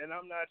Leonard, and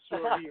I'm not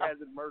sure he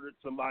hasn't murdered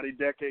somebody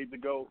decades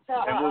ago,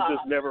 and we'll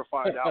just never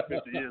find out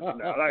 50 years from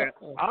now. Like,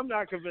 I'm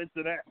not convinced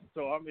of that.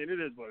 So, I mean, it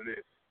is what it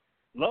is.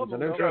 Love him,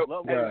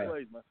 love what he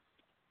plays, man.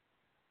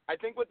 I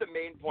think what the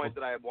main point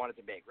that I wanted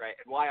to make, right,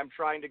 and why I'm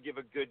trying to give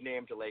a good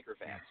name to Laker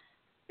fans,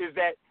 is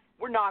that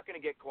we're not going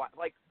to get Kawhi.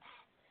 Like,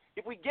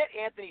 if we get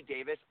Anthony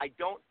Davis, I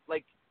don't,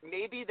 like,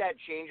 maybe that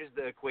changes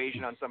the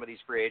equation on some of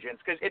these free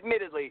agents, because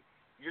admittedly,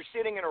 you're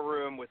sitting in a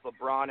room with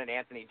LeBron and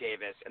Anthony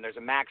Davis, and there's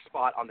a max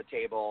spot on the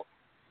table.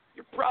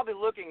 You're probably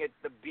looking at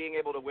being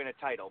able to win a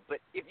title. But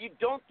if you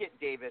don't get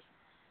Davis,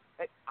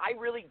 I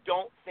really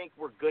don't think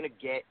we're going to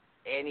get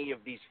any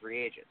of these free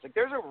agents. Like,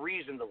 there's a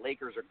reason the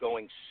Lakers are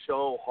going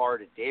so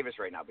hard at Davis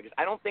right now, because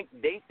I don't think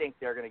they think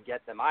they're going to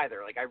get them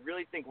either. Like, I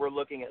really think we're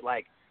looking at,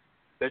 like,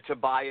 the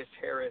Tobias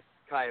Harris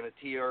kind of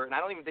tier, and I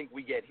don't even think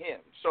we get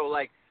him. So,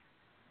 like,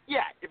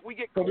 yeah, if we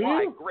get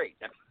Kawhi, great.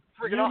 That's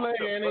friggin' awesome.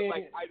 But,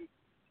 like,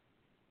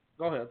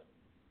 Go ahead.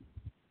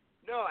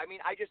 No, I mean,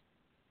 I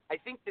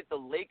think that the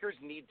Lakers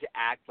need to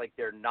act like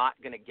they're not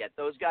going to get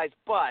those guys.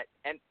 But,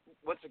 and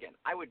once again,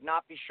 I would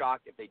not be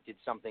shocked if they did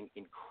something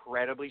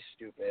incredibly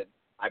stupid.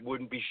 I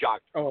wouldn't be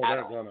shocked at all.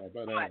 But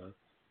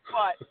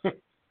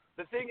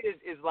the thing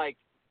is like,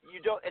 you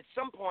don't, at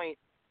some point,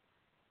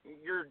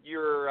 you're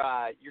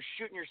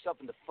shooting yourself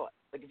in the foot.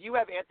 Like, if you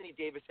have Anthony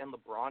Davis and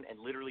LeBron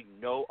and literally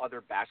no other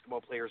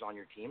basketball players on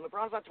your team,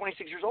 LeBron's not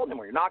 26 years old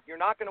anymore. You're not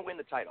going to win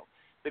the title.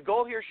 The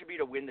goal here should be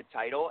to win the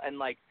title, and,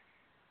 like,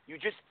 you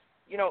just,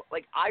 you know,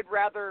 like, I'd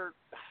rather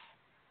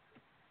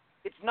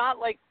 – it's not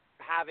like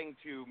having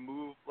to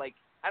move – like,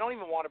 I don't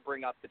even want to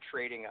bring up the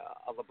trading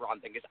a LeBron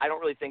thing, because I don't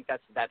really think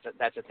that's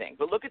a thing.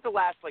 But look at the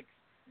last, like,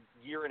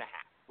 year and a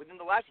half. Within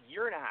the last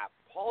year and a half,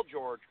 Paul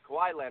George,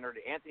 Kawhi Leonard,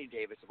 Anthony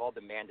Davis have all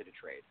demanded a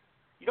trade.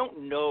 You don't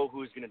know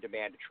who's going to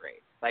demand a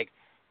trade. Like,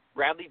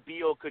 Bradley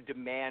Beal could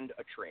demand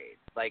a trade.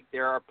 Like,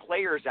 there are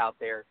players out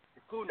there,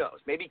 who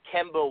knows? Maybe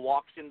Kemba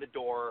walks in the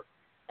door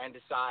and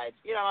decides,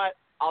 you know what,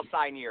 I'll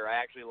sign here. I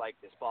actually like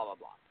this, blah, blah,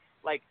 blah.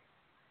 Like,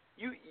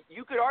 you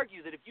could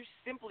argue that if you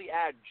simply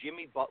add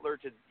Jimmy Butler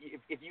to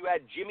if you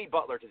add Jimmy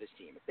Butler to this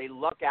team, if they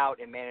luck out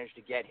and manage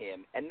to get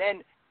him, and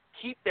then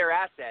keep their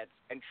assets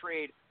and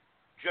trade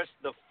just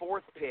the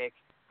fourth pick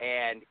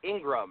and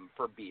Ingram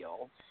for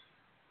Beal,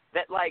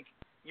 that, like,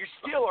 you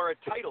still are a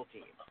title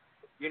team.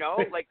 You know,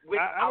 like,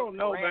 I don't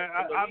know, man.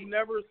 I've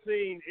never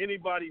seen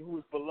anybody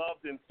who's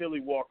beloved in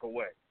Philly walk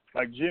away.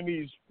 Like,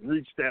 Jimmy's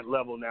reached that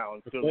level now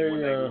in Philly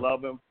when they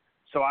love him.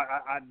 So I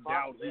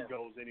doubt he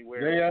goes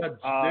anywhere. They had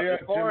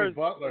Jimmy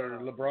Butler.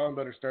 LeBron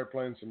better start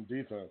playing some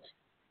defense.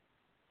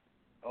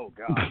 Oh,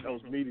 God.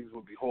 Those meetings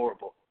would be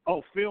horrible.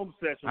 Oh, film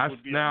sessions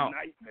would be a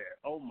nightmare.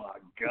 Oh, my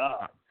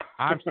God.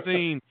 I've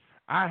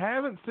I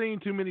haven't seen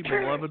too many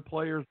beloved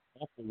players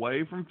walk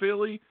away from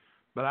Philly,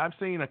 but I've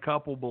seen a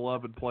couple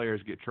beloved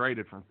players get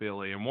traded from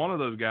Philly, and one of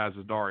those guys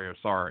is Dario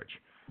Saric.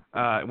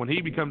 When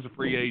he becomes a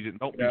free agent,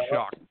 don't be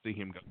shocked to see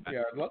him go back.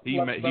 Yeah, let's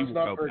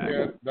not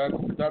forget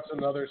that's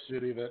another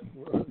city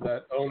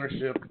that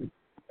ownership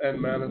and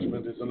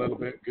management is a little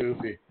bit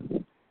goofy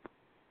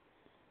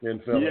in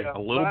Philly. Yeah, a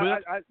little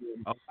bit.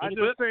 I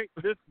just think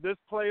this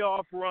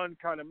playoff run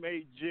kind of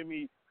made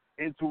Jimmy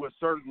into a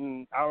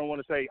certain, I don't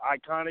want to say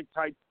iconic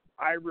type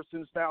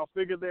Iverson style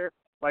figure there.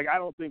 Like I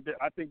think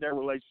that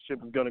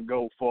relationship is going to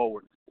go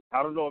forward.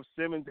 I don't know if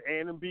Simmons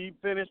and Embiid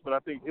finish, but I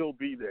think he'll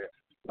be there.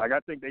 Like I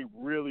think they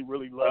really,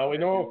 really love. Well, we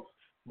know.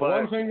 But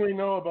one thing we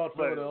know about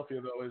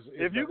Philadelphia, though, is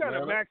if you got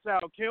to max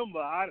out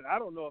Kemba, I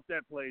don't know if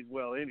that plays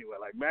well anyway.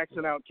 Like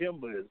maxing out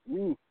Kemba is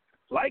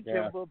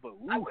Kemba, but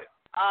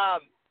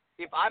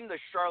if I'm the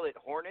Charlotte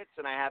Hornets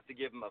and I have to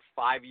give them a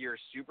 5-year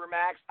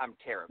supermax, I'm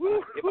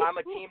terrified. If I'm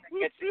a team that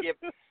gets to give,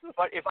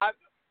 but if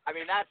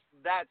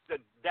that's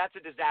a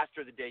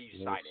disaster the day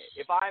you sign it.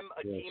 If I'm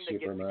a team that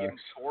gets to give him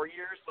 4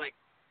 years, like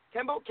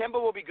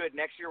Kemba will be good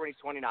next year when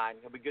he's 29.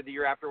 He'll be good the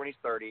year after when he's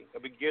 30.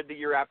 He'll be good the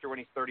year after when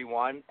he's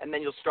 31, and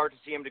then you'll start to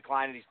see him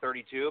decline and he's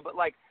 32. But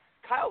like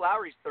Kyle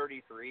Lowry's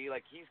 33,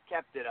 like he's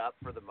kept it up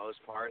for the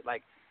most part.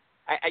 Like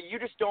you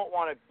just don't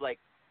want to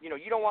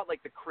you don't want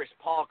like the Chris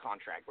Paul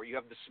contract where you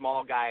have the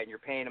small guy and you're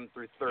paying him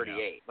through 38.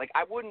 Yeah. Like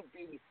I wouldn't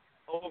be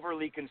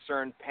overly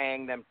concerned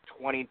paying them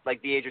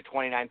the age of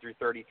 29 through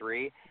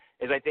 33.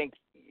 Is I think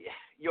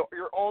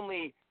you're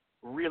only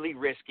really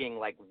risking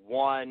like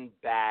one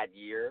bad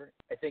year.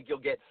 I think you'll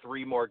get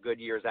 3 more good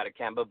years out of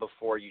Kemba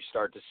before you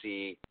start to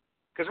see.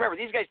 Because remember,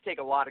 these guys take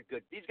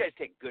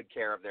good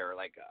care of their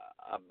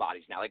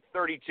bodies now. Like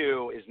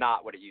 32 is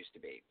not what it used to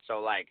be.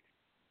 So like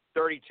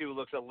 32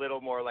 looks a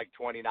little more like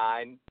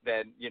 29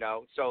 than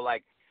So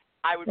like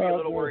I would be a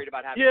little worried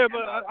about having. Yeah,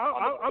 but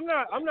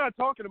I'm not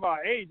talking about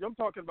age. I'm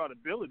talking about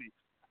ability.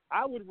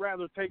 I would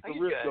rather take the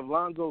risk of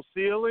Lonzo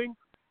ceiling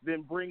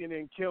than bringing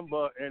in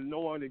Kemba and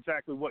knowing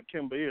exactly what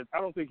Kemba is.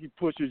 I don't think he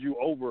pushes you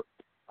over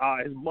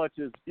as much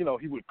as he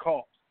would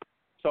cost.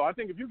 So I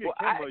think if you get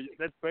Kemba,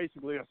 that's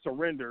basically a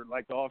surrender.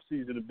 Like the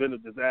offseason has been a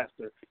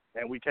disaster,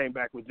 and we came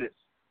back with this.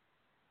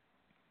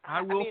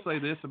 I will say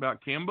this about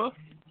Kemba,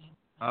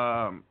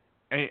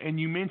 and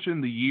you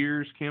mentioned the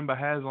years Kemba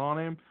has on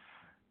him.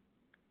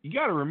 You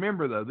got to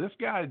remember though, this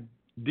guy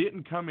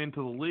didn't come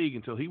into the league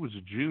until he was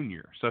a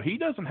junior, so he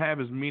doesn't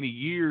have as many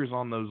years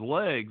on those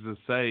legs as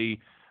say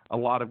a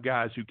lot of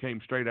guys who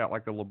came straight out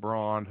like a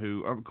LeBron,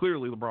 who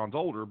clearly LeBron's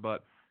older,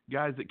 but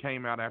guys that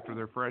came out after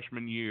their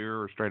freshman year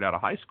or straight out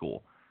of high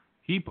school.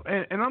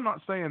 And I'm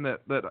not saying that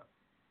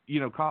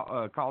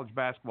college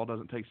basketball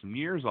doesn't take some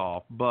years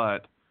off,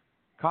 but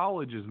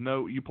college is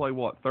you play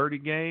 30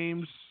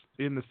 games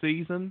in the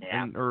season,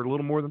 or a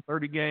little more than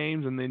 30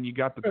 games, and then you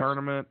got the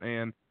tournament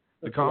and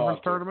the conference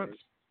tournaments.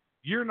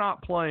 You're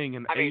not playing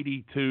an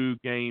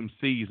 82-game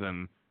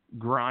season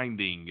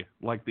grinding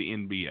like the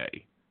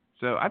NBA.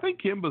 So I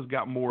think Kemba's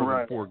got more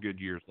than 4 good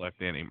years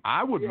left in him.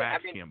 I would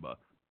match Kemba.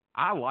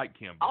 I like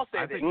Kemba.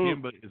 I think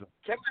Kemba is a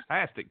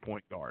fantastic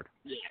point guard.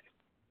 Yeah.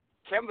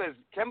 Kemba's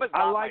not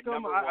I like my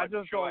him. number I one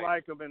just choice. don't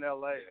like him in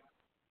L.A.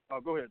 Oh,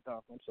 go ahead,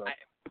 Tom. I'm sorry.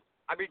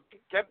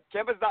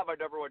 Kemba's not my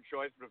number one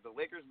choice, but if the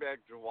Lakers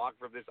manage to walk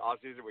from this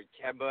offseason with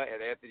Kemba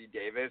and Anthony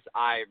Davis,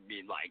 I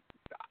mean, I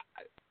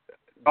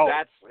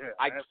can't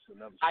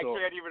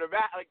even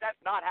imagine. Like,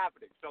 that's not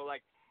happening. So,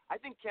 I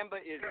think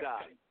Kemba is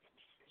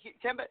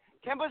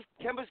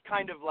Kemba's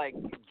kind of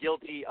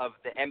guilty of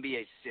the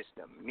NBA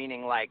system,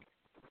 meaning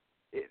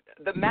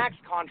the max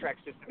contract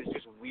system is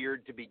just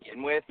weird to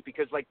begin with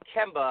because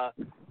Kemba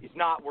is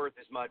not worth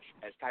as much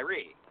as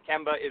Kyrie.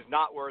 Kemba is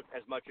not worth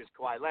as much as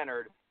Kawhi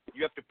Leonard.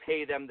 You have to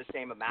pay them the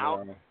same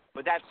amount,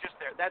 but that's just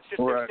their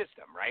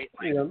system, right?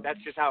 That's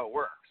just how it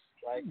works.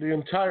 Right? The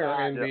entire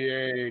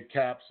NBA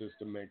cap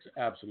system makes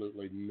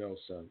absolutely no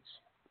sense.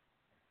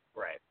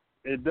 Right.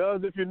 It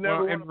does if you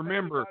never want to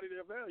remember pay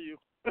their value.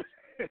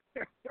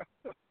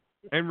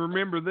 And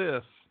remember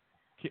this,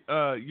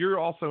 you're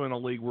also in a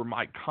league where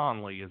Mike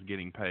Conley is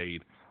getting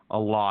paid a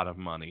lot of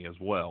money as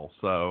well.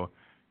 So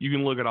you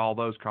can look at all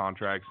those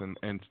contracts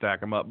and stack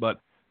them up. But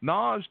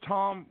Naj,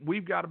 Tom,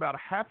 we've got about a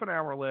half an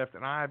hour left,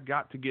 and I've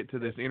got to get to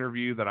this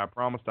interview that I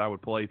promised I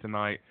would play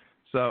tonight.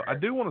 So I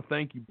do want to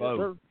thank you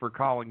both for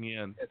calling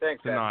in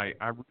tonight.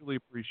 I really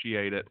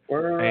appreciate it.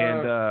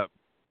 And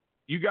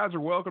you guys are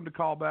welcome to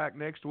call back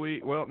next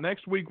week. Well,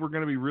 next week we're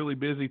going to be really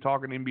busy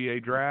talking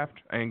NBA draft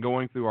and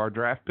going through our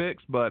draft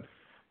picks. But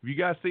if you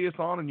guys see us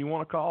on and you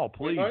want to call,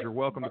 please, you're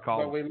welcome to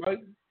call.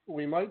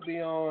 We might be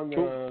on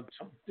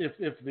if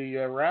the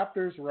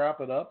Raptors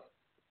wrap it up.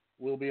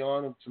 We'll be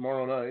on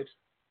tomorrow night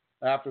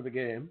after the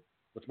game,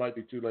 which might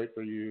be too late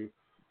for you,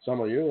 some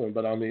of you,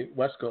 but on the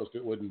West Coast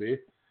it wouldn't be.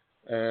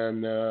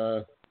 And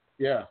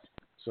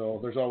so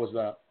there's always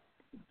that.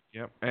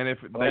 Yep. And if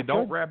they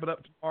don't wrap it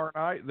up tomorrow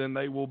night, then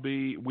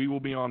we will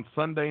be on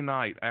Sunday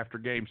night after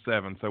Game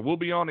 7. So we'll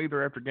be on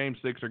either after Game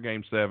 6 or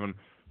Game 7.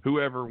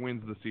 Whoever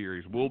wins the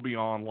series, we'll be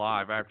on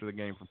live after the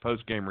game for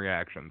post-game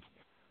reactions.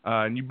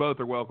 And you both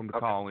are welcome to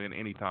call in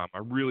anytime. I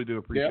really do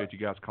appreciate you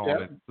guys calling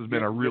in. This has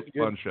been a real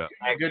fun show.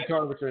 Good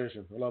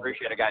conversation. I love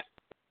Appreciate it, guys.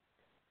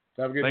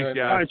 Have a good Thanks, day.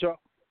 guys. All right, y'all.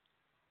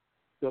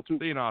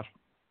 See you, Nosh.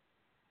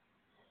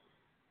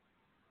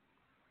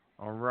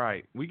 All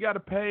right. We got to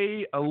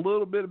pay a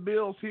little bit of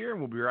bills here, and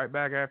we'll be right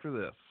back after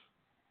this.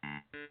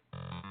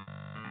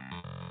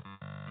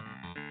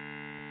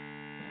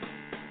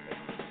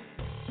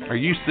 Are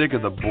you sick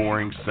of the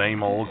boring,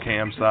 same old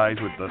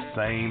campsites with the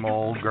same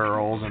old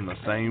girls and the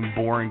same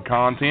boring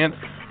content?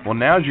 Well,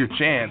 now's your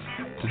chance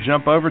to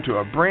jump over to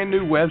a brand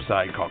new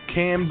website called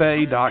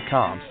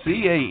Cambae.com,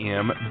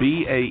 CAMBAE.com.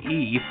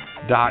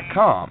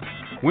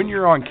 When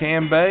you're on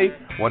Cambae,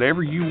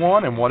 whatever you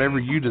want and whatever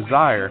you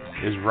desire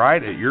is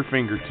right at your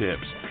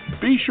fingertips.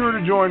 Be sure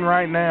to join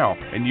right now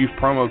and use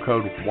promo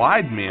code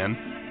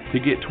WIDEMEN to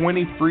get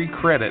 20 free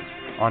credits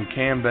on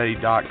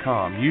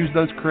Cambae.com. Use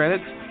those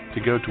credits to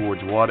go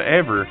towards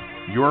whatever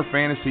your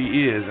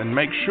fantasy is, and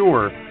make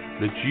sure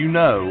that you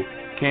know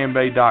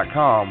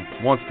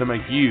Cambae.com wants to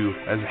make you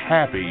as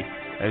happy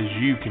as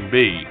you can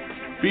be.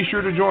 Be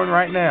sure to join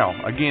right now.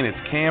 Again, it's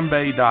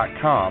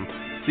Cambae.com,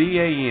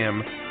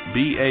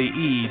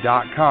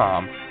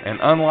 CAMBAE.com, and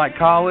unlike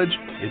college,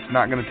 it's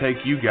not going to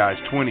take you guys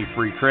 20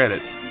 free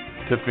credits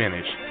to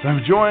finish. So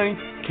join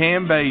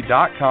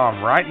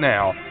Cambae.com right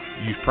now,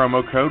 use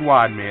promo code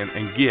WIDEMEN,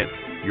 and get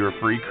your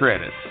free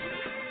credits.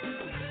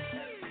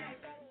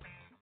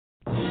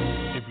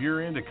 If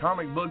you're into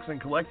comic books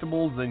and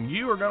collectibles, then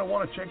you are going to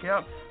want to check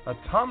out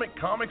Atomic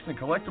Comics and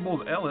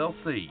Collectibles,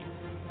 LLC.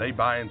 They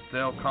buy and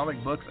sell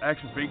comic books,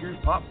 action figures,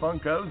 pop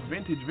Funkos,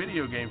 vintage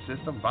video game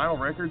system, vinyl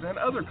records, and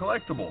other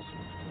collectibles.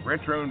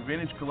 Retro and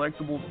vintage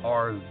collectibles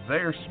are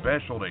their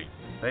specialty.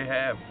 They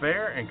have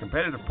fair and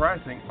competitive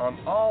pricing on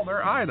all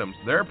their items.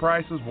 Their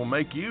prices will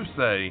make you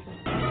say,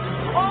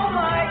 "Oh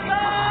my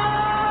God!"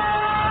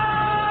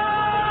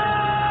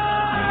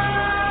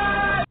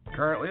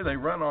 Currently, they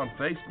run on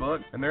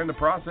Facebook, and they're in the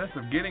process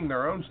of getting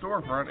their own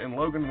storefront in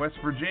Logan, West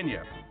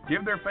Virginia.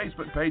 Give their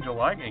Facebook page a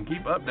like and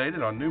keep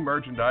updated on new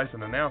merchandise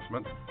and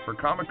announcements for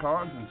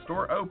Comic-Cons and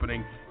store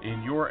opening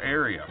in your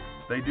area.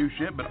 They do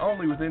ship, but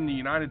only within the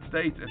United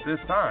States at this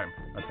time.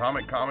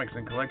 Atomic Comics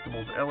and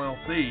Collectibles,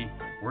 LLC,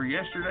 where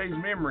yesterday's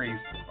memories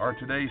are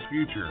today's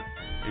future.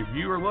 If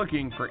you are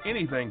looking for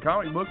anything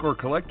comic book or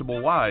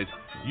collectible-wise,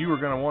 you are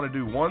going to want to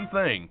do one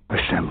thing.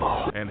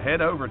 Assemble. And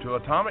head over to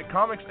Atomic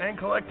Comics and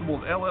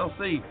Collectibles,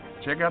 LLC.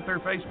 Check out their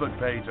Facebook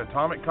page,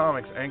 Atomic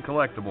Comics and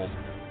Collectibles,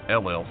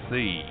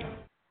 LLC.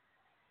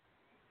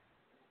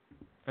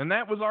 And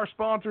that was our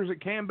sponsors at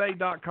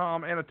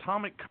Cambae.com and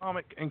Atomic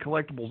Comic and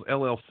Collectibles,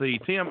 LLC.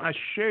 Tim, I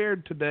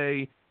shared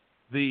today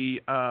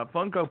the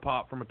Funko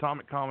Pop from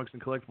Atomic Comics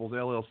and Collectibles,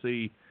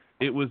 LLC.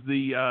 It was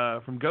the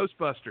from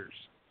Ghostbusters.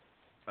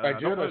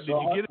 Did you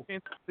get a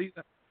chance to see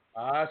that?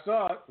 I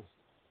saw it.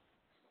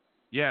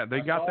 Yeah,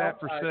 they got that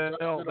for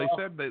sale. They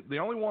said that the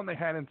only one they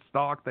had in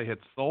stock they had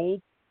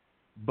sold,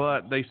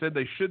 but they said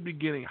they should be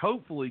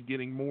hopefully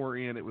getting more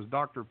in. It was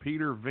Dr.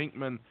 Peter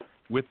Venkman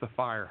with the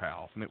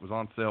Firehouse, and it was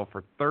on sale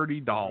for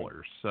 $30.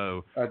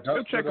 So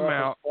go check them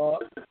out.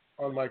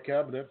 On my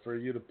cabinet for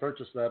you to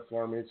purchase that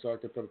for me, so I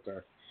could put it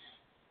there.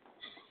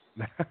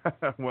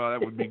 Well, that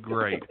would be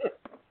great.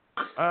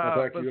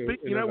 But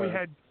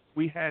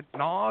we had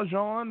Naj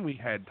on, we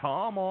had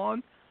Tom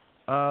on,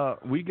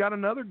 we got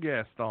another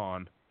guest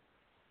on,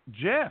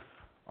 Jeff,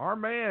 our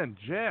man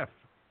Jeff.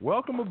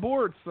 Welcome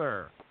aboard,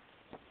 sir.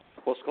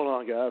 What's going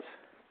on, guys?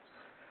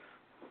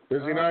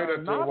 Busy night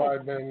at the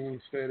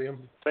Wideman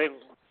Stadium. St.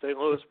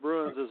 Louis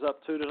Bruins is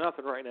up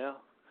 2-0 right now.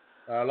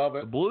 I love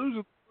it. The Blues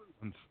or the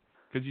Bruins?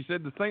 Because you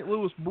said the St.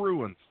 Louis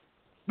Bruins.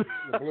 The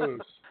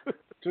Blues.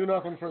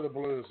 2-0 for the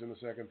Blues in the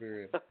second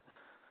period.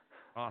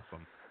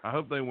 Awesome. I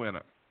hope they win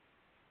it.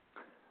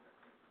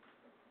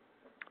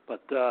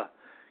 But,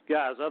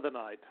 guys, other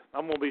night,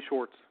 I'm going to be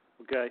short,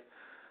 okay?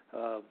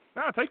 No,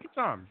 take your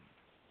time.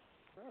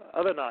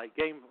 Other night,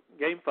 game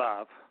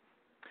 5,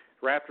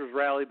 Raptors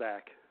rally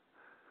back.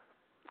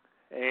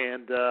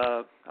 And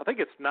I think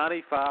it's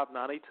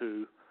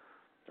 95-92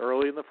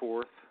 early in the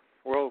fourth.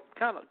 Well,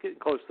 kind of getting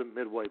close to the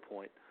midway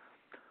point.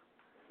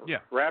 Yeah.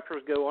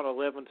 Raptors go on an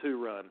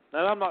 11-2 run.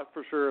 Now, I'm not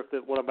for sure if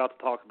what I'm about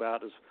to talk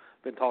about has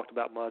been talked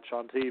about much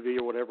on TV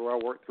or whatever I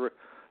worked through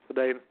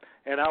today,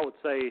 and I would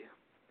say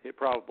it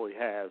probably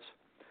has.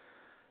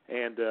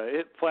 And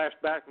it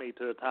flashed back me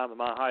to a time in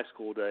my high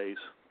school days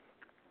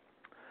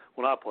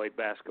when I played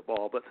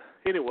basketball. But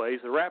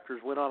anyways, the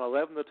Raptors went on an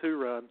 11-2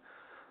 run.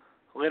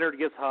 Leonard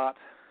gets hot,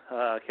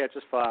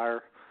 catches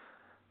fire.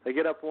 They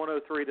get up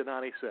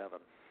 103-97.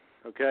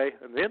 Okay,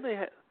 and then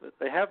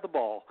they have the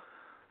ball.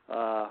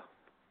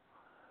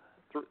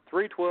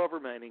 3:12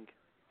 remaining,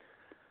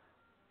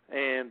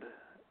 and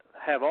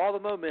have all the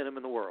momentum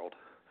in the world.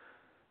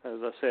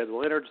 As I said,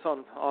 Leonard's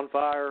on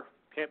fire,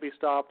 can't be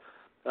stopped.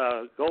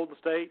 Golden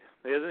State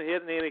isn't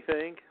hitting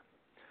anything.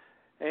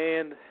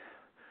 And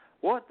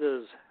what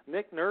does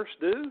Nick Nurse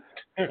do?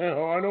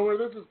 Oh, I know where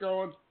this is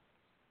going.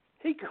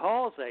 He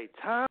calls a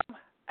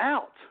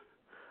timeout.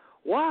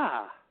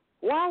 Why?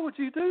 Why would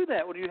you do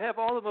that when you have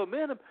all the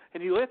momentum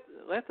and you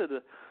let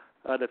the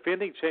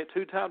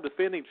two-time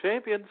defending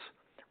champions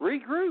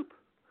regroup?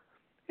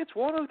 It's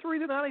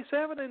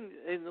 103-97,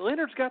 and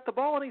Leonard's got the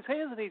ball in his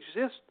hands, and he's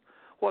just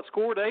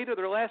scored 8 of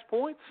their last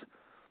points,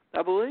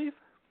 I believe.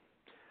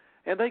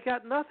 And they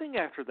got nothing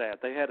after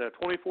that. They had a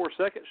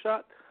 24-second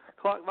shot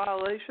clock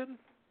violation.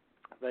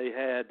 They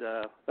had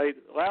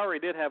Lowry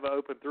did have an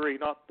open three,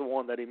 not the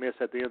one that he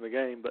missed at the end of the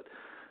game, but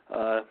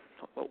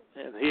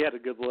and he had a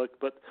good look.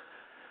 But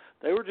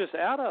they were just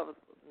out of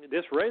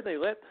disarray. They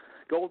let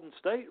Golden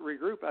State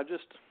regroup.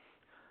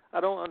 I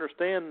don't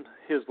understand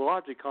his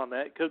logic on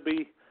that. It could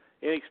be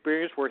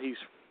inexperience where he's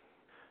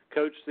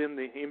coached in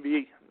the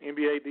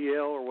NBA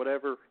DL or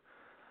whatever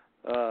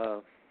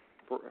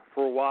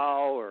for a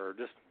while, or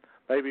just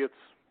maybe it's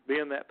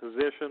being that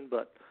position.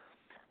 But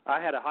I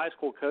had a high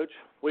school coach.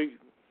 We'd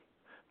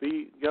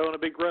be going a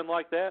big run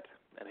like that,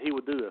 and he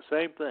would do the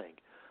same thing.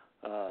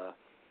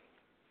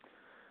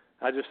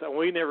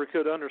 We never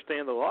could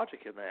understand the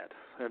logic in that,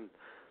 and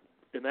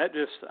that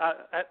just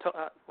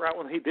right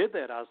when he did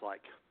that, I was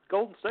like,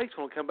 Golden State's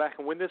going to come back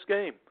and win this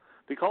game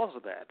because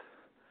of that,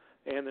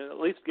 and at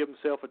least give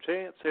himself a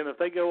chance. And if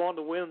they go on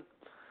to win,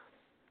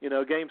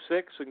 Game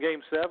 6 and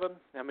Game 7,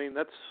 I mean,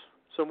 that's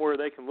somewhere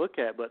they can look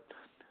at. But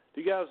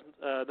do you guys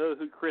know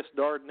who Chris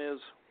Darden is?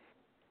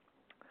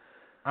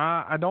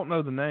 I don't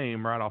know the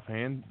name right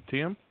offhand.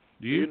 Tim,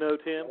 do you? Do you know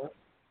Tim?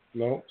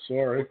 No,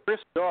 sorry. Well, Chris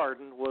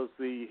Darden was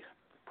the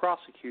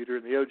prosecutor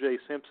in the O.J.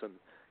 Simpson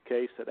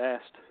case that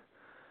asked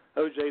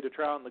O.J. to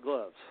try on the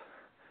gloves.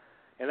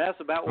 And that's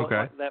about what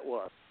that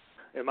was,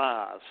 in my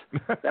eyes.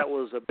 That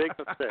was a big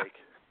mistake.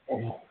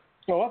 Oh,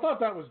 I thought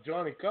that was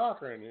Johnny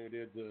Cochran who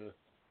did the...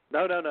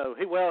 No.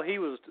 He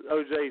was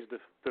O.J.'s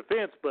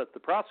defense, but the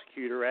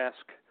prosecutor asked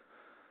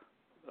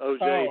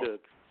O.J. to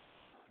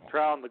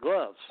try on the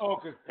gloves. Oh,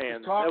 because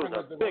Cochran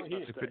was a big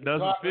mistake. If it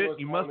doesn't fit,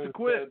 you must have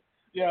quit.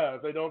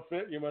 If they don't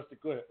fit, you must have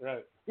quit,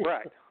 right.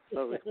 Right.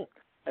 So,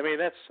 I mean,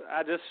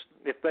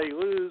 if they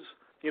lose,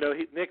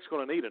 Nick's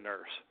going to need a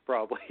nurse,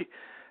 probably,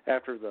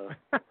 after the...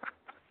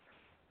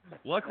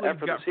 Luckily,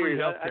 after he's got the series.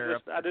 free health care.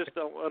 I just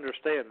don't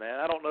understand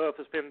that. I don't know if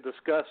it's been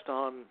discussed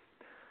on,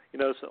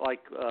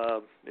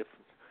 if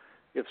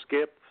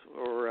Skip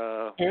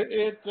or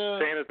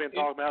Santa's been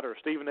talking about, or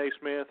Stephen A.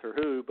 Smith, or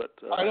who. But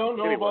I don't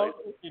know anyway. about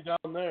you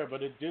down there,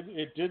 but it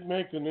did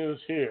make the news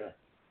here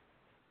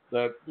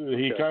that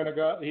he kind of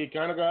got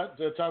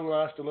tongue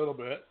lashed a little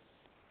bit,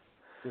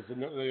 because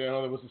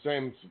there was the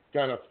same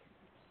kind of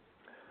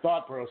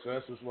thought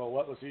process as well.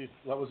 What was he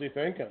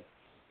thinking?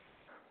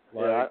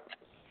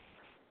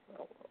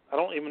 I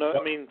don't even know.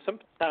 I mean,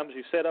 sometimes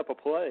you set up a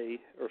play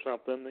or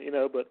something,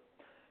 but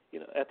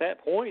at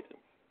that point,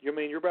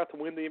 you're about to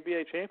win the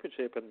NBA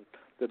championship, and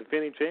the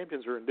defending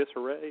champions are in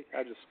disarray.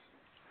 I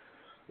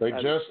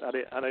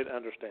didn't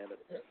understand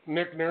it.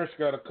 Nick Nurse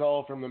got a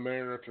call from the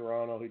mayor of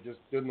Toronto. He just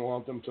didn't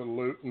want them to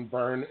loot and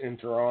burn in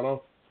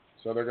Toronto,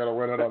 so they're going to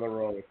win it on the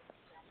road.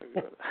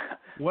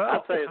 Well,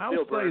 I'd say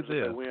I'll say this.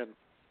 If they win.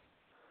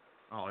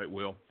 Oh, it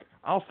will.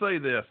 I'll say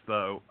this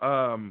though.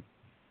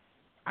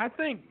 I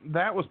think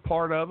that was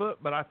part of it,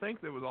 but I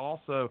think there was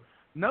also,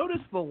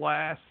 notice the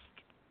last,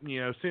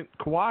 since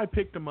Kawhi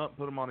picked him up,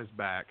 put him on his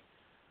back,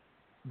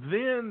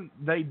 then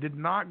they did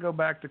not go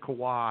back to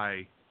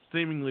Kawhi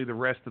seemingly the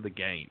rest of the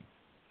game.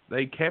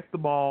 They kept the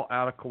ball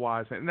out of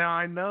Kawhi's hand. Now,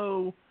 I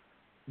know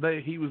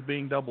that he was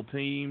being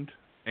double-teamed,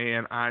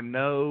 and I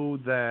know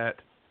that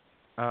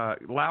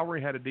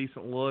Lowry had a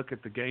decent look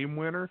at the game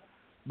winner,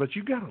 but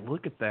you got to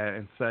look at that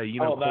and say,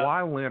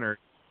 Kawhi Leonard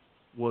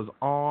was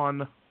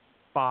on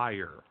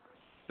fire.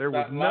 There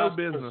was no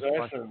business.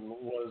 Possession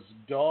was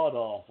god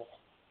awful.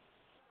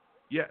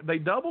 Yeah, they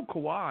doubled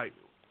Kawhi.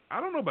 I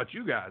don't know about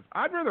you guys.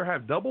 I'd rather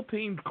have double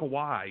teamed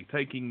Kawhi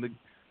taking the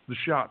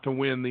shot to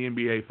win the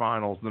NBA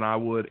Finals than I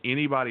would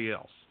anybody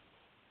else.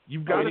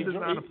 You've got to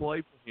design a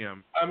play for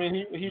him. I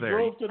mean, he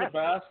drove to the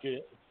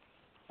basket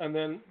and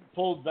then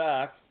pulled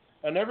back,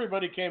 and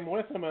everybody came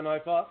with him. And I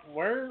thought,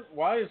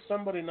 why is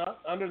somebody not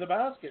under the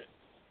basket?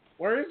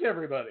 Where is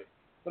everybody?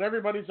 But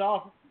everybody's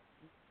off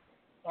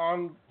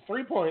on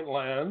 3-point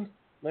land,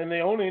 and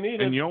they only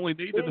needed. And you only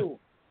needed two.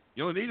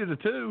 You only needed a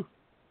 2.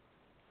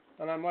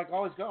 And I'm like,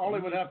 all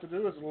he would have to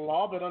do is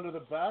lob it under the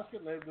basket,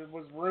 and there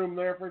was room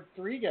there for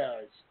 3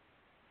 guys.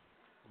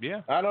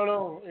 Yeah. I don't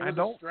know. It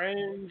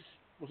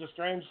was a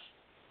strange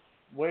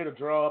way to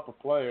draw up a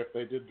play if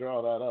they did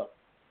draw that up.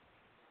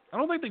 I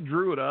don't think they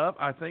drew it up.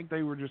 I think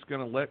they were just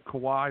going to let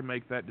Kawhi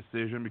make that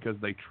decision because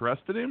they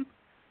trusted him.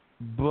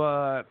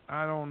 But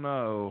I don't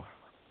know.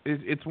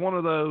 It's one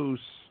of those.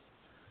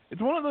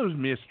 It's one of those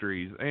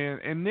mysteries.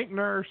 And Nick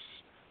Nurse,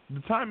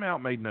 the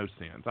timeout made no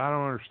sense. I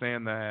don't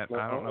understand that.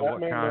 I don't know what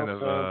kind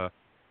of.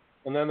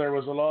 And then there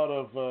was a lot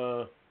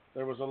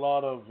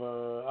of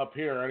up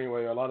here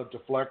anyway, a lot of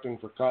deflecting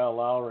for Kyle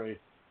Lowry.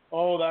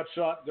 Oh, that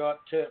shot got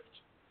tipped.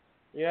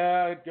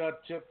 Yeah, it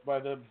got tipped by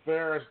the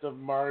barest of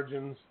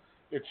margins.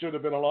 It should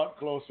have been a lot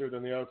closer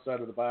than the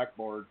outside of the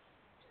backboard.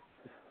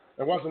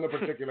 It wasn't a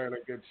particularly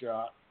good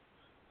shot.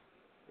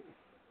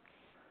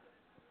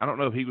 I don't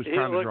know if he was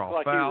trying to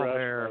draw a foul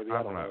there. Maybe.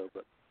 I don't know.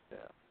 But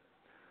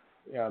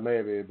yeah,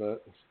 maybe,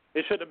 but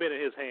it shouldn't have been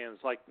in his hands,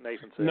 like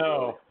Nathan said.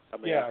 No.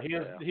 Really. I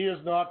mean, he is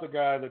not the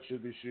guy that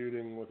should be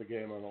shooting with the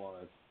game on the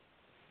line.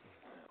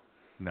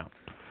 No.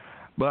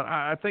 But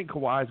I think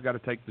Kawhi's got to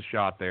take the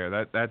shot there.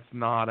 That's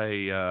not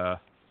a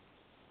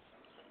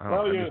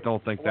I just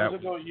don't think that.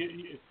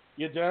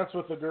 You dance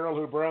with the girl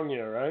who brung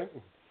you, right?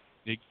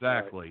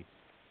 Exactly.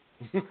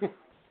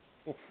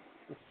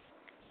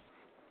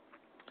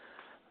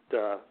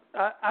 Right.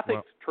 I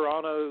think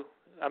Toronto.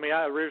 I mean,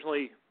 I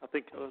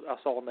think I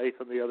saw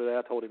Nathan the other day.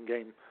 I told him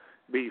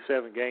be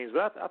 7 games,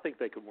 but I think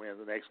they could win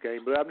the next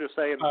game. But I'm just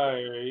saying,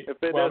 if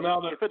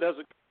it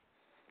doesn't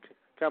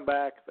come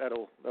back,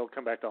 they'll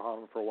come back to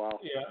haunt them for a while.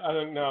 Yeah, I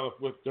think now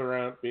with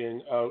Durant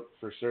being out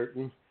for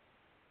certain,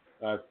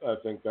 I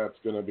think that's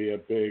going to be a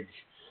big.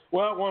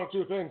 Well, one of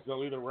two things: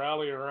 they'll either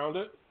rally around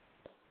it,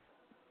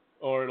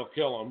 or it'll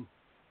kill them.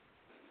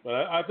 But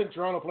I think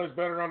Toronto plays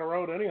better on the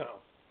road anyhow.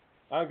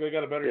 I think they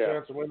got a better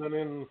chance of winning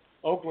in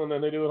Oakland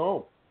than they do at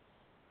home.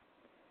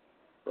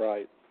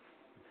 Right.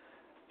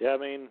 Yeah, I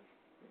mean,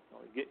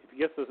 if you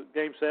get to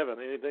Game 7,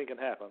 anything can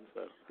happen.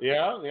 So.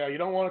 Yeah, you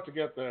don't want it to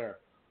get there.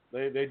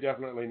 They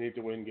definitely need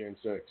to win Game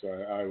 6,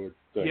 I would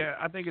think. Yeah,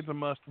 I think it's a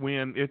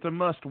must-win. It's a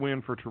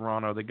must-win for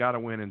Toronto. They got to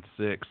win in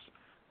 6.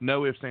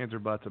 No ifs, ands, or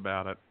buts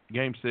about it.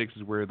 Game 6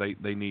 is where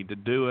they need to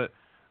do it.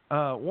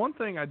 One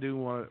thing I do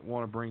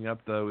want to bring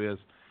up, though, is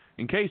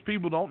in case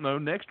people don't know,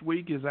 next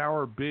week is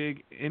our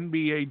big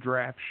NBA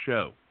draft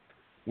show.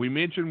 We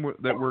mentioned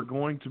that we're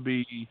going to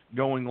be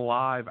going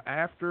live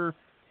after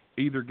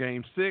either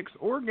Game 6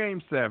 or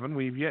Game 7.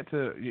 We've yet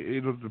to.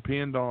 It'll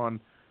depend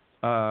on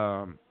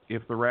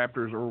if the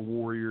Raptors or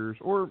Warriors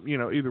or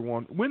either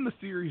one when the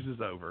series is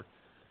over.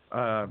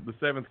 The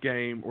 7th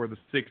game or the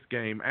 6th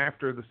game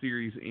after the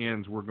series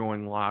ends, we're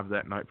going live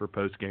that night for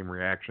post-game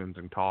reactions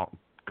and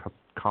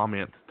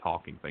comments,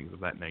 talking, things of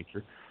that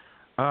nature.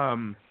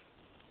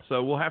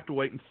 So we'll have to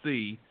wait and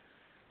see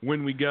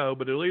when we go,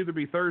 but it'll either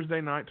be Thursday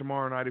night,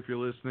 tomorrow night if you're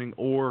listening,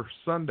 or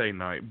Sunday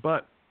night.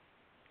 But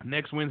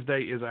next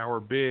Wednesday is our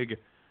big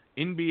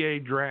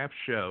NBA draft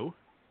show,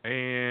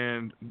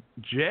 and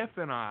Jeff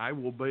and I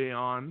will be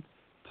on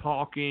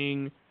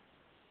talking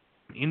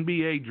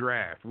NBA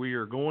draft. We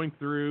are going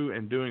through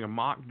and doing a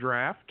mock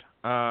draft,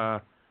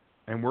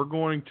 and we're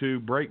going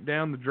to break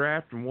down the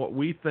draft and what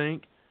we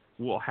think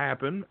will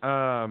happen.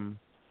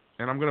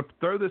 And I'm going to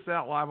throw this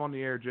out live on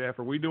the air, Jeff.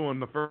 Are we doing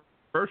the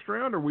first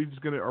round, or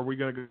are we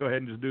going to go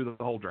ahead and just do the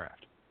whole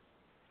draft?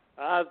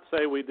 I'd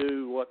say we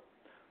do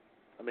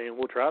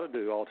we'll try to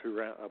do all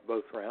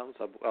both rounds.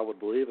 I would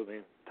believe. I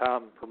mean,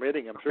 time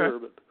permitting, I'm sure.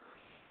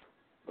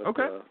 But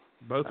okay.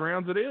 Both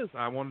rounds it is.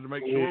 I wanted to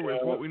make sure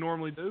it's what we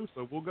normally do,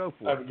 so we'll go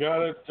for it. I've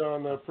got it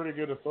on pretty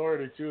good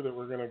authority, too, that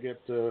we're going to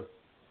get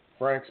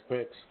Frank's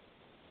picks.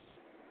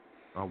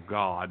 Oh,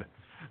 God.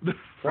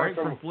 Frank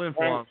from Flin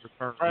Flon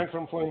returns. Frank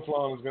from Flin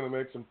Flon is going to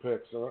make some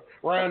picks.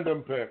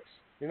 Random picks.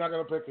 He's not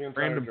going to pick the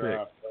entire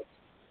draft. But,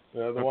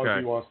 the ones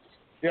he wants.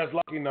 He has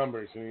lucky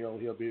numbers, and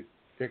he'll be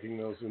picking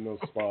those in those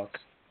spots.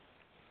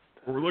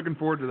 Well, we're looking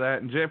forward to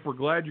that. And, Jeff, we're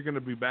glad you're going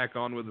to be back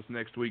on with us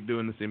next week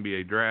doing this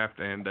NBA draft.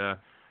 And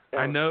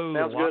I know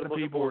a lot of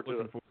people are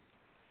looking forward.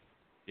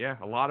 Yeah,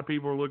 a lot of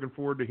people are looking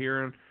forward to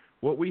hearing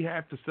what we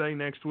have to say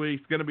next week.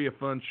 It's going to be a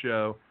fun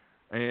show.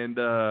 And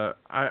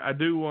I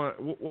do want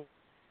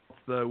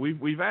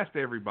we've asked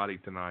everybody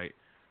tonight,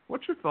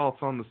 what's your thoughts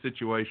on the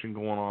situation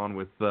going on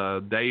with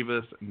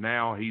Davis?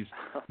 Now he's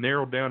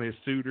narrowed down his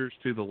suitors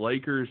to the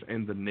Lakers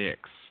and the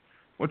Knicks.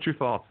 What's your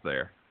thoughts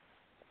there?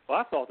 Well,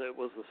 I thought it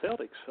was the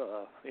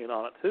Celtics in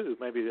on it too.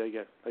 Maybe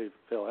they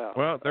fell out.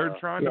 Well, they're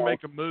trying to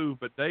make a move,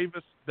 but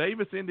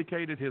Davis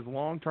indicated his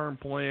long-term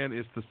plan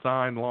is to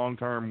sign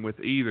long-term with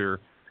either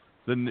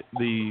the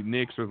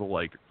Knicks or the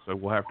Lakers. So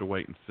we'll have to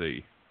wait and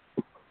see.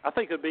 I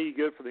think it'd be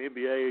good for the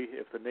NBA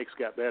if the Knicks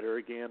got better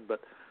again, but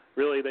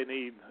really they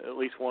need at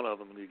least one of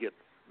them to get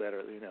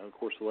better. Of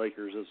course, the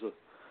Lakers is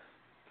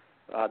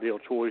the ideal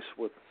choice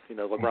with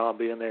LeBron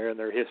being there and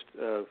their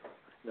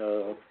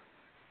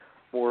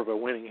more of a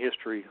winning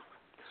history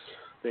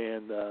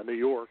than New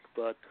York.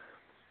 But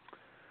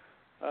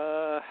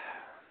I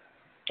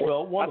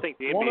think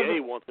the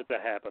NBA wants it to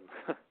happen.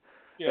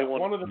 They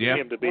want him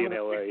to be in LA.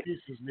 One of the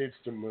pieces needs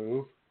to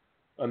move,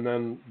 and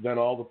then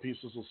all the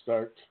pieces will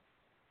start.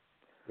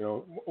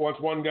 Once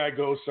one guy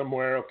goes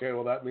somewhere, okay,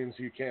 well that means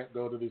he can't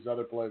go to these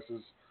other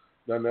places.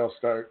 Then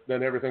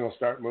everything will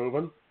start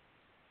moving.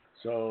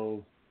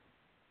 So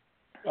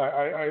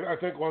I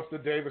think once the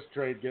Davis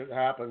trade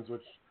happens,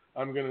 which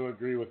I'm going to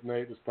agree with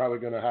Nate, is probably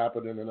going to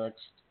happen in the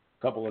next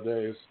couple of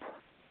days,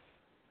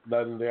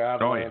 then the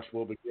avalanche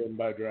will begin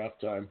by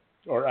draft time,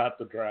 or at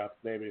the draft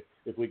maybe,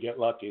 if we get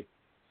lucky.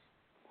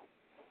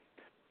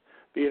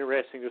 Be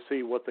interesting to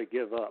see what they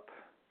give up.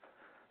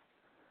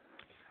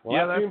 Well,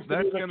 yeah,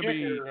 that's going to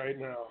be right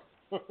now.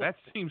 That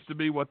seems to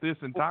be what this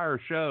entire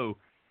show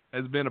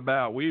has been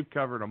about. We've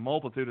covered a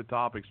multitude of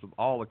topics with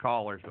all the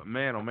callers, but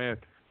man, oh man,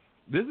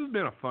 This has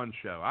been a fun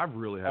show. I've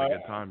really had a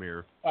good time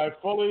here. I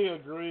fully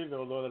agree,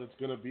 though, that it's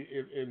going to be,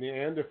 in the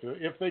end,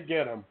 if they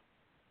get him,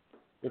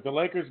 if the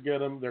Lakers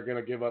get him, they're going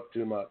to give up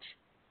too much.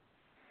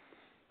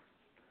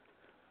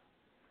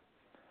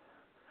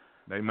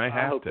 They may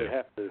have to. They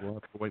have to. We'll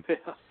have to wait.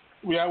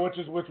 Yeah, which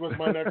was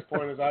my next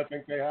point. Is I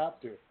think they have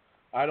to.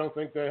 I don't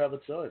think they have a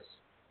choice.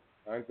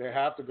 I think they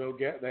have to go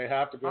get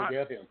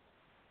him.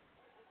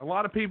 A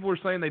lot of people are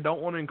saying they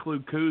don't want to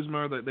include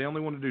Kuzma. That they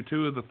only want to do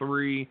 2 of the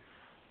 3.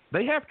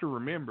 They have to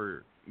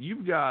remember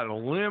you've got a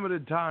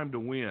limited time to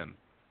win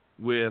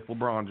with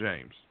LeBron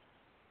James.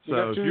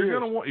 So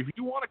if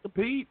you want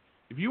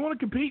to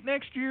compete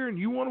next year and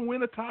you want to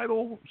win a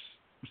title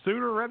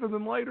sooner rather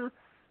than later,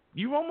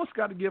 you've almost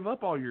got to give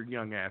up all your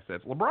young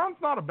assets.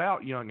 LeBron's not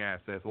about young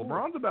assets.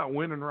 LeBron's about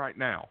winning right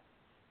now.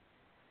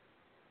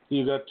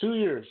 You got 2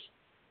 years.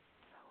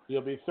 He'll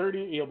be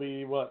 30. He'll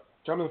be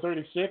coming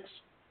 36.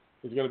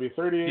 He's going to be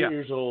 38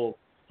 years old.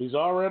 He's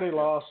already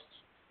lost.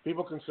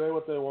 People can say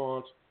what they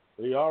want,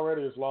 but he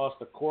already has lost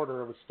a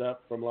quarter of a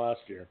step from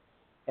last year,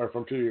 or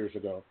from 2 years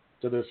ago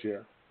to this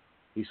year.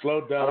 He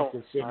slowed down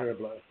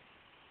considerably.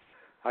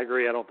 I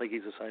agree. I don't think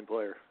he's the same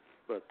player,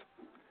 but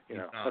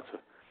it's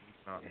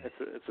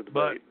a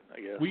debate, I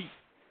guess.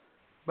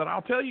 But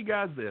I'll tell you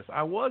guys this: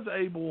 I was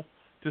able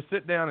to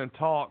sit down and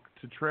talk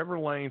to Trevor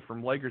Lane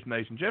from Lakers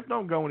Nation. Jeff,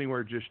 don't go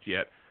anywhere just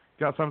yet.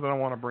 Got something I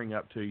want to bring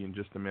up to you in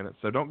just a minute,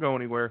 so don't go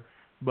anywhere.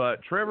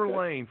 But Trevor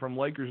Lane from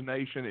Lakers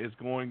Nation is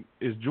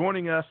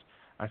joining us.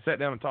 I sat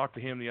down and talked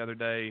to him the other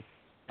day,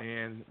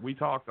 and we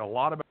talked a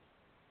lot about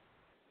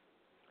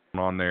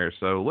on there.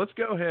 So let's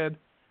go ahead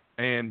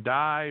and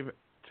dive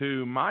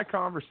to my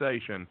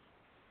conversation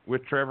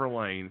with Trevor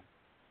Lane.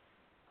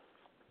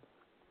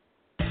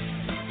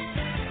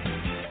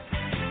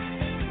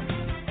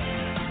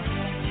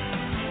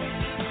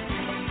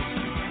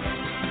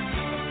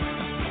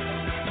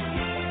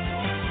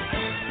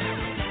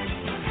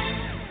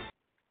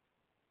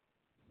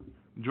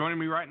 Joining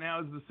me right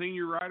now is the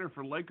senior writer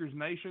for Lakers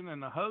Nation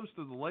and the host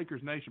of the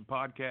Lakers Nation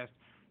podcast,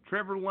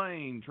 Trevor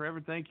Lane.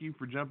 Trevor, thank you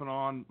for jumping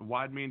on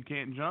Wide Men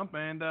Can't Jump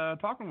and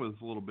talking with us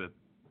a little bit.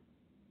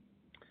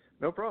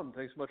 No problem.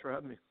 Thanks so much for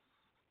having me.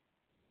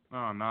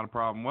 Oh, not a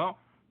problem. Well,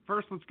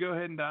 first let's go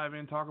ahead and dive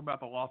in, talk about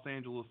the Los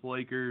Angeles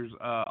Lakers.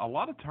 A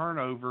lot of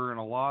turnover and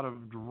a lot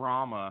of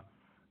drama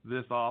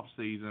this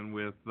offseason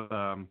with,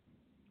 the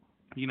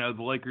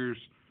Lakers.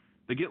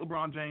 They get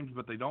LeBron James,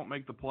 but they don't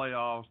make the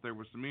playoffs. There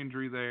was some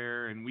injury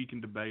there, and we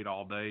can debate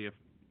all day if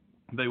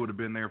they would have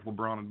been there if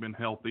LeBron had been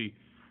healthy,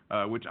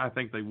 which I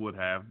think they would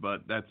have,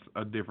 but that's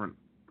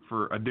talk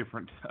for a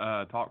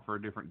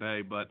different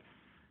day. But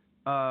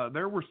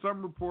there were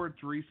some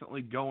reports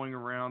recently going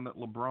around that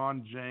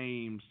LeBron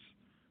James,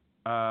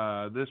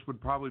 this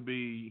would probably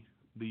be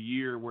the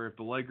year where if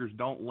the Lakers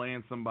don't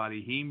land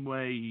somebody, he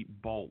may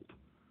bolt.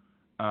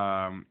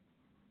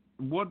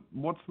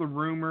 What's the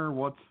rumor?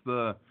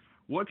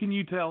 What can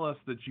you tell us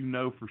that you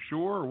know for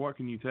sure, or what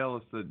can you tell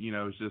us that,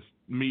 is just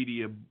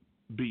media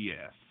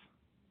BS?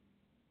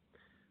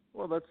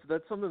 Well,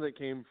 that's something that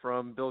came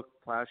from Bill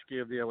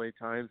Plaschke of the LA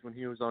Times when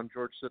he was on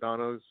George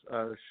Sedano's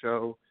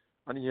show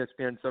on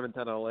ESPN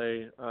 710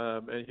 LA,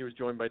 and he was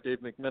joined by Dave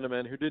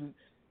McMenamin, who didn't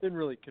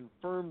really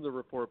confirm the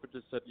report, but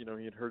just said, he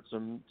had heard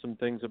some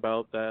things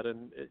about that.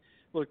 And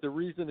look, the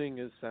reasoning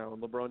is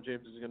sound. LeBron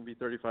James is going to be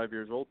 35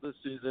 years old this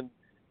season.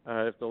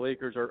 If the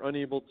Lakers are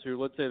unable to,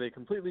 let's say they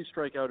completely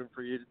strike out in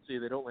free agency,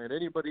 they don't land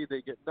anybody,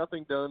 they get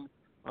nothing done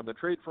on the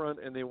trade front,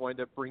 and they wind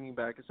up bringing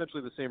back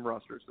essentially the same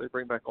roster. So they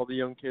bring back all the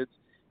young kids,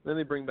 then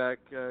they bring back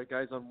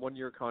guys on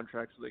one-year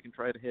contracts so they can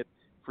try to hit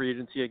free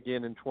agency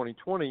again in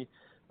 2020.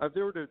 If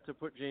they were to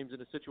put James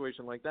in a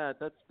situation like that,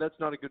 that's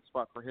not a good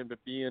spot for him to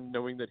be in,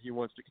 knowing that he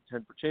wants to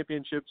contend for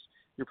championships.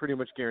 You're pretty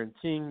much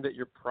guaranteeing that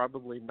you're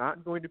probably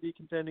not going to be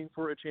contending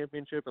for a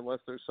championship unless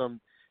there's some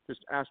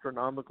just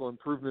astronomical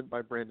improvement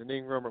by Brandon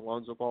Ingram or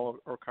Lonzo Ball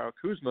or Kyle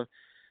Kuzma.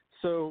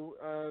 So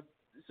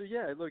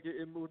yeah, look,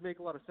 it would make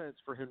a lot of sense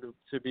for him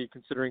to be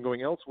considering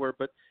going elsewhere,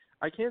 but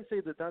I can't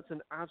say that that's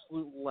an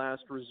absolute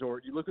last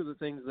resort. You look at the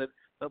things that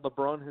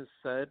LeBron has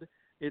said,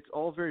 it's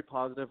all very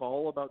positive,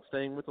 all about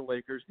staying with the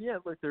Lakers. Yeah,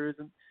 look, there's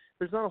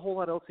not a whole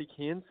lot else he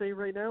can say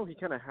right now. He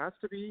kind of has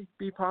to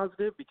be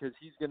positive because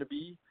he's going to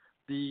be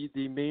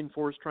the main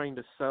force trying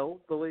to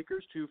sell the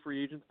Lakers to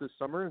free agents this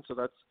summer, and so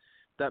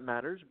that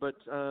matters. But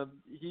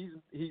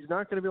he's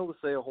not going to be able to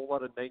say a whole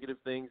lot of negative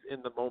things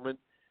in the moment.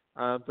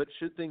 But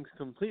should things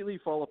completely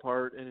fall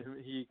apart and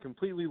he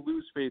completely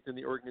lose faith in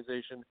the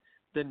organization,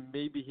 then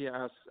maybe he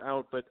asks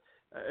out. But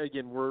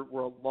again, we're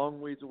a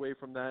long ways away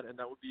from that, and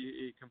that would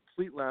be a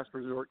complete last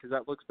resort because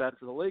that looks bad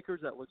for the Lakers.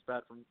 That looks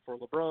bad for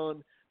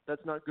LeBron.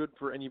 That's not good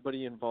for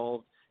anybody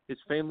involved. His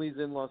family's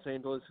in Los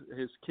Angeles.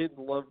 His kids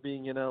love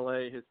being in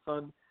LA. His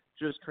son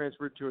just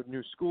transferred to a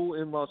new school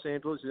in Los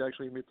Angeles. He's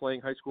actually going to be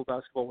playing high school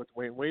basketball with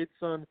Dwayne Wade's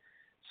son.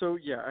 So,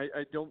 yeah,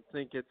 I don't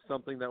think it's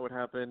something that would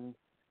happen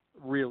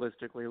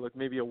realistically. Look,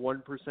 maybe a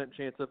 1%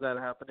 chance of that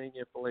happening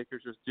if the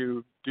Lakers just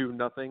do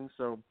nothing.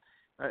 So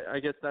I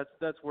guess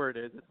that's where it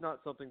is. It's not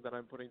something that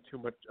I'm putting too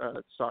much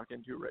stock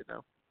into right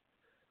now.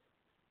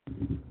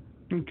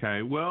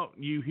 Okay, well,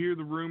 you hear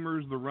the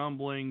rumors, the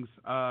rumblings.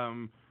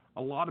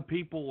 A lot of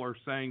people are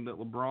saying that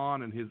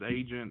LeBron and his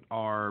agent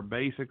are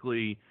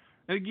basically,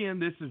 and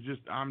again,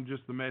 I'm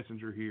just the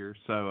messenger here,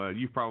 so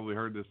you've probably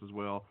heard this as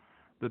well,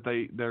 that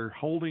they're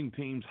holding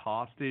teams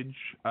hostage,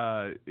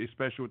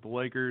 especially with the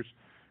Lakers,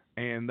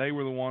 and they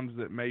were the ones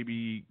that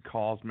maybe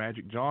caused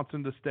Magic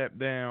Johnson to step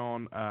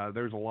down.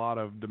 There's a lot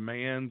of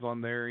demands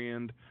on their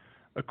end.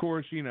 Of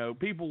course,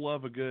 people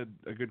love a good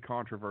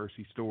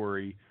controversy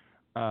story.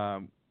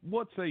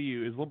 What say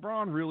you? Is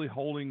LeBron really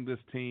holding this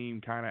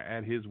team kind of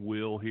at his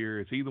will here?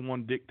 Is he the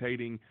one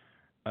dictating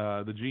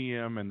the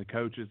GM and the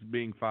coaches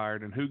being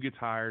fired and who gets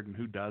hired and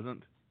who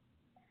doesn't?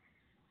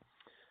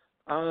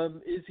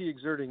 Is he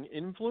exerting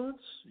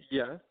influence?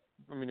 Yeah.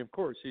 I mean, of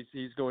course,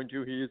 he's going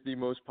to. He is the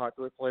most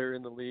popular player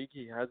in the league.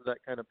 He has that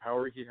kind of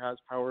power. He has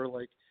power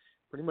like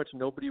pretty much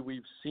nobody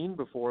we've seen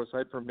before,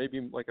 aside from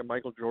maybe like a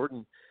Michael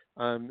Jordan,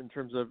 in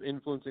terms of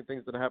influencing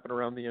things that happen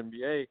around the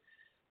NBA.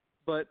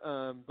 But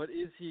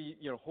is he,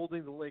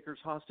 holding the Lakers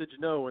hostage?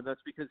 No, and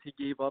that's because he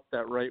gave up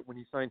that right when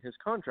he signed his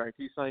contract.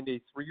 He signed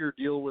a 3-year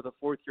deal with a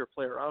 4th-year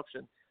player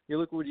option. You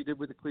look at what he did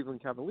with the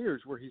Cleveland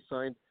Cavaliers, where he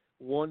signed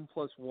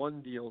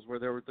 1+1 deals, where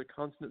there was the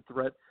constant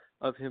threat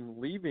of him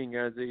leaving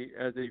as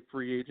a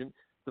free agent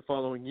the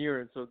following year,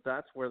 and so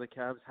that's where the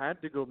Cavs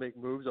had to go make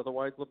moves.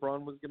 Otherwise,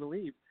 LeBron was going to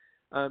leave.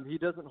 He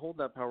doesn't hold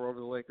that power over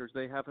the Lakers.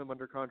 They have him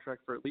under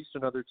contract for at least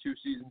another 2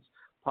 seasons,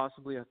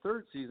 possibly a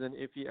 3rd season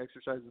if he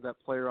exercises that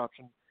player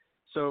option.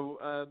 So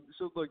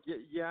look,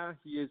 yeah,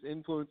 he is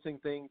influencing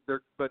things,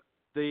 but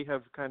they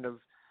have kind of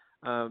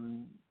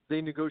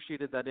they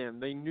negotiated that in.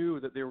 They knew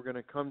that they were going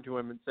to come to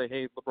him and say,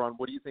 hey, LeBron,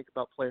 what do you think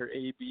about player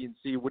A, B, and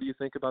C? What do you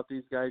think about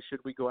these guys?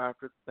 Should we go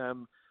after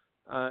them?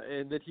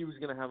 And that he was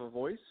going to have a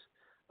voice.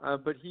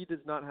 But he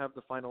does not have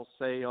the final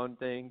say on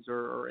things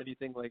or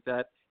anything like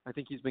that. I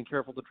think he's been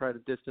careful to try to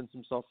distance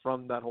himself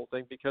from that whole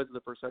thing because of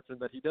the perception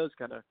that he does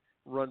kind of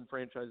run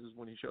franchises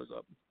when he shows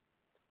up.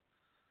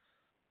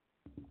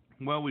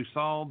 Well, we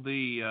saw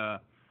the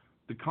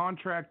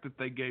contract that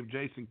they gave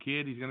Jason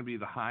Kidd. He's going to be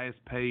the highest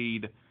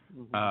paid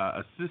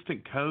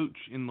assistant coach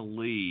in the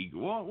league.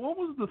 What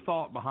was the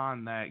thought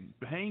behind that,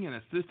 paying an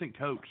assistant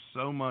coach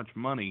so much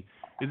money?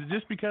 Is it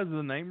just because of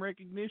the name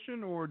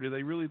recognition, or do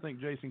they really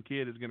think Jason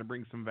Kidd is going to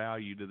bring some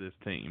value to this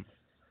team?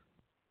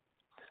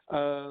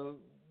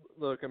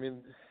 Look, I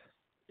mean,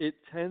 it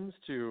tends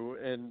to,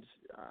 and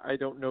I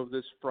don't know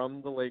this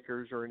from the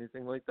Lakers or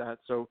anything like that,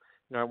 so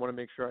I want to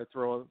make sure I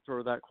throw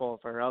that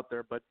qualifier out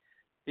there, but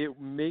it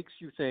makes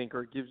you think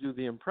or gives you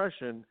the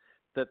impression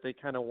that they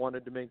kind of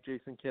wanted to make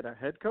Jason Kidd a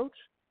head coach,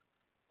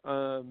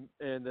 and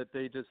that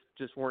they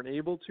just weren't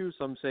able to.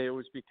 Some say it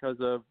was because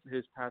of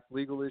his past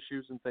legal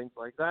issues and things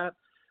like that,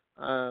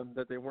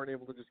 that they weren't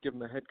able to just give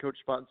him a head coach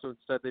spot, and so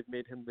instead they've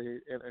made him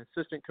an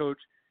assistant coach.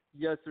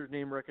 Yes, there's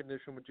name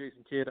recognition with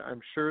Jason Kidd. I'm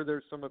sure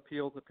there's some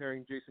appeal to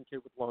pairing Jason Kidd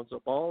with Lonzo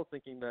Ball,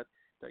 thinking that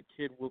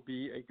Kidd will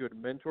be a good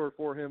mentor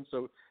for him.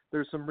 So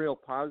there's some real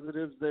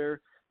positives there.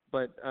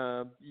 But,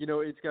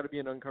 it's got to be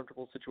an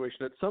uncomfortable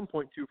situation at some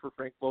point, too, for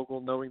Frank Vogel,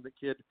 knowing the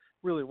Kidd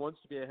really wants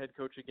to be a head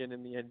coach again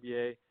in the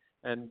NBA.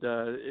 And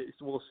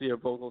we'll see if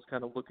Vogel's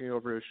kind of looking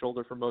over his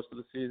shoulder for most of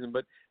the season.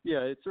 But,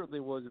 yeah, it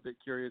certainly was a bit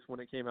curious when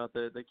it came out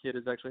that the Kidd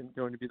is actually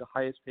going to be the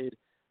highest paid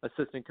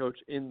assistant coach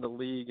in the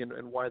league, and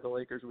why the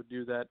Lakers would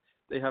do that.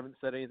 They haven't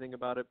said anything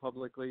about it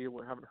publicly.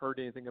 We haven't heard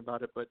anything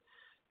about it, but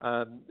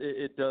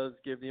it does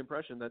give the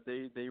impression that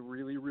they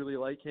really, really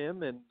like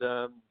him. And,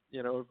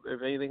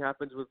 if anything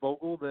happens with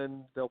Vogel,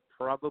 then they'll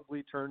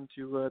probably turn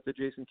to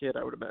Jason Kidd,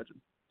 I would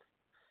imagine.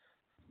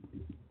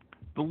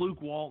 The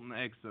Luke Walton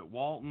exit.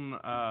 Walton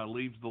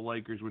leaves the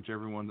Lakers, which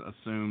everyone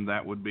assumed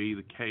that would be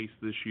the case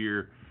this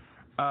year.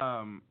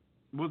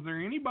 Was there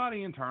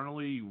anybody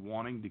internally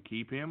wanting to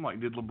keep him? Like,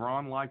 did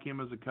LeBron like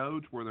him as a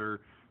coach? Were there,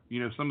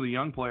 some of the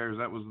young players,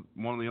 that was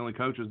one of the only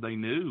coaches they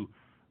knew.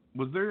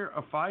 Was there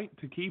a fight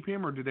to keep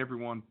him, or did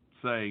everyone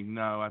say,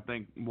 no, I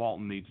think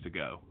Walton needs to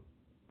go?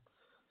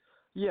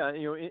 Yeah,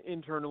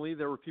 internally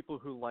there were people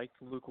who liked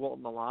Luke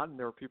Walton a lot, and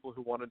there were people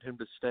who wanted him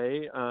to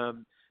stay,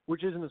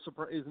 which isn't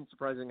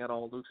surprising at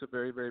all. Luke's a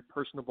very, very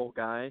personable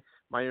guy.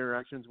 My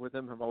interactions with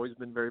him have always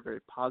been very, very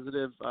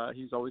positive.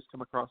 He's always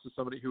come across as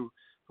somebody who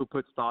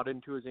puts thought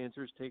into his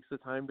answers, takes the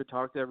time to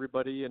talk to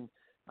everybody, and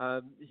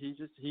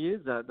he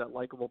is that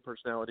likable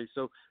personality.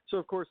 So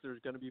of course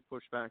there's going to be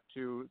pushback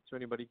to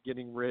anybody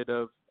getting rid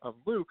of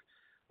Luke.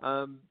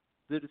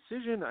 The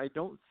decision, I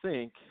don't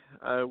think,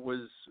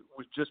 was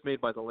just made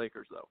by the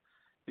Lakers, though,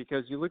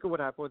 because you look at what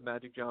happened with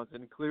Magic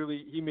Johnson.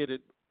 Clearly, he made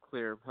it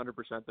clear 100%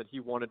 that he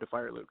wanted to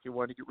fire Luke. He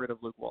wanted to get rid of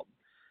Luke Walton,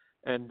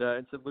 and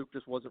said Luke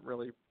just wasn't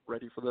really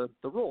ready for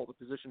the role,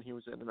 the position he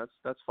was in, and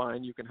that's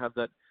fine. You can have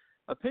that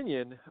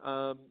opinion.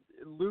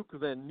 Luke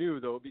then knew,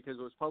 though, because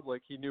it was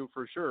public, he knew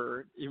for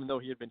sure, even though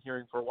he had been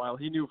hearing for a while,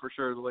 he knew for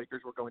sure the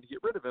Lakers were going to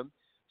get rid of him.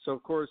 So,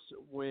 of course,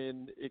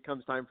 when it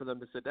comes time for them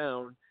to sit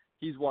down,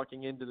 he's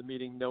walking into the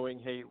meeting knowing,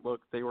 hey,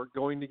 look, they were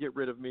going to get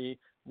rid of me.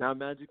 Now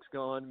Magic's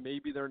gone.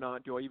 Maybe they're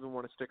not. Do I even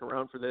want to stick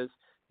around for this?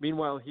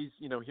 Meanwhile, he's,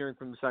 hearing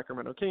from the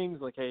Sacramento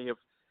Kings, like, hey, if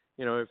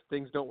if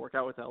things don't work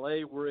out with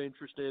LA, we're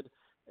interested.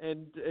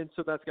 And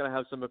so that's going to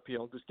have some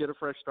appeal. Just get a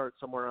fresh start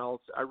somewhere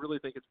else. I really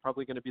think it's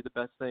probably going to be the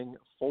best thing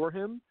for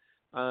him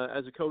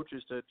as a coach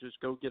is to just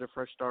go get a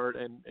fresh start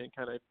and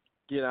kind of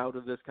get out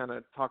of this kind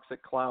of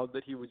toxic cloud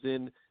that he was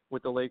in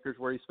with the Lakers,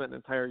 where he spent an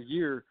entire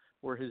year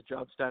where his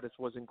job status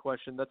was in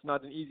question. That's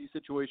not an easy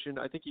situation.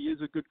 I think he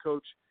is a good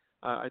coach.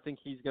 I think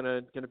he's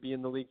gonna be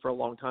in the league for a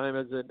long time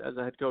as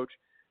a head coach.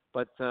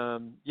 But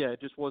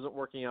it just wasn't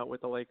working out with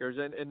the Lakers,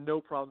 and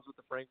no problems with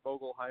the Frank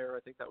Vogel hire. I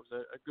think that was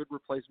a good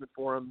replacement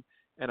for him,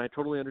 and I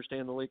totally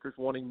understand the Lakers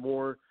wanting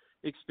more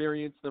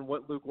experience than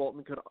what Luke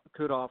Walton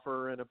could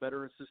offer, and a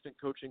better assistant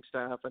coaching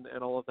staff, and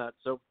all of that.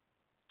 So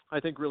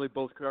I think really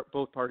both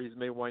parties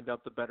may wind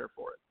up the better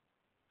for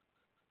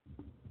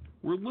it.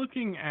 We're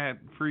looking at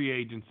free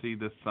agency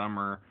this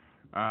summer.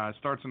 It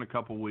starts in a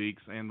couple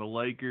weeks, and the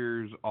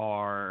Lakers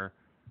are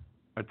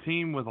a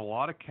team with a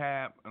lot of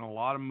cap and a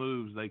lot of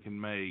moves they can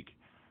make.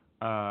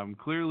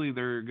 Clearly,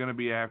 they're going to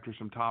be after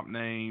some top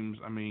names.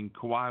 I mean,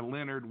 Kawhi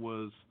Leonard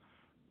was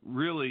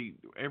really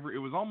it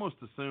was almost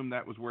assumed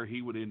that was where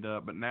he would end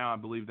up, but now I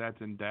believe that's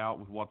in doubt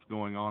with what's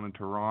going on in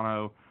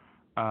Toronto.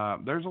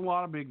 There's a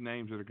lot of big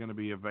names that are going to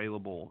be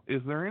available.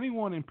 Is there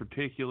anyone in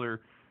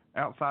particular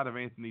outside of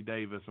Anthony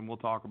Davis, and we'll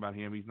talk about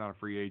him, he's not a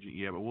free agent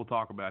yet, but we'll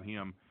talk about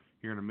him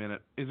here in a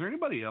minute. Is there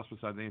anybody else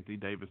besides Anthony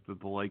Davis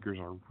that the Lakers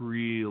are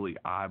really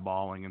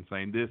eyeballing and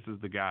saying, this is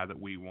the guy that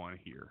we want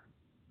here?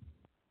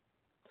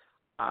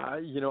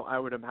 I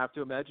would have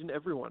to imagine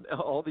everyone,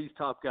 all these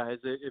top guys,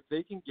 if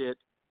they can get,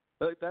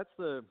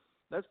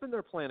 that's been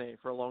their plan A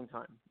for a long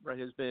time, right?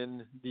 Has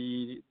been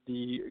the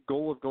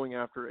goal of going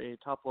after a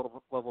top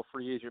level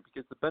free agent,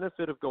 because the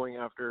benefit of going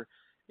after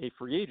a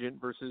free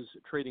agent versus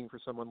trading for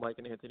someone like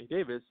an Anthony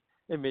Davis,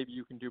 and maybe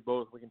you can do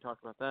both, we can talk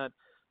about that,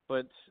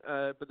 but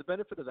the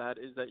benefit of that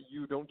is that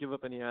you don't give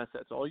up any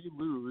assets. All you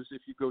lose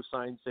if you go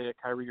sign, say, a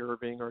Kyrie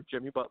Irving or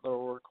Jimmy Butler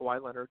or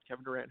Kawhi Leonard,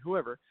 Kevin Durant,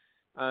 whoever,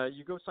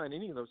 you go sign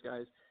any of those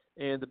guys,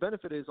 and the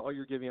benefit is all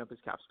you're giving up is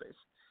cap space.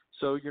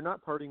 So you're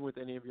not parting with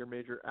any of your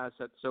major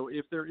assets. So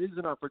if there is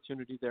an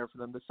opportunity there for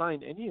them to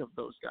sign any of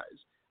those guys,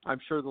 I'm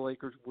sure the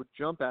Lakers would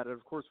jump at it.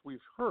 Of course, we've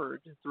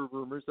heard through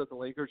rumors that the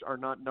Lakers are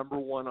not number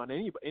one on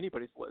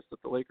anybody's list,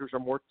 that the Lakers are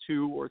more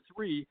 2 or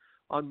 3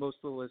 on most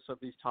of the lists of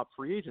these top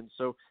free agents.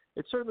 So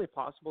it's certainly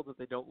possible that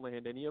they don't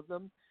land any of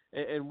them,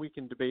 and we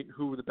can debate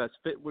who the best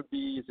fit would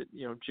be. Is it,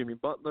 Jimmy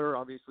Butler?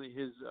 Obviously,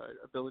 his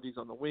abilities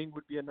on the wing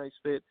would be a nice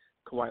fit.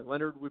 Kawhi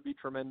Leonard would be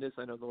tremendous.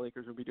 I know the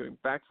Lakers would be doing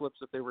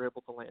backflips if they were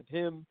able to land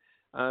him.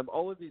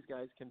 All of these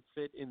guys can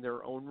fit in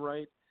their own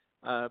right.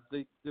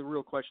 The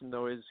real question,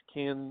 though, is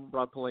can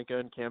Rob Pelinka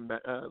and can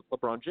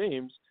LeBron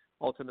James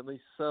ultimately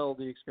sell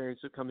the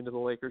experience of coming to the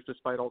Lakers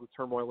despite all the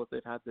turmoil that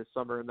they've had this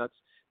summer? And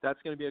that's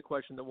going to be a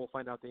question that we'll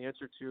find out the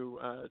answer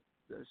to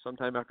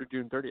sometime after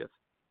June 30th.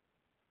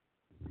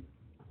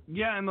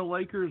 Yeah, and the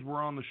Lakers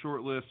were on the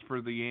short list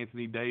for the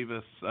Anthony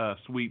Davis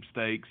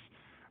sweepstakes.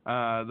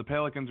 The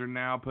Pelicans are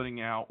now putting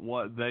out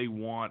what they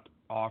want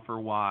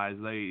offer-wise.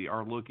 They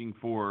are looking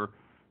for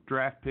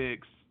draft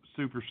picks,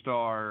 a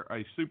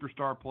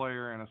superstar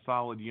player, and a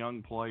solid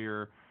young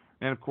player.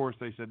 And, of course,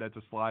 they said that's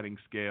a sliding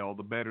scale.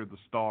 The better the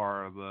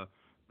star,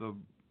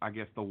 I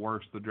guess the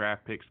worse the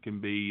draft picks can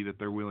be that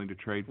they're willing to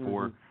trade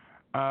for.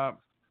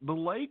 The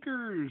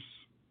Lakers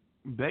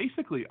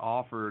basically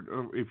offered,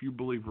 if you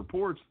believe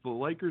reports, the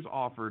Lakers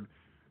offered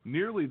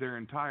nearly their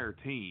entire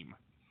team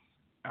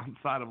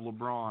outside of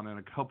LeBron and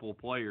a couple of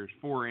players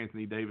for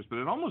Anthony Davis. But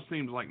it almost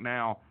seems like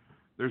now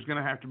there's going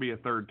to have to be a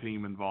third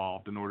team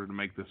involved in order to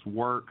make this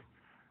work.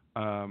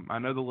 I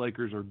know the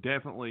Lakers are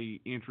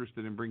definitely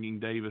interested in bringing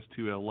Davis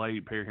to LA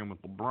to pair him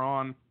with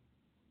LeBron.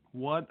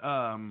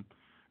 And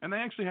they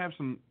actually have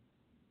some,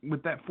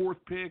 with that 4th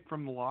pick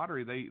from the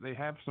lottery, they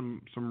have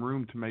some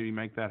room to maybe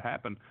make that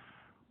happen.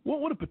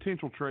 What would a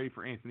potential trade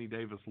for Anthony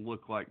Davis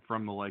look like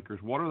from the Lakers?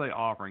 What are they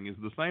offering? Is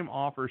the same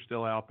offer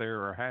still out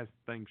there, or has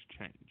things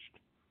changed?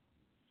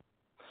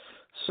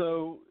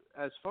 So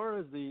as far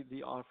as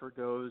the offer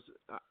goes,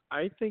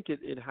 I think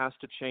it has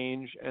to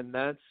change, and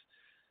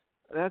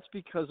that's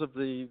because of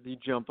the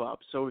jump up.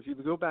 So if you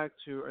go back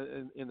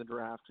to in the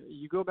draft,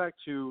 you go back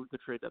to the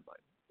trade deadline,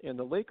 and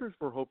the Lakers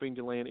were hoping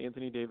to land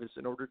Anthony Davis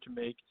in order to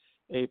make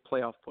a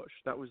playoff push.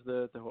 That was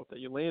the hope, that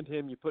you land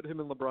him, you put him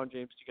and LeBron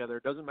James together.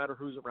 It doesn't matter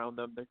who's around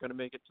them, they're going to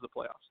make it to the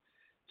playoffs.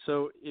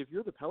 So if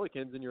you're the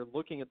Pelicans and you're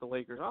looking at the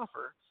Lakers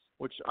offer,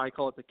 which I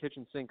call it the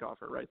kitchen sink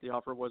offer, right? The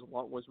offer was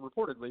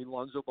reportedly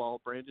Lonzo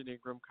Ball, Brandon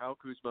Ingram, Kyle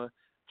Kuzma,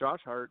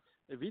 Josh Hart,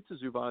 Ivica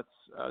Zubac,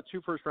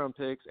 2 first-round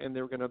picks, and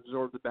they were going to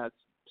absorb the bad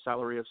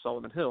salary of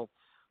Solomon Hill.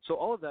 So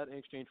all of that in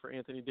exchange for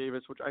Anthony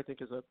Davis, which I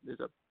think is a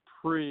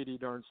pretty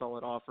darn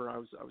solid offer. I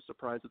was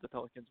surprised that the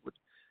Pelicans would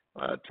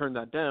turn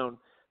that down.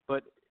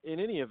 But in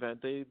any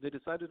event, they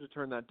decided to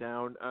turn that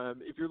down.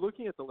 If you're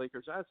looking at the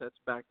Lakers' assets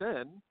back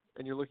then,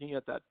 and you're looking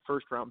at that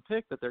first-round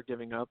pick that they're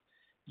giving up,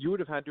 you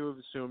would have had to have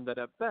assumed that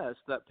at best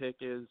that pick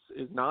is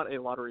not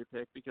a lottery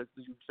pick, because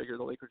you figure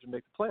the Lakers would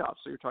make the playoffs.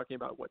 So you're talking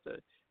about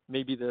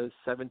maybe the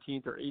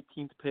 17th or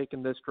 18th pick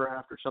in this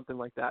draft or something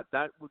like that.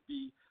 That would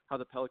be how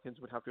the Pelicans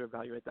would have to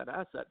evaluate that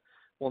asset.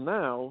 Well,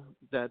 now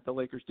that the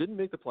Lakers didn't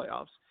make the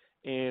playoffs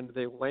and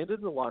they landed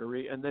in the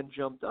lottery and then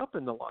jumped up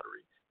in the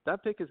lottery,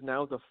 that pick is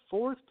now the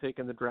 4th pick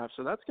in the draft.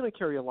 So that's going to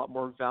carry a lot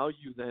more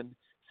value than,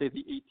 say,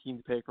 the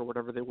 18th pick or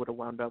whatever they would have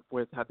wound up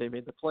with had they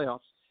made the playoffs.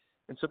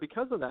 And so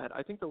because of that,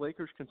 I think the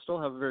Lakers can still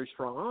have a very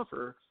strong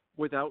offer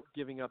without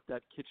giving up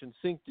that kitchen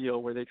sink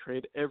deal where they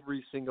trade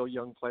every single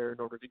young player in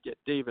order to get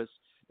Davis.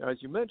 Now, as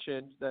you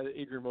mentioned, that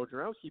Adrian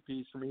Wojnarowski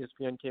piece from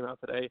ESPN came out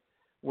today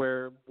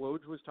where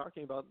Woj was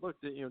talking about, look,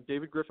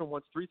 David Griffin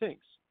wants 3 things.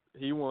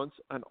 He wants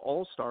an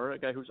all-star, a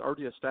guy who's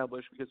already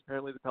established, because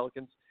apparently the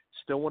Pelicans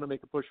still want to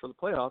make a push for the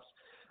playoffs.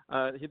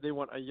 They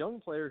want a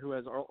young player who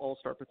has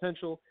all-star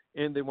potential,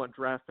 and they want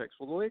draft picks.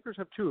 Well, the Lakers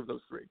have 2 of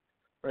those 3,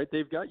 right?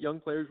 They've got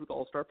young players with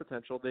all-star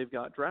potential. They've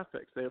got draft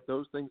picks. They have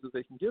those things that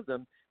they can give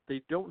them.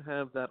 They don't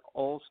have that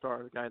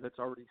all-star guy that's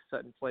already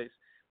set in place.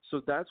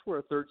 So that's where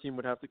a third team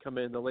would have to come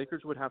in. The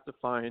Lakers would have to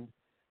find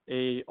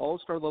a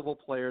all-star level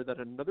player that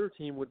another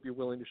team would be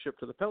willing to ship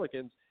to the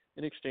Pelicans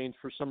in exchange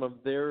for some of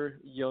their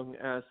young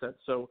assets.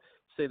 So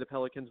say the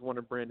Pelicans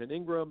wanted Brandon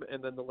Ingram,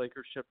 and then the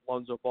Lakers shipped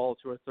Lonzo Ball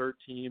to a third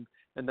team,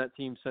 and that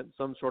team sent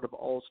some sort of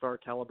all-star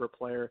caliber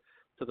player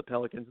to the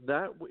Pelicans.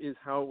 That is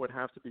how it would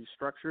have to be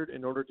structured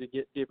in order to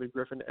get David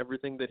Griffin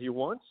everything that he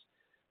wants.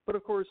 But,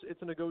 of course,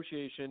 it's a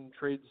negotiation.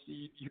 Trades,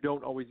 you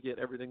don't always get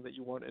everything that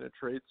you want in a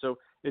trade. So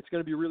it's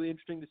going to be really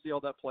interesting to see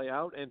all that play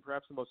out, and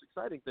perhaps the most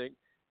exciting thing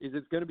is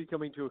it's going to be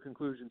coming to a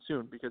conclusion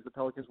soon because the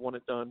Pelicans want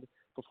it done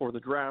before the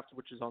draft,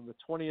 which is on the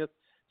 20th.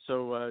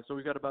 So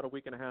we've got about a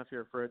week and a half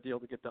here for a deal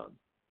to get done.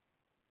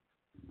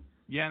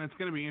 Yeah, and it's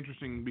going to be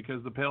interesting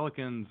because the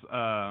Pelicans,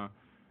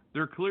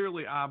 they're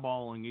clearly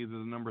eyeballing either the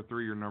number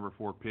 3 or number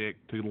 4 pick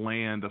to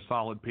land a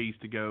solid piece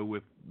to go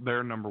with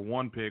their number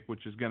 1 pick,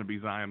 which is going to be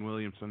Zion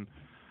Williamson.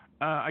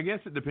 I guess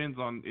it depends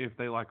on if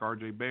they like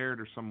R.J. Barrett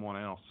or someone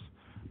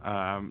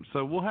else.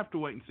 So we'll have to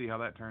wait and see how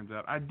that turns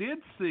out. I did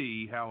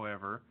see,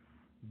 however,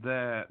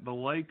 that the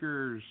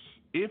Lakers,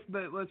 if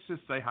they, let's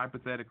just say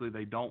hypothetically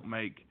they don't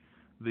make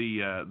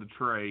the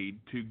trade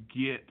to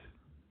get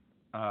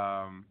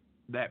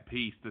that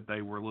piece that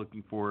they were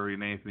looking for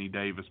in Anthony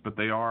Davis, but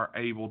they are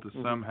able to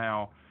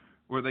somehow,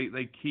 or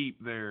they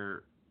keep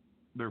their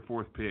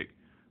 4th pick.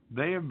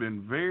 They have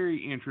been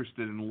very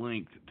interested and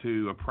linked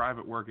to a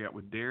private workout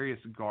with Darius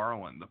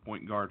Garland, the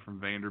point guard from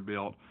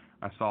Vanderbilt.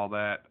 I saw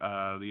that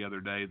the other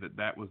day,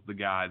 that was the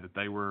guy that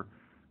they were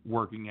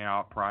working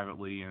out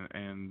privately,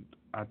 and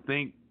I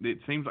think it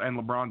seems, and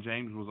LeBron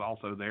James was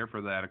also there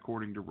for that,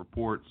 according to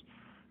reports.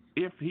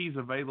 If he's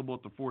available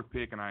at the 4th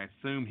pick, and I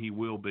assume he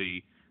will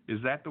be, is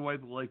that the way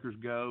the Lakers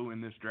go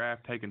in this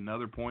draft, take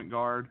another point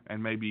guard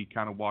and maybe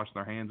kind of wash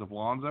their hands of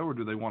Lonzo, or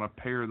do they want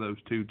to pair those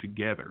 2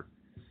 together?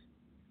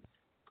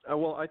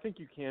 Well, I think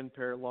you can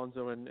pair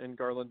Lonzo and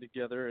Garland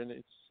together, and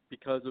it's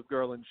because of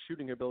Garland's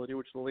shooting ability,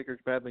 which the Lakers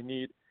badly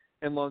need,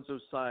 and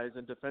Lonzo's size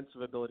and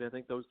defensive ability. I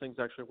think those things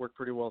actually work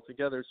pretty well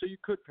together. So you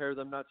could pair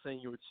them, not saying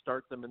you would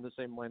start them in the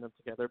same lineup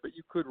together, but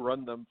you could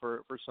run them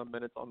for some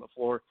minutes on the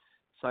floor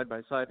side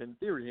by side, in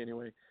theory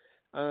anyway.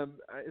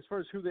 As far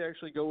as who they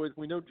actually go with,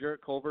 we know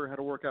Jarrett Culver had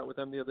a workout with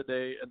them the other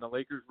day, and the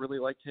Lakers really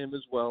liked him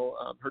as well.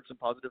 Heard some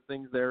positive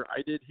things there.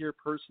 I did hear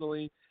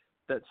personally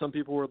that some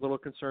people were a little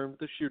concerned with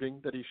the shooting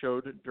that he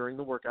showed during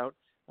the workout.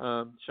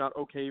 Shot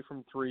okay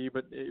from 3,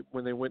 but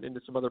when they went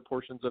into some other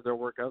portions of their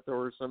workout, there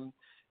were some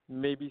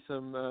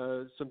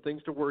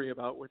things to worry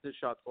about with his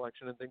shot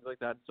selection and things like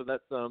that. So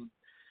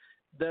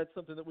that's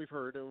something that we've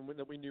heard and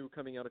that we knew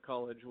coming out of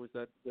college, was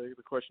that the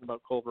question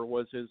about Culver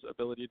was his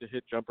ability to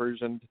hit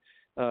jumpers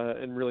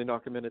and really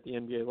knock them in at the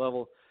NBA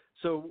level.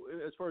 So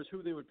as far as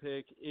who they would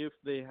pick, if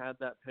they had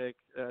that pick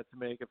to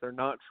make, if they're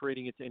not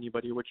trading it to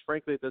anybody, which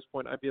frankly at this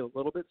point I'd be a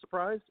little bit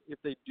surprised if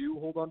they do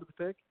hold on to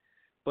the pick,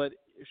 but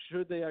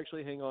should they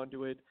actually hang on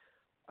to it,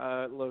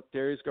 look,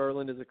 Darius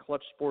Garland is a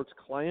Clutch Sports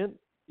client.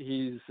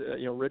 He's,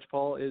 Rich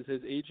Paul is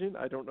his agent.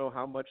 I don't know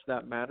how much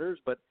that matters,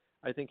 but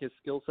I think his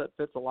skill set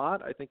fits a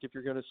lot. I think if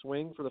you're going to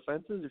swing for the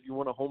fences, if you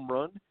want a home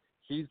run,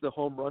 he's the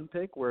home run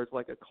pick, whereas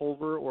like a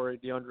Culver or a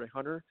DeAndre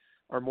Hunter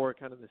are more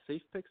kind of the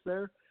safe picks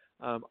there.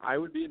 I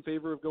would be in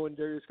favor of going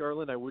Darius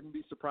Garland. I wouldn't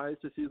be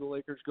surprised to see the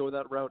Lakers go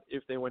that route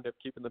if they wind up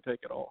keeping the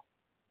pick at all.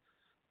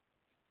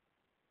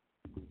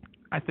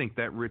 I think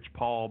that Rich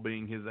Paul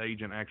being his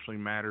agent actually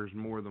matters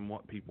more than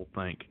what people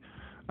think,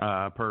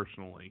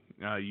 personally.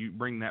 You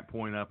bring that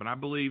point up, and I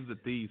believe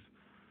the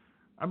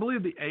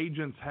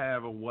agents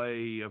have a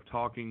way of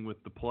talking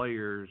with the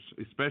players,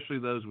 especially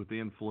those with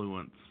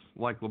influence,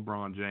 like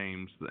LeBron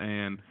James,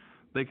 and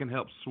they can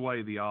help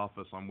sway the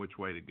office on which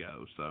way to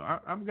go. So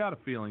I've got a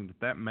feeling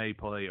that may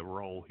play a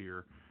role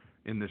here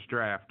in this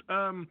draft.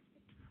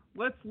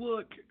 Let's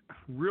look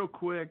real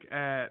quick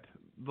at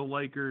the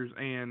Lakers,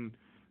 and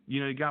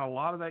you got a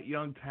lot of that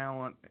young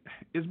talent.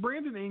 Is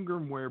Brandon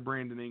Ingram where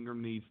Brandon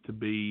Ingram needs to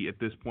be at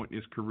this point in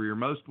his career?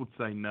 Most would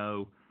say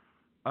no.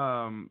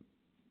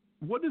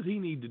 What does he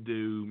need to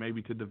do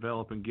maybe to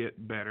develop and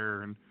get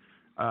better and,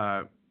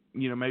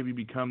 maybe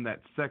become that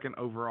second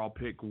overall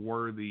pick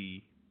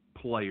worthy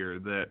player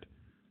that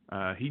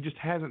he just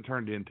hasn't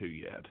turned into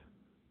yet.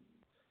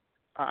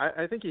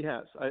 I think he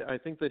has. I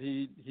think that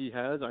he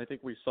has. I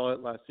think we saw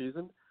it last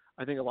season.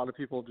 I think a lot of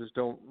people just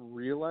don't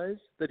realize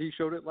that he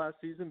showed it last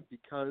season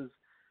because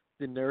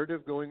the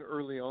narrative going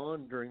early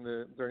on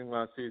during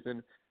last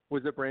season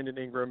was that Brandon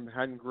Ingram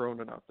hadn't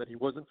grown enough, that he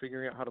wasn't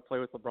figuring out how to play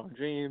with LeBron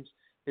James.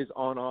 His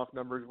on-off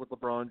numbers with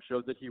LeBron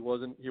showed that he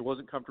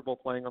wasn't comfortable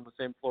playing on the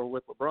same floor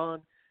with LeBron.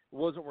 It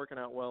wasn't working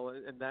out well,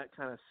 and that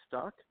kind of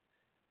stuck.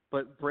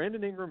 But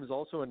Brandon Ingram is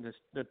also a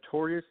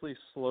notoriously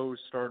slow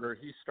starter.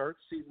 He starts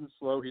seasons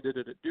slow. He did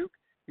it at Duke.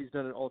 He's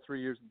done it all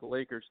 3 years with the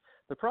Lakers.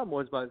 The problem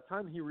was by the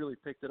time he really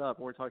picked it up,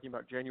 and we're talking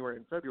about January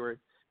and February,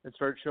 and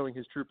started showing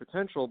his true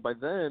potential, by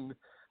then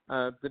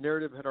the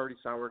narrative had already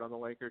soured on the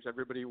Lakers.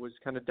 Everybody was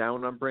kind of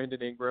down on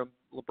Brandon Ingram.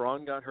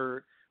 LeBron got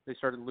hurt. They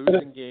started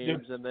losing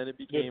games, and then it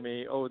became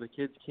the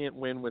kids can't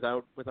win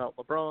without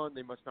LeBron.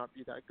 They must not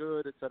be that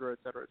good, et cetera, et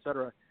cetera, et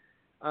cetera.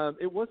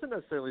 It wasn't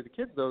necessarily the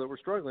kids, though, that were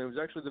struggling. It was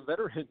actually the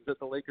veterans that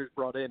the Lakers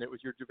brought in. It was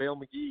your JaVale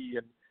McGee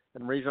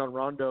and Rajon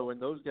Rondo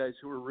and those guys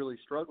who were really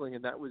struggling,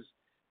 and that was,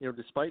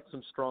 despite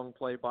some strong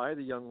play by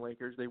the young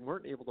Lakers, they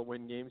weren't able to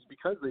win games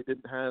because they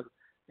didn't have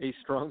a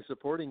strong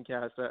supporting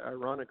cast,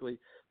 ironically.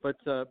 But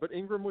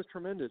Ingram was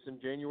tremendous in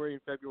January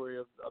and February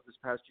of this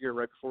past year,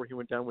 right before he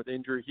went down with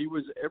injury. He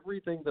was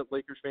everything that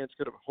Lakers fans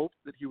could have hoped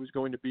that he was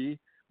going to be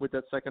with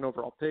that second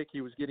overall pick.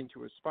 He was getting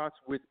to his spots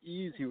with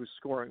ease. He was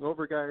scoring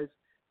over guys.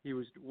 He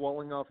was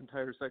walling off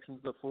entire sections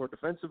of the floor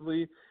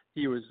defensively.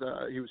 He was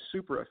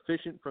super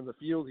efficient from the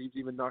field. He's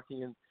even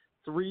knocking in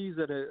threes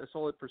at a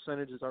solid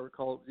percentage, as I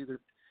recall. It was either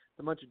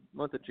the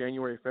month of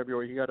January or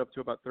February. He got up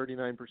to about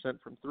 39%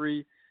 from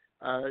three.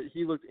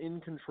 He looked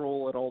in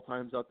control at all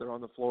times out there on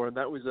the floor, and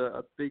that was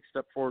a big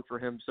step forward for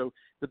him. So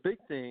the big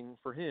thing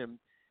for him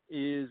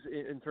is,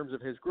 in terms of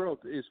his growth,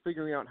 is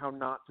figuring out how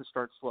not to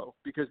start slow,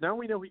 because now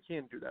we know he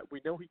can do that. We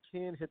know he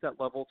can hit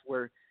that level to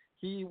where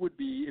he would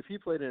be, if he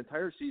played an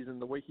entire season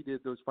the way he did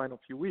those final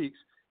few weeks,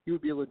 he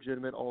would be a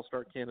legitimate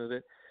all-star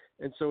candidate.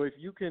 And so if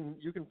you can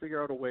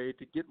figure out a way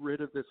to get rid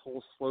of this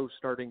whole slow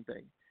starting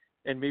thing,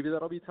 and maybe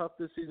that'll be tough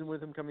this season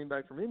with him coming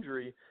back from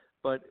injury,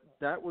 but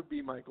that would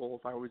be my goal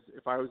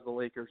if I was the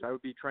Lakers. I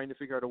would be trying to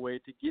figure out a way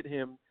to get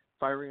him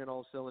firing on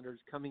all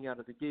cylinders coming out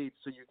of the gates,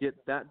 so you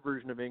get that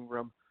version of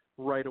Ingram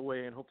right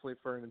away, and hopefully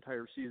for an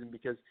entire season,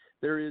 because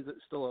there is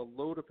still a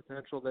load of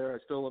potential there. I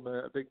still am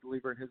a big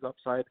believer in his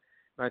upside.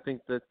 I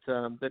think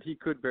that he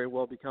could very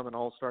well become an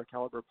all-star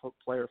caliber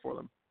player for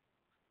them.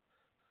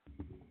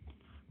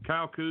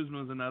 Kyle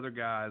Kuzma is another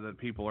guy that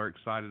people are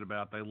excited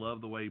about. They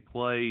love the way he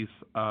plays.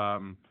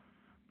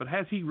 But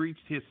has he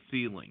reached his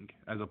ceiling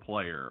as a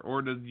player,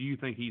 or do you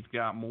think he's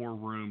got more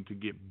room to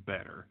get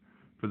better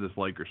for this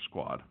Lakers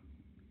squad?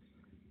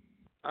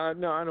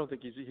 No, I don't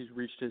think he's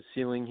reached his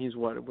ceiling. He's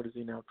what is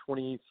he now?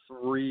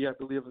 23, I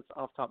believe,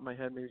 off the top of my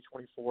head, maybe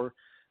 24.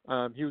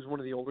 He was one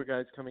of the older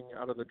guys coming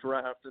out of the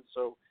draft, and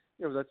so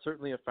that's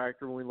certainly a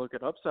factor when we look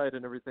at upside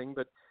and everything.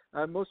 But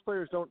most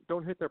players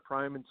don't hit their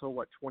prime until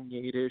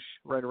 28-ish,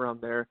 right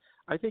around there.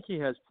 I think he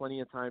has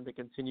plenty of time to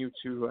continue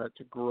to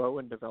grow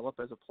and develop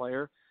as a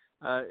player,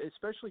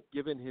 especially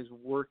given his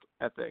work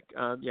ethic.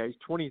 He's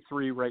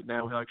 23 right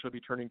now. He'll actually be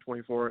turning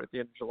 24 at the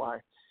end of July.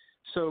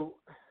 So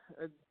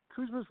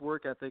Kuzma's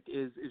work ethic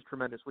is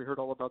tremendous. We heard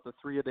all about the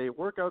 3-a-day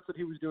workouts that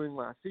he was doing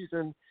last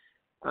season.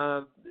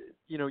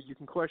 You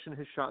can question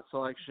his shot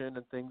selection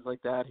and things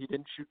like that. He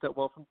didn't shoot that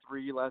well from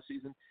three last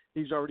season.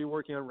 He's already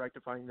working on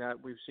rectifying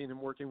that. We've seen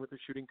him working with the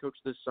shooting coach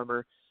this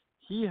summer.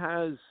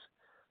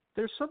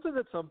 There's something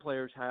that some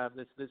players have,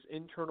 this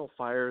internal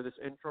fire, this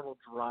internal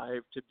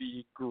drive to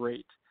be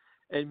great.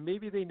 And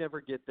maybe they never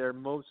get there.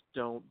 Most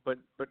don't, but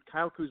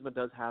Kyle Kuzma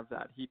does have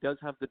that. He does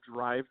have the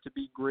drive to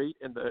be great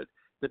and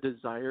the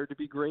desire to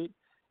be great.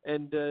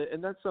 And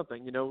that's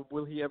something,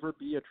 will he ever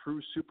be a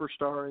true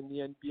superstar in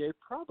the NBA?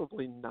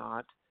 Probably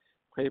not.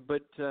 Okay,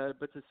 but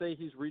to say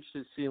he's reached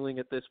his ceiling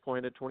at this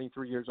point at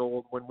 23 years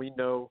old, when we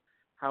know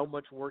how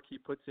much work he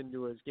puts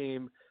into his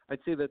game, I'd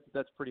say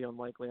that's pretty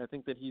unlikely. I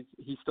think that he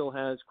still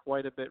has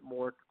quite a bit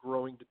more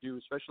growing to do,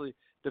 especially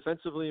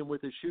defensively and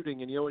with his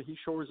shooting. And he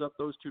shores up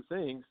those two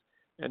things,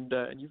 and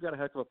you've got a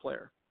heck of a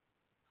player.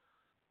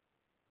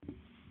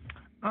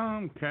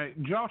 Okay,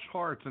 Josh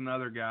Hart's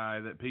another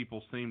guy that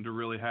people seem to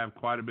really have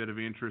quite a bit of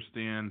interest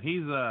in.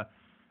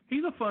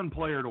 He's a fun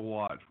player to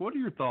watch. What are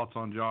your thoughts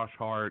on Josh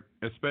Hart,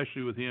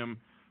 especially with him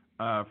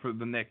for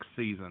the next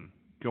season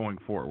going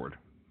forward?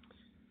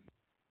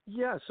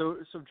 Yeah, so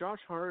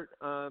Josh Hart,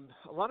 a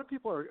lot of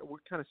people were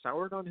kind of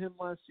soured on him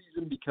last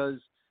season because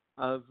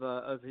of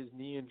his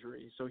knee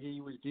injury. So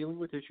he was dealing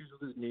with issues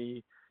with his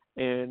knee,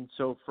 and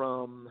so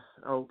from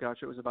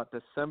it was about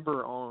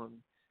December on,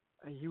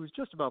 he was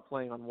just about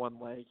playing on one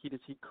leg.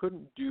 He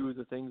couldn't do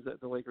the things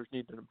that the Lakers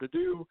needed him to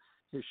do.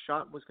 His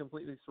shot was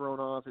completely thrown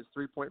off. His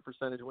three-point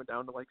percentage went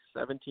down to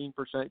 17%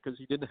 because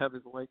he didn't have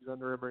his legs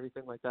under him or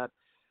anything like that.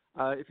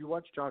 If you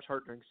watch Josh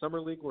Hart during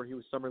Summer League, where he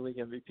was Summer League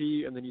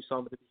MVP, and then you saw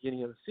him at the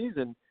beginning of the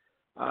season,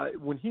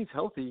 when he's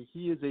healthy,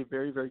 he is a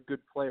very, very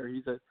good player.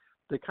 He's a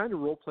the kind of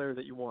role player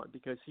that you want,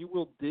 because he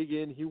will dig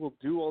in, he will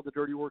do all the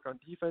dirty work on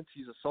defense.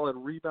 He's a solid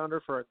rebounder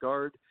for a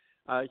guard.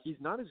 He's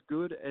not as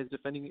good as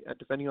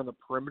defending on the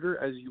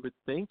perimeter as you would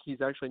think.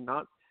 He's actually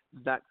not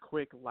that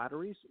quick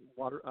laterally.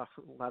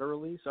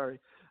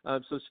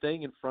 So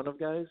staying in front of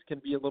guys can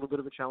be a little bit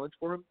of a challenge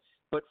for him.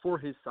 But for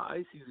his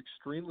size, he's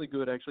extremely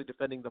good actually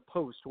defending the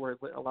post, where it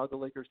allowed the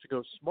Lakers to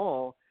go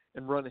small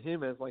and run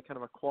him as like kind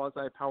of a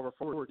quasi power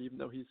forward, even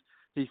though he's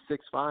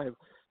 6'5".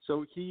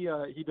 So he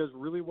does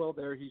really well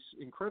there. He's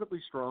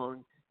incredibly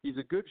strong. He's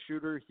a good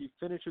shooter. He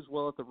finishes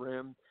well at the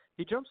rim.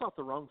 He jumps off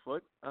the wrong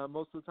foot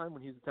most of the time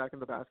when he's attacking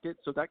the basket,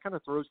 so that kind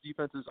of throws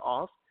defenses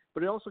off.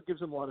 But it also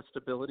gives him a lot of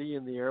stability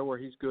in the air, where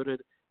he's good at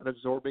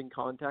absorbing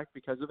contact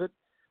because of it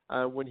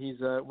when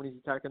he's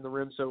attacking the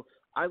rim. So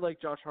I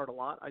like Josh Hart a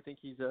lot. I think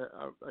he's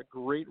a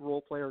great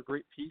role player, a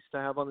great piece to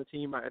have on the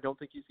team. I don't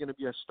think he's going to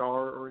be a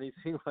star or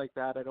anything like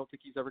that. I don't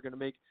think he's ever going to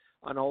make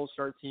an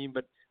all-star team,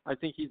 but I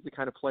think he's the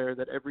kind of player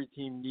that every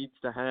team needs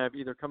to have,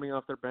 either coming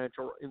off their bench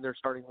or in their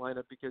starting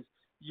lineup, because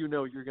you're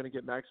going to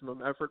get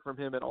maximum effort from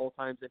him at all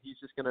times, and he's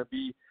just going to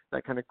be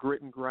that kind of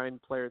grit and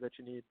grind player that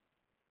you need.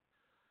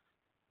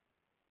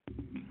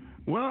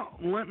 Well,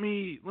 let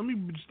me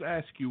just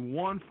ask you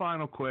one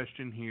final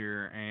question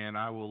here, and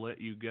I will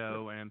let you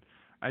go. And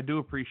I do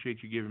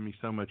appreciate you giving me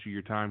so much of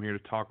your time here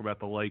to talk about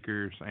the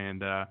Lakers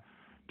and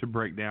to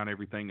break down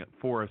everything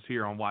for us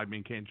here on Wide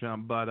Men Can't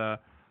Jump. But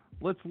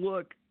let's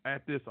look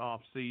at this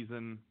off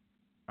season.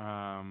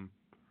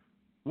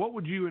 What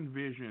would you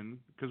envision?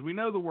 Because we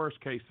know the worst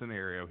case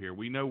scenario here.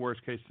 We know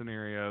worst case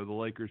scenario, the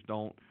Lakers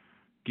don't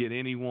get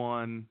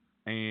anyone,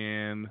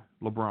 and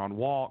LeBron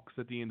walks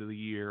at the end of the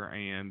year,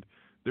 and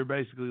they're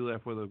basically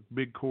left with a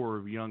big core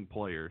of young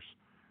players.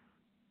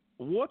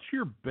 What's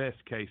your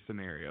best case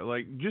scenario?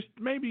 Like, just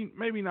maybe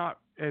not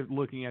as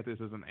looking at this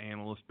as an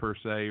analyst per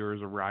se or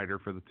as a writer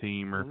for the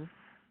team, or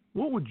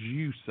what would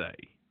you say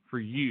for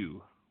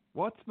you?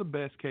 What's the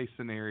best case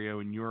scenario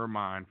in your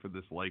mind for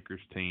this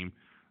Lakers team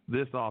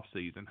this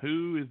offseason?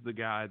 Who is the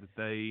guy that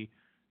they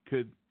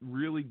could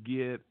really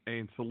get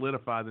and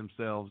solidify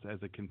themselves as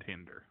a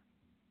contender?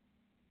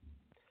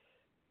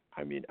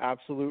 I mean,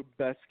 absolute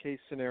best case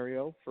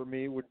scenario for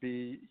me would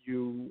be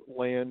you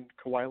land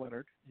Kawhi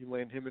Leonard, you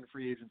land him in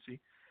free agency,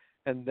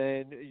 and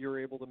then you're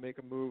able to make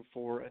a move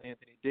for an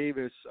Anthony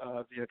Davis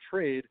via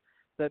trade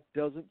that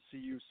doesn't see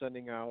you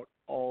sending out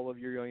all of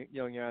your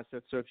young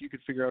assets. So if you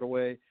could figure out a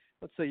way,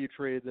 let's say you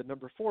trade the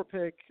number 4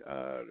 pick,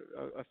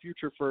 a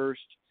future first,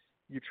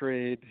 you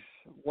trade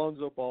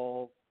Lonzo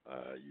Ball,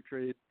 you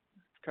trade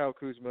Kyle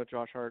Kuzma,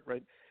 Josh Hart,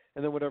 right?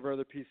 And then whatever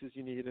other pieces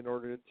you need in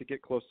order to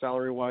get close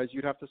salary-wise,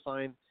 you'd have to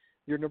sign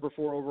your number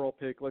 4 overall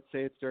pick. Let's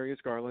say it's Darius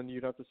Garland.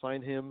 You'd have to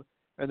sign him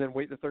and then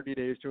wait the 30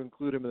 days to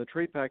include him in the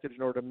trade package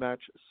in order to match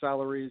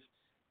salaries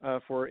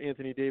for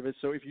Anthony Davis.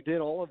 So if you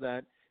did all of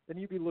that, then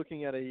you'd be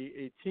looking at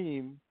a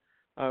team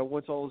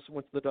once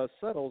the dust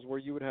settles, where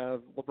you would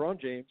have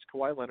LeBron James,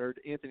 Kawhi Leonard,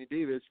 Anthony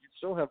Davis. You'd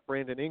still have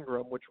Brandon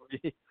Ingram, which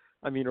would be,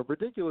 a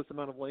ridiculous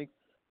amount of length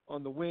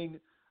on the wing.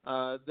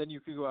 Then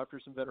you could go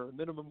after some veteran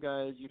minimum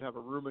guys. You'd have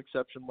a room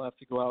exception left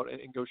to go out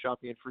and go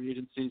shopping in free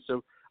agency.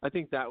 So I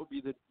think that would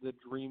be the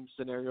dream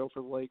scenario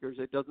for the Lakers.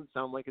 It doesn't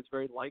sound like it's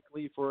very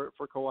likely for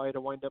Kawhi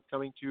to wind up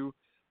coming to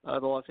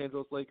the Los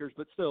Angeles Lakers,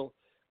 but still,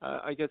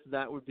 I guess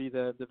that would be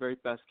the very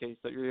best case,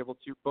 that you're able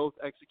to both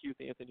execute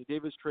the Anthony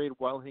Davis trade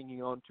while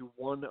hanging on to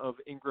one of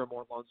Ingram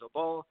or Lonzo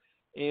Ball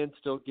and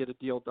still get a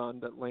deal done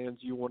that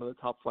lands you one of the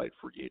top flight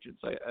free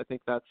agents. I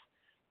think that's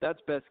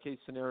best case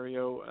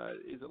scenario.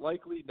 Is it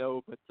likely?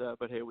 No,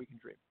 but hey, we can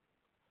dream.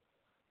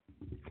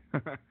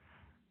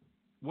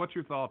 What's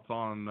your thoughts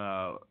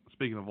on,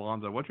 speaking of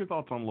Lonzo, what's your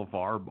thoughts on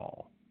LeVar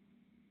Ball?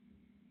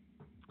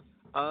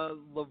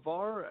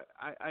 LeVar,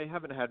 I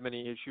haven't had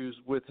many issues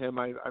with him.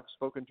 I've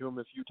spoken to him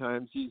a few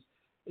times. He's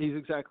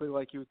exactly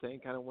like you would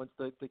think. Kind of once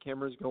the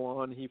cameras go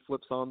on, he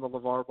flips on the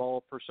LeVar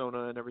Ball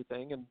persona and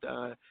everything. And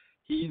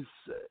he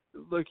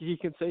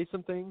can say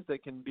some things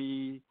that can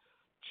be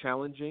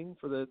challenging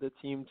for the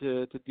team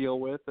to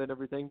deal with and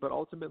everything, but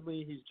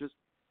ultimately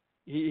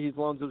he's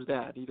Lonzo's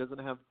dad. He doesn't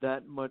have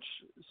that much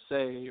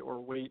say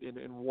or weight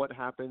in what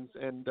happens,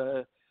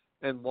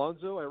 and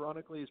Lonzo,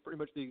 ironically, is pretty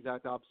much the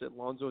exact opposite.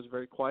 Lonzo is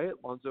very quiet.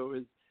 Lonzo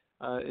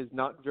is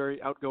not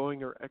very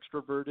outgoing or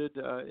extroverted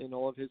in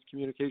all of his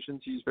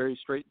communications. He's very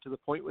straight to the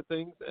point with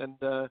things, and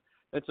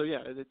so yeah,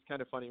 it's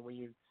kind of funny when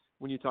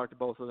you talk to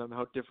both of them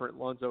how different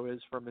Lonzo is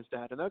from his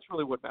dad, and that's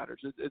really what matters.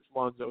 It's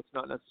Lonzo. It's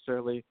not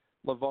necessarily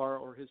LeVar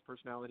or his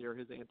personality or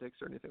his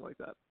antics or anything like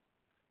that.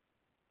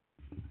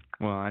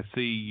 Well, I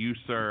see you,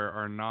 sir,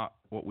 are not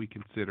what we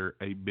consider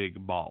a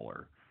big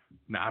baller.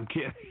 No, I'm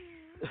kidding.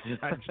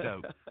 I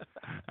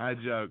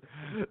joke.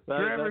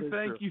 Trevor,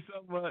 thank you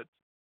so much.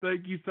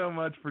 Thank you so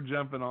much for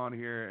jumping on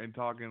here and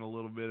talking a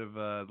little bit of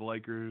the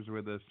Lakers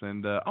with us.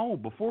 And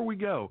before we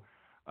go,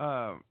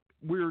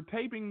 we're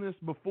taping this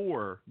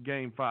before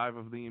Game 5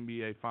 of the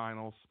NBA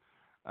Finals.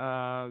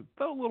 Throw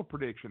a little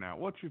prediction out.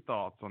 What's your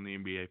thoughts on the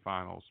NBA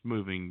Finals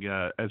moving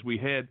as we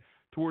head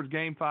towards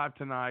Game 5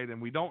 tonight,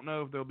 and we don't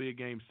know if there'll be a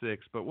Game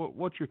 6. But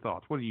what's your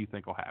thoughts? What do you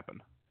think will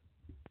happen?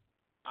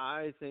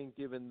 I think,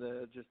 given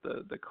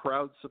the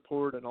crowd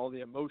support and all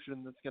the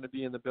emotion that's going to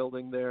be in the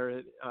building there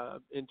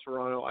in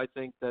Toronto, I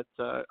think that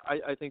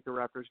I think the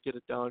Raptors get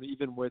it done,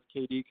 even with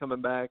KD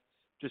coming back.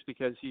 Just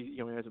because he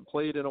hasn't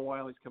played in a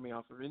while, he's coming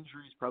off of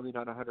injuries, probably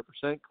not 100%.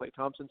 Klay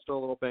Thompson's still a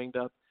little banged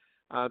up,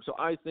 so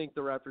I think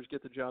the Raptors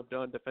get the job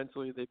done.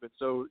 Defensively, they've been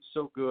so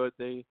good.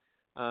 They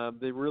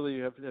really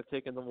have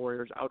taken the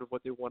Warriors out of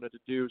what they wanted to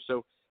do.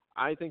 So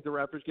I think the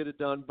Raptors get it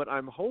done, but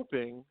I'm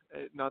hoping,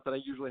 not that I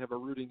usually have a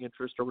rooting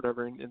interest or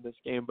whatever in this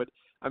game, but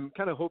I'm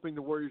kind of hoping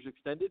the Warriors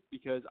extend it,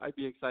 because I'd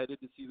be excited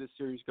to see this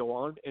series go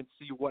on and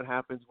see what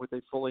happens with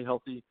a fully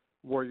healthy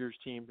Warriors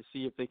team, to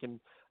see if they can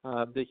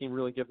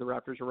really give the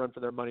Raptors a run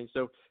for their money.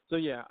 So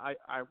yeah, I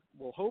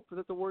will hope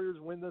that the Warriors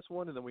win this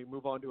one, and then we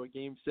move on to a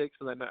Game 6,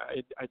 and then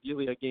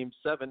ideally a Game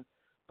 7.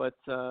 But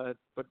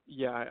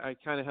yeah, I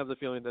kind of have the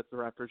feeling that the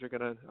Raptors are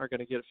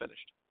gonna get it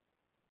finished.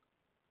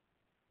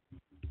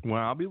 Well,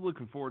 I'll be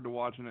looking forward to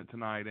watching it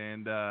tonight,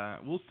 and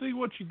we'll see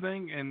what you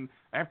think. And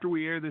after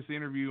we air this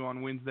interview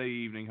on Wednesday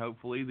evening,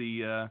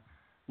 hopefully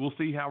we'll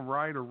see how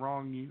right or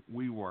wrong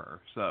we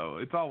were. So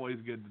it's always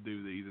good to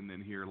do these and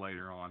then hear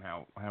later on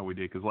how we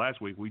did, because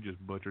last week we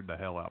just butchered the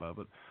hell out of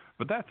it.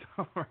 But that's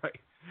all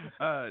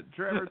right.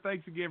 Trevor,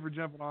 thanks again for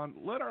jumping on.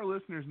 Let our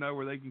listeners know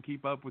where they can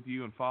keep up with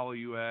you and follow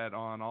you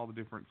on all the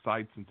different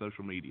sites and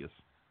social medias.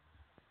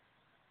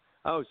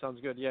 Oh, sounds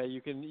good. Yeah, you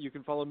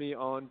can follow me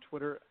on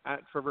Twitter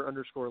at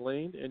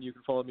Trevor_Lane, and you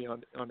can follow me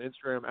on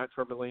Instagram at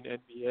Trevor Lane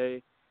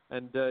NBA.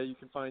 And you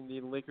can find the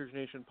Lakers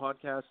Nation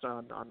podcast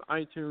on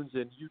iTunes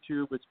and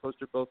YouTube. It's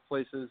posted both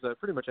places,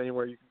 pretty much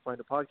anywhere you can find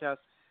a podcast.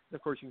 And,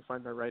 of course, you can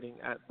find my writing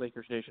at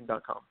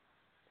LakersNation.com.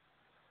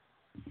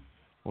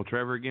 Well,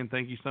 Trevor, again,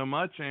 thank you so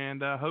much,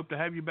 and hope to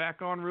have you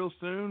back on real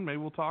soon. Maybe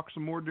we'll talk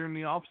some more during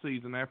the off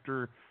season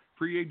after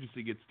free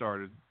agency gets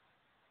started.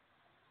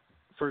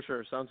 For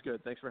sure. Sounds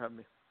good. Thanks for having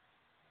me.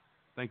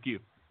 Thank you.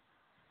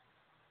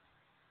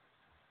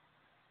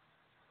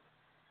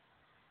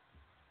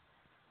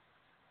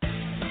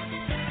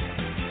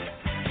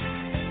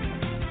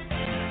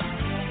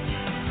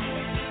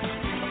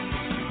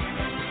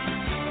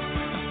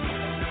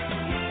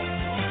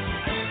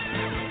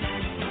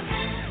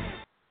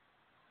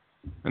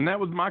 And that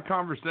was my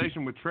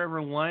conversation with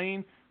Trevor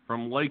Lane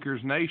from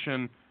Lakers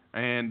Nation,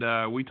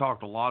 and we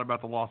talked a lot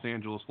about the Los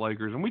Angeles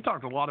Lakers, and we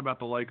talked a lot about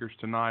the Lakers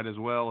tonight as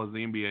well as the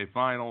NBA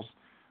Finals.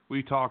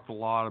 We talked a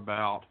lot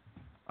about,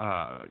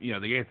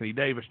 the Anthony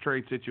Davis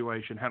trade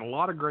situation. Had a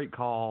lot of great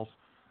calls,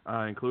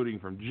 including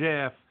from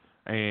Jeff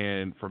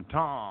and from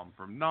Tom,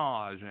 from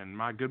Naj, and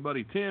my good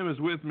buddy Tim is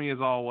with me as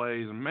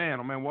always. And man,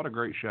 oh man, what a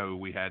great show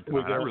we had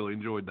tonight. I really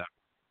enjoyed that.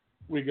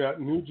 We got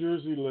New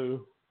Jersey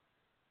Lou,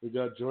 we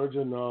got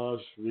Georgia Naj,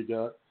 we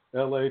got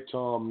L.A.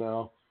 Tom.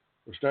 Now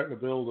we're starting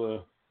to build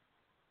a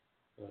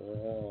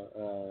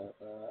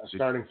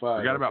starting five.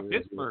 Forgot about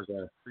Pittsburgh.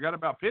 Forgot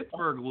about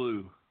Pittsburgh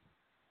Lou.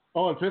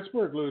 Oh, and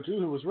Pittsburgh Lou,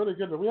 too, who was really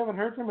good. But we haven't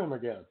heard from him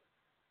again.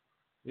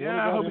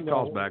 Yeah, I hope he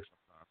calls back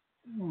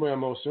sometime. Well,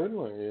 most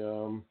certainly.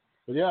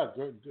 But, yeah,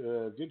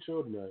 good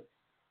show tonight.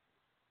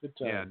 Good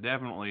time. Yeah,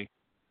 definitely.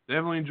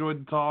 Definitely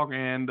enjoyed the talk.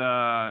 And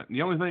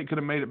the only thing that could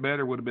have made it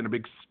better would have been a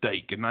big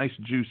steak, a nice,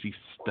 juicy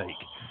steak.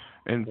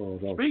 And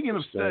speaking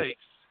of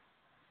steaks,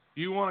 if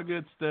you want a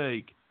good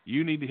steak,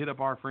 you need to hit up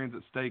our friends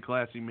at Stay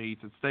Classy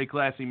Meats at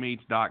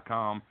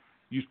StayClassyMeats.com.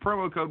 Use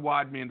promo code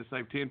WIDEMEN to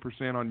save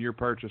 10% on your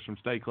purchase from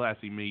Stay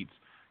Classy Meats.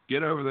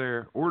 Get over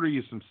there, order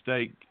you some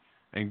steak,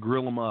 and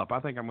grill them up. I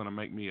think I'm going to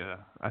make me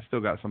I still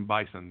got some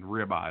bison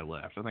ribeye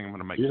left. I think I'm going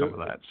to make some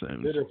of that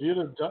soon. If you'd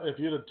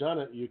have done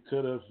it, you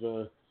could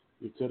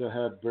have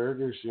had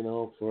burgers,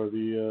 for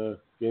the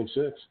Game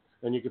 6,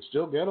 and you could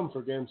still get them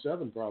for Game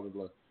 7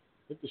 probably. I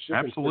think the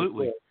shipping's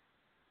absolutely. Pretty quick.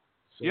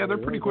 So, yeah, they're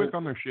pretty quick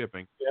on their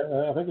shipping.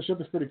 Yeah, I think the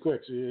shipping's pretty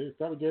quick. So you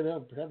probably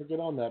have to get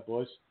on that,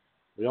 boys.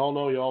 We all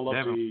know you all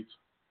love to eat.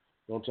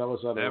 Don't tell us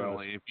otherwise.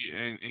 Definitely.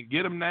 And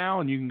get them now,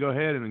 and you can go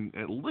ahead and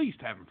at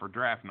least have them for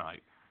draft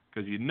night,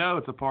 because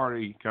it's a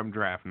party come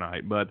draft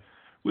night. But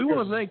we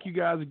want to thank you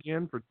guys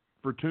again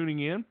for tuning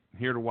in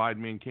here to Wide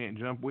Men Can't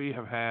Jump. We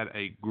have had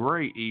a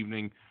great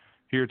evening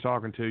here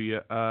talking to you.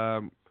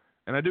 And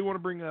I do want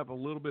to bring up a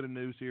little bit of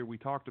news here. We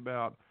talked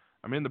about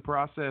I'm in the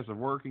process of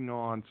working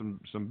on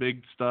some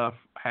big stuff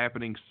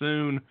happening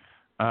soon.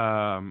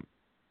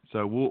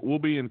 So we'll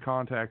be in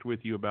contact with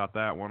you about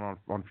that one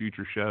on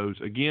future shows.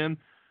 Again,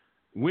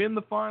 when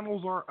the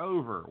finals are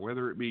over,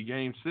 whether it be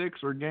Game 6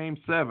 or Game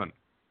 7,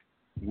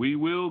 we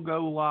will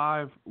go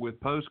live with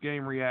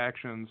post-game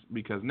reactions,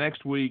 because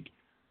next week,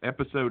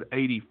 episode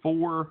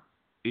 84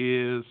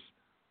 is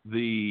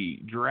the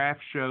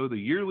draft show, the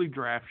yearly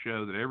draft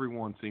show that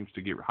everyone seems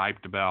to get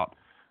hyped about.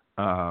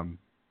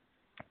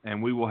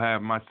 And we will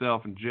have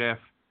myself and Jeff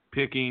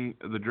picking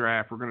the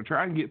draft. We're going to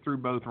try and get through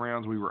both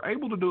rounds. We were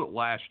able to do it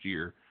last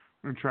year.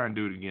 We're going to try and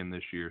do it again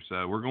this year.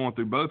 So we're going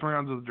through both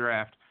rounds of the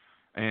draft.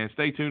 And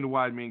stay tuned to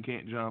Wide Men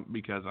Can't Jump,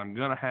 because I'm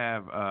going to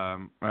have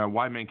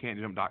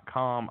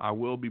WideMenCan'tJump.com. I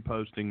will be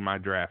posting my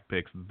draft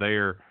picks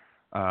there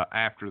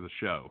after the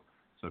show.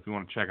 So if you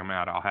want to check them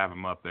out, I'll have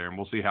them up there, and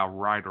we'll see how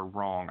right or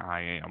wrong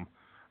I am.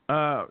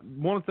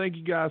 Want to thank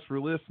you guys for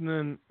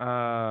listening.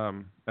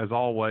 As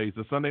always,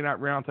 the Sunday Night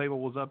Roundtable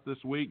was up this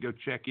week. Go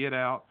check it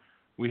out.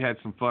 We had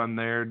some fun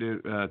there.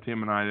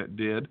 Tim and I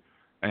did,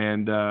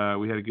 and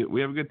we have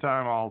a good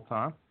time all the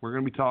time. We're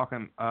going to be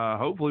talking.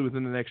 Hopefully,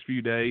 within the next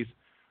few days,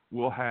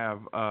 we'll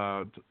have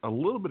a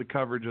little bit of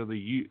coverage of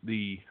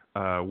the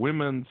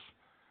women's.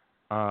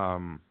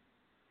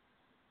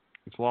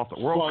 It's lost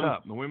World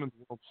Cup, the Women's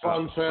World Cup.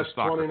 FunFest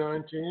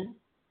 2019.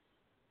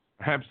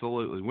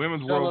 Absolutely.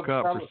 Women's World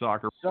Cup for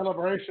soccer.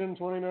 Celebration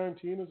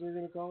 2019, as they're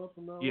going to call it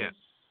from now on?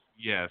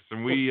 Yes.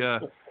 And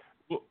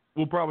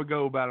we'll probably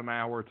go about an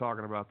hour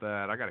talking about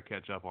that. I got to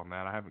catch up on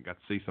that. I haven't got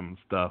to see some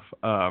stuff.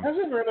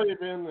 Hasn't really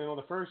been,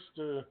 the first,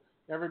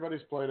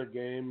 everybody's played a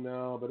game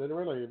now, but there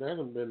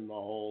hasn't been a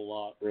whole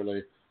lot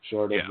really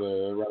short of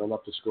the running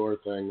up the score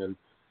thing, and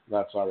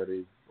that's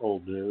already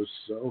old news,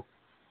 so.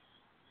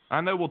 I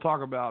know we'll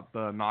talk about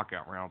the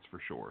knockout rounds for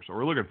sure, so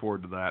we're looking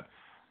forward to that.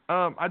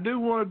 I do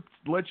want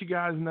to let you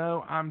guys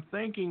know, I'm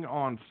thinking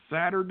on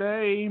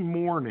Saturday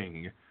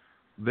morning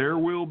there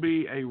will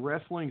be a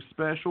wrestling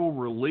special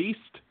released.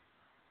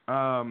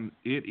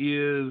 It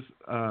is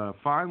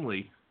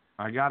finally,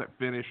 I got it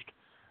finished.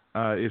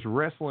 It's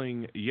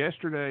wrestling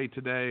yesterday,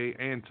 today,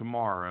 and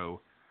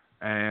tomorrow.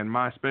 And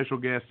my special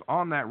guests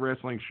on that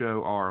wrestling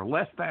show are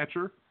Les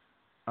Thatcher,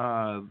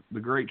 the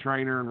great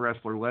trainer and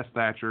wrestler Les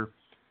Thatcher.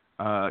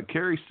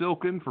 Kerry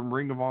Silken from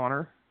Ring of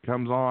Honor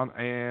comes on,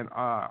 and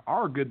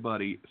our good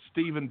buddy,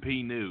 Stephen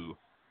P. New.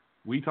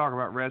 We talk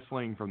about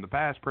wrestling from the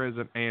past,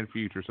 present, and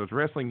future. So it's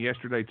wrestling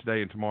yesterday,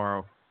 today, and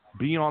tomorrow.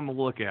 Be on the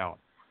lookout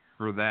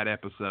for that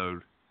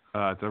episode.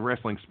 It's a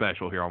wrestling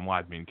special here on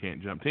Wide Men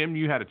Can't Jump. Tim,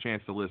 you had a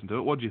chance to listen to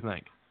it. What did you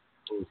think?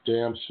 It was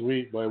damn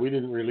sweet, but we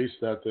didn't release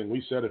that thing.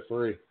 We set it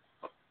free.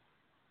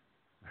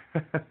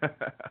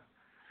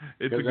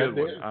 It's a good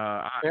one.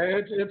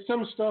 It's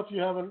some stuff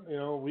you haven't,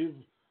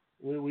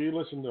 we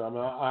listen to,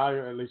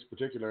 I at least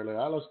particularly,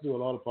 I listen to a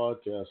lot of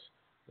podcasts.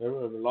 There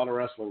were a lot of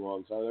wrestling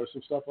ones. There's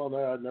some stuff on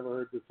there I'd never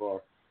heard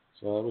before.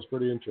 So that was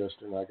pretty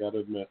interesting, I got to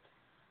admit.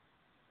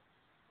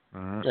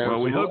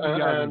 Well, we hope you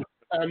guys...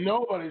 And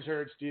nobody's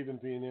heard Stephen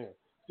P. New.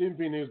 Stephen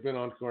P. New's been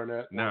on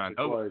Cornette once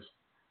or twice,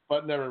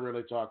 but never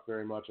really talked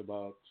very much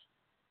about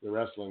the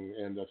wrestling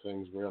end of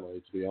things, really,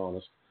 to be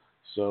honest.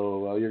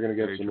 So you're going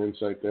to get some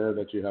insight there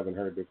that you haven't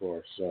heard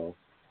before. So,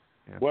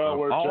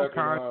 we're checking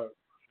out.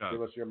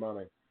 Give us your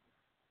money.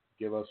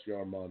 Give us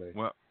your money.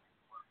 Well,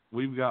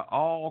 we've got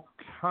all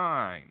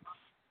kinds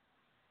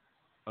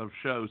of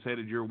shows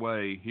headed your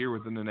way here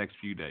within the next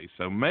few days.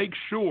 So make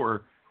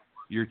sure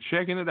you're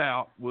checking it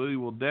out. We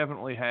will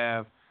definitely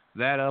have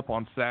that up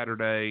on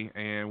Saturday,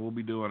 and we'll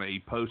be doing a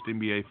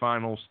post-NBA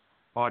Finals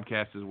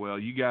podcast as well.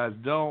 You guys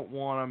don't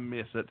want to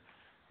miss it.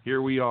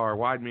 Here we are,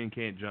 Wide Men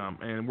Can't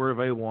Jump, and we're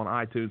available on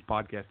iTunes,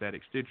 Podcast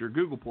Addict, Stitcher,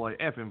 Google Play,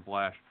 FM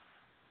Flash,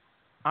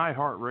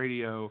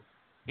 iHeartRadio,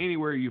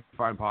 anywhere you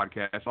find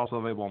podcasts. Also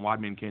available on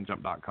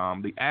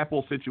WideMenCan'tJump.com. The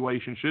Apple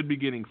situation should be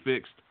getting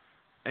fixed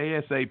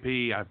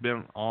ASAP. I've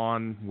been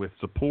on with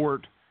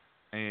support,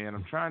 and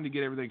I'm trying to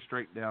get everything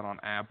straightened out on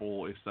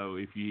Apple. So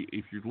if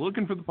you're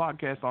looking for the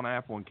podcast on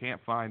Apple and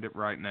can't find it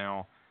right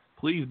now,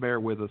 please bear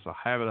with us. I'll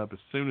have it up as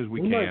soon as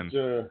we can.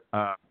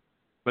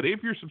 But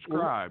if you're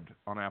subscribed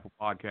on Apple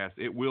Podcasts,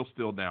 it will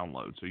still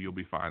download, so you'll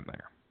be fine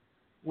there.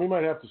 We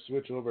might have to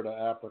switch over to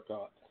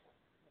Apricot.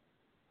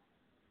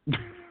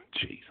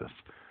 Jesus.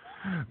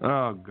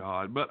 Oh,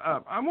 God. But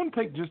I want to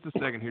take just a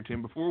second here,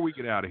 Tim, before we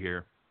get out of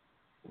here.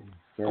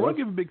 I want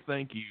to give a big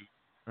thank you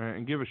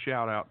and give a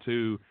shout-out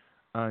to,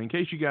 in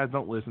case you guys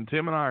don't listen,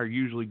 Tim and I are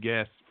usually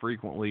guests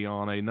frequently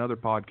on another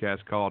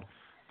podcast called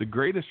The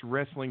Greatest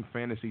Wrestling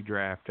Fantasy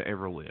Draft to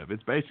Ever Live.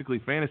 It's basically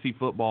fantasy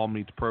football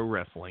meets pro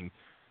wrestling,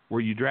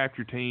 where you draft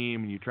your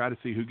team and you try to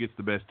see who gets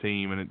the best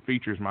team, and it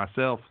features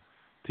myself.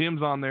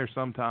 Tim's on there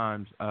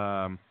sometimes.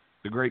 The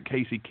great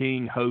Casey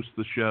King hosts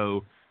the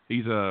show.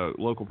 He's a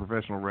local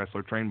professional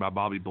wrestler trained by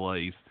Bobby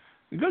Blaze.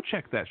 Go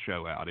check that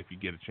show out if you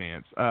get a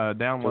chance.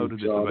 Download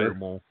it. It's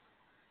available.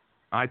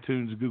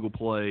 iTunes, Google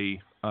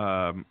Play,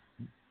 what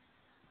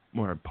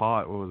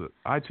was it?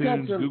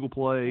 iTunes, Google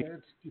Play,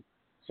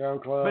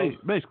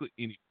 SoundCloud. Basically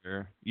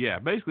anywhere. Yeah,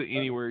 basically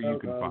anywhere you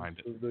can find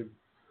it.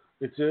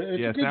 It's a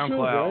good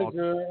SoundCloud.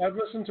 Show, guys. I've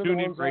listened to the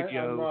ones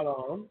I'm not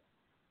on.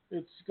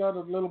 It's got a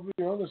little bit,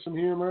 there's some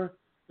humor,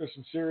 there's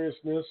some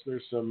seriousness,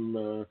 there's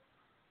some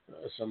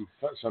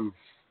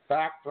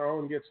fact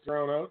gets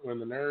thrown out when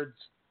the nerds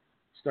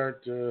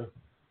start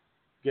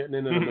getting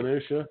into the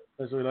minutia,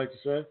 as we like to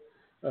say.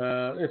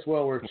 It's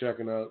well worth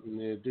checking out,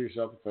 and do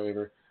yourself a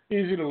favor.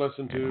 Easy to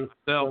listen to.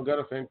 Don't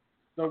gotta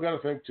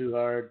think too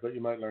hard, but you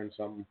might learn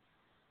something.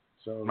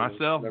 So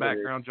myself,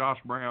 background Josh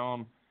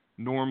Brown,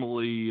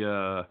 normally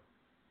are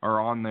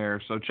on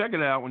there. So check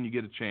it out when you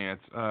get a chance.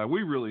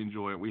 We really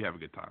enjoy it. We have a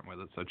good time with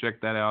it. So check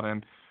that out,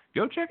 and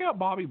go check out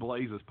Bobby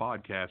Blaze's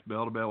podcast,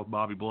 Bell to Bell with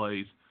Bobby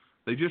Blaze.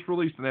 They just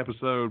released an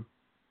episode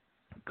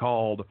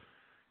called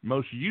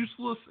Most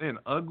Useless and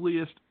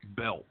Ugliest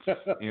Belts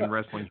in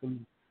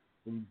Wrestling.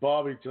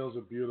 Bobby tells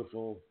a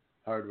beautiful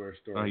hardware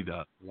story. Oh, he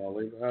does. And I'll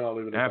leave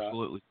it at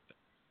Absolutely.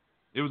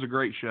 It was a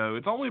great show.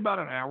 It's only about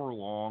an hour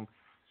long,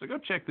 so go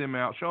check them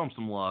out. Show them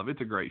some love.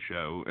 It's a great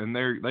show, and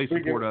they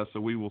support us, so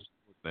we will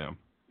support them.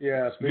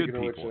 Yeah, speaking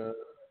of which,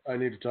 I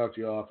need to talk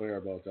to you off air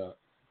about that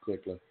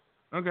quickly.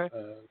 Okay.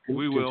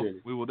 We will.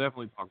 We will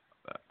definitely talk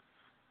about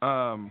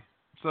that.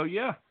 So,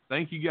 yeah,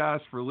 thank you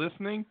guys for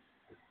listening,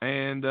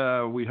 and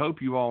we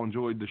hope you all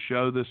enjoyed the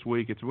show this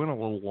week. It's been a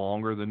little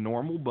longer than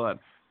normal, but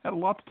had a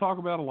lot to talk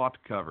about, a lot to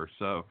cover.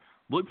 So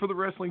look for the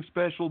wrestling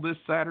special this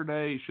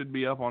Saturday. It should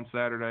be up on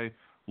Saturday.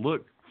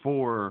 Look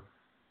for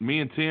me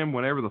and Tim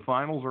whenever the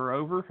finals are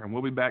over, and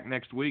we'll be back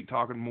next week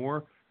talking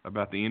more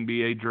about the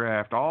NBA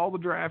draft, all the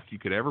drafts you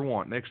could ever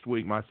want. Next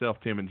week, myself,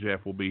 Tim, and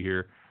Jeff will be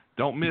here.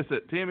 Don't miss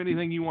it. Tim,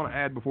 anything you want to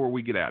add before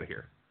we get out of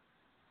here?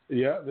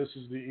 Yeah, this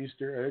is the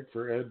Easter egg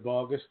for Ed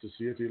Bogus to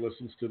see if he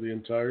listens to the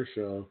entire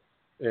show.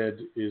 Ed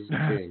is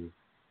king.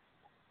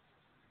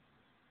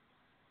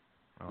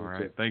 All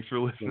right. Thanks for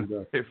listening,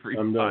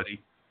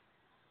 everybody.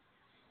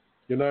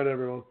 Good night,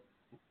 everyone.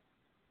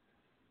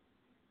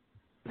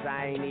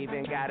 I ain't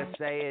even gotta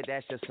say it,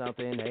 that's just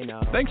something they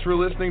know. Thanks for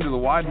listening to the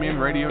Wide Men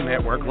Radio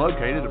Network,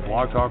 located at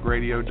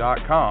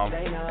blogtalkradio.com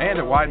and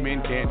at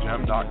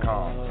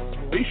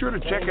widemencan'tjump.com. Be sure to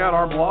check out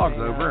our blogs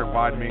over at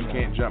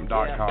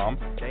widemencan'tjump.com,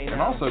 and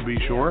also be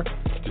sure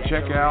to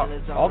check out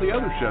all the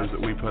other shows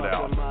that we put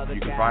out. You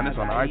can find us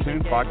on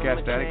iTunes,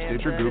 Podcast Addict,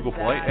 Stitcher, Google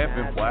Play,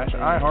 FM Flash,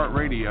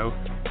 iHeartRadio,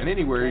 and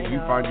anywhere you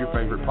find your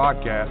favorite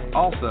podcast.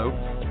 Also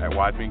at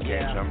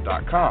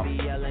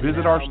widemencan'tjump.com.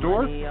 Visit our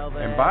store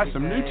and buy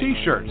some new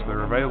t-shirts.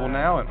 They're available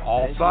now in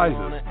all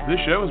sizes.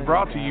 This show is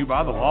brought to you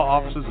by the law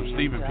offices of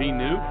Stephen P.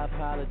 New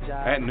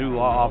at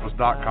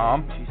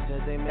newlawoffice.com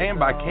and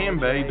by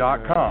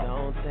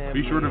Cambay.com.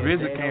 Be sure to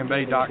visit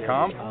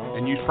Cambay.com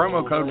and use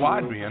promo code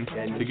WIDEMEN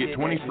to get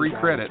 20 free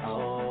credits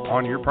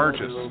on your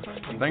purchase.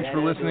 Thanks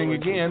for listening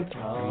again,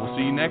 and we'll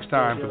see you next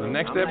time for the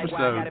next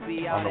episode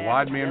on the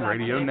Wide Men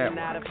Radio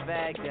Network.